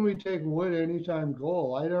 why didn't we take Wood anytime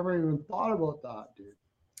goal? I never even thought about that, dude.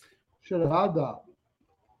 Should have had that.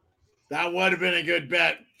 That would have been a good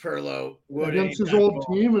bet, Perlo. Wood against his old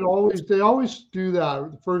team, and they always do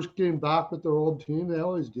that. The first game back with their old team, they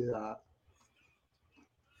always do that.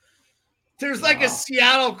 There's like a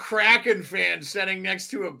Seattle Kraken fan sitting next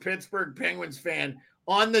to a Pittsburgh Penguins fan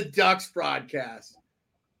on the Ducks broadcast.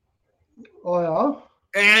 Oh,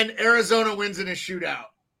 yeah? And Arizona wins in a shootout.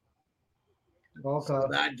 Okay. So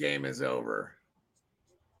that game is over.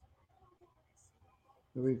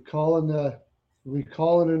 Are we calling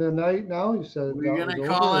it a night now? You said we're gonna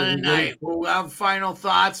call it a night. We'll have final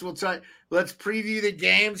thoughts. Let's preview the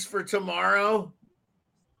games for tomorrow.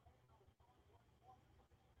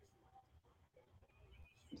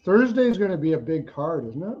 Thursday is going to be a big card,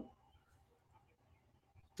 isn't it?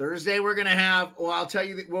 Thursday we're going to have. Well, I'll tell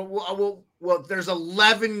you that. Well, there's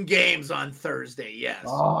 11 games on Thursday. Yes.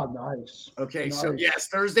 Oh, nice. Okay, nice. So yes,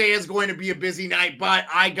 Thursday is going to be a busy night, but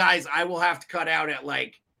I will have to cut out at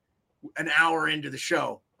like an hour into the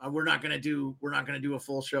show. We're not going to do a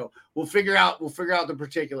full show. We'll figure out the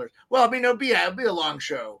particulars. Well, I mean, it'll be a long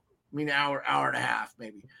show. I mean, hour and a half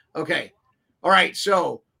maybe. Okay. All right.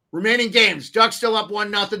 So remaining games. Ducks still up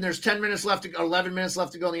 1-0. There's 11 minutes left to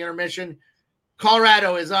go in the intermission.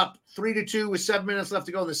 Colorado is up 3-2 with 7 minutes left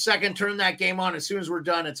to go in the second. Turn that game on as soon as we're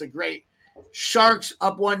done. It's a great. Sharks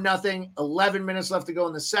up 1-0. 11 minutes left to go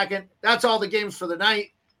in the second. That's all the games for the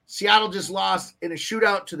night. Seattle just lost in a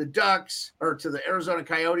shootout to the Ducks, or to the Arizona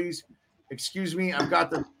Coyotes. Excuse me, I've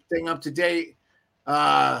got the thing up to date.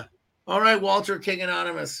 All right, Walter King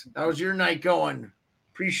Anonymous. How's your night going?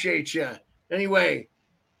 Appreciate you. Anyway,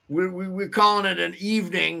 we're calling it an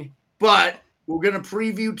evening, but we're going to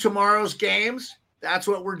preview tomorrow's games. That's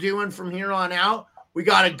what we're doing from here on out. We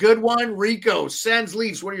got a good one. Rico, Sens,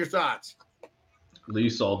 Leafs. What are your thoughts?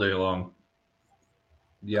 Leafs all day long.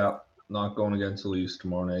 Yeah. Not going against the Leafs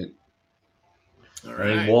tomorrow night. All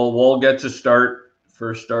right. I mean, we'll get to start.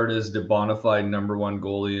 First start is the bona fide number one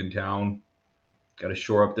goalie in town. Got to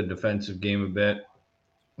shore up the defensive game a bit.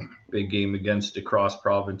 Big game against a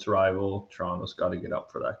cross-province rival. Toronto's got to get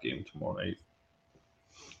up for that game tomorrow night.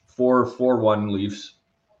 4-1 Leafs.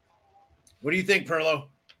 What do you think, Perlo?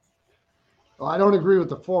 Well, I don't agree with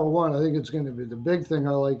the 4-1. I think it's going to be the big thing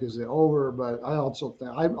I like is the over, but I also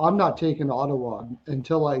think I'm not taking Ottawa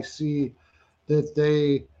until I see that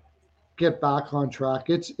they get back on track.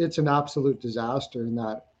 It's an absolute disaster in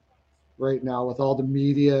that right now with all the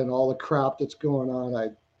media and all the crap that's going on. I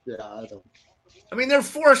don't. I mean, they're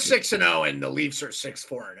 4-6-0, and the Leafs are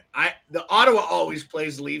 6-4. The Ottawa always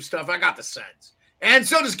plays the Leaf stuff. I got the Sens, and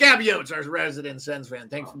so does Gabby Oates, our resident Sens fan.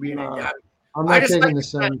 Thanks for being here, Gabby. I'm not taking the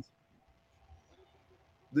Sens.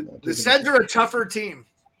 The Sens are a tougher team.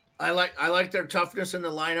 I like their toughness in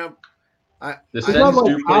the lineup. The Sens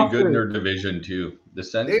do play good in their division too. The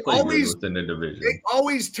Sens play good within the division. They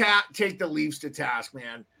always take the Leafs to task,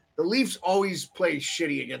 man. The Leafs always play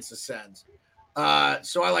shitty against the Sens.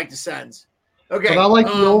 So I like the Sens. Okay. But I like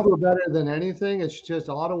the over better than anything. It's just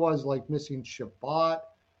Ottawa's like missing Shabbat.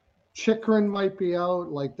 Chikrin might be out.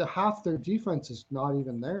 Like half their defense is not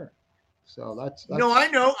even there. So that's no, I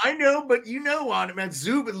know, but you know on it, man.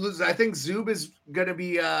 Zub, I think Zub is gonna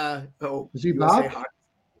be is he back?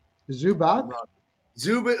 Is Zub back?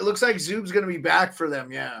 Zub, it looks like Zub's gonna be back for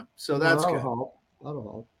them, yeah. So that's good. That'll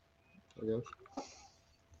help. I guess.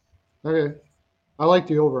 Okay. I like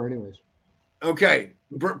the over anyways. Okay.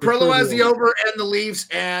 Perlo has the over and the Leafs,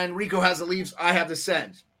 and Rico has the Leafs. I have the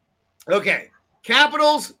Sens. Okay.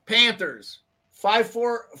 Capitals, Panthers.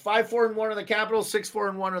 5-4-1 are the Capitals,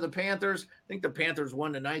 6-4-1 are the Panthers. I think the Panthers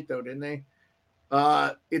won tonight, though, didn't they?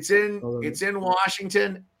 It's in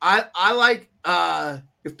Washington. I like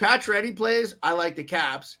if Pacioretty plays, I like the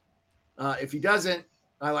Caps. If he doesn't,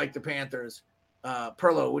 I like the Panthers.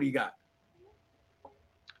 Perlo, what do you got?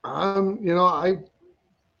 I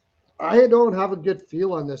don't have a good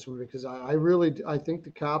feel on this one because I think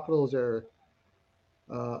the Capitals are.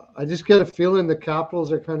 I just get a feeling the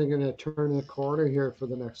Capitals are kind of going to turn the corner here for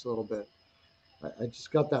the next little bit. I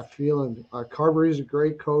just got that feeling. Carberry's a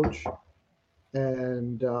great coach,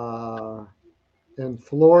 and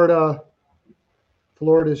Florida's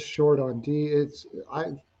short on D.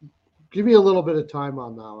 Give me a little bit of time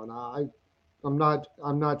on that one. I'm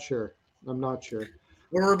not sure. Well,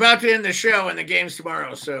 we're about to end the show and the game's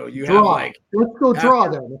tomorrow, so you Draw. have Let's go draw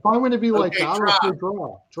then. If I'm going to be like Okay, that, draw. let's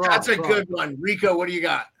go draw. That's a good one. Rico, what do you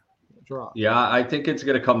got? Draw. Yeah, I think it's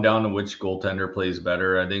going to come down to which goaltender plays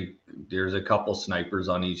better. I think there's a couple snipers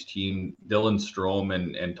on each team. Dylan Strome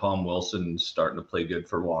and Tom Wilson starting to play good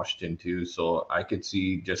for Washington too. So I could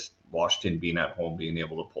see just Washington being at home, being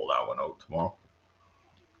able to pull that one out tomorrow.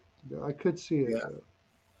 Yeah, I could see it. Yeah.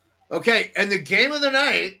 Okay, and the game of the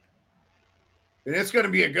night, and it's going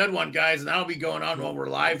to be a good one, guys, and that'll be going on while we're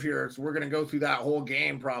live here. So we're going to go through that whole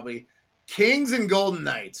game probably. Kings and Golden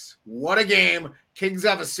Knights. What a game. Kings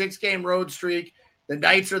have a 6-game road streak. The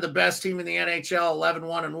Knights are the best team in the NHL,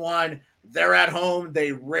 11-1-1. They're at home.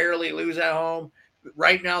 They rarely lose at home.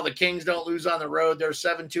 Right now, the Kings don't lose on the road. They're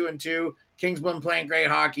 7-2-2. Kings been playing great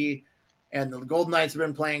hockey, and the Golden Knights have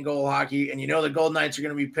been playing goal hockey. And you know the Golden Knights are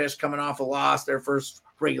going to be pissed coming off a loss, their first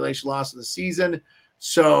regulation loss of the season.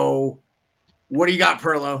 So what do you got,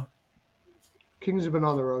 Perlo? Kings have been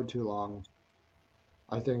on the road too long.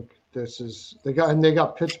 I think they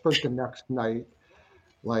got Pittsburgh the next night.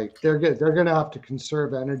 Like they're going to have to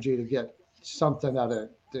conserve energy to get something out of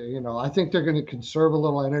it. I think they're going to conserve a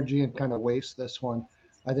little energy and kind of waste this one.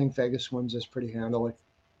 I think Vegas wins this pretty handily.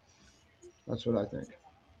 That's what I think.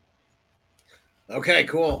 Okay,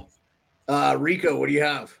 cool. Rico, what do you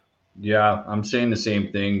have? Yeah, I'm saying the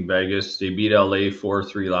same thing. Vegas, they beat LA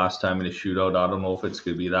 4-3 last time in a shootout. I don't know if it's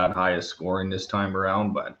going to be that high a scoring this time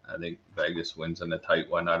around, but I think Vegas wins in a tight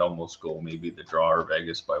one. I'd almost go maybe the draw or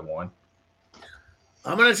Vegas by 1.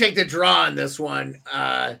 I'm going to take the draw on this one.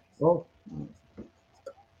 I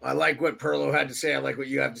like what Perlo had to say. I like what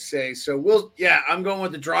you have to say. So I'm going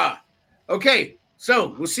with the draw. Okay,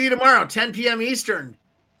 so we'll see you tomorrow, 10 p.m. Eastern.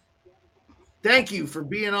 Thank you for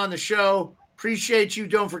being on the show. Appreciate you.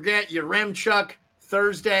 Don't forget your Remchuck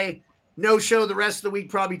Thursday. No show the rest of the week,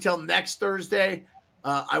 probably till next Thursday.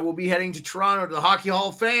 I will be heading to Toronto to the Hockey Hall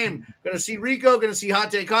of Fame. Going to see Rico. Going to see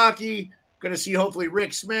Hot Take Hockey. Going to see hopefully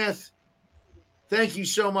Rick Smith. Thank you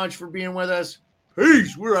so much for being with us.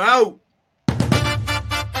 Peace. We're out.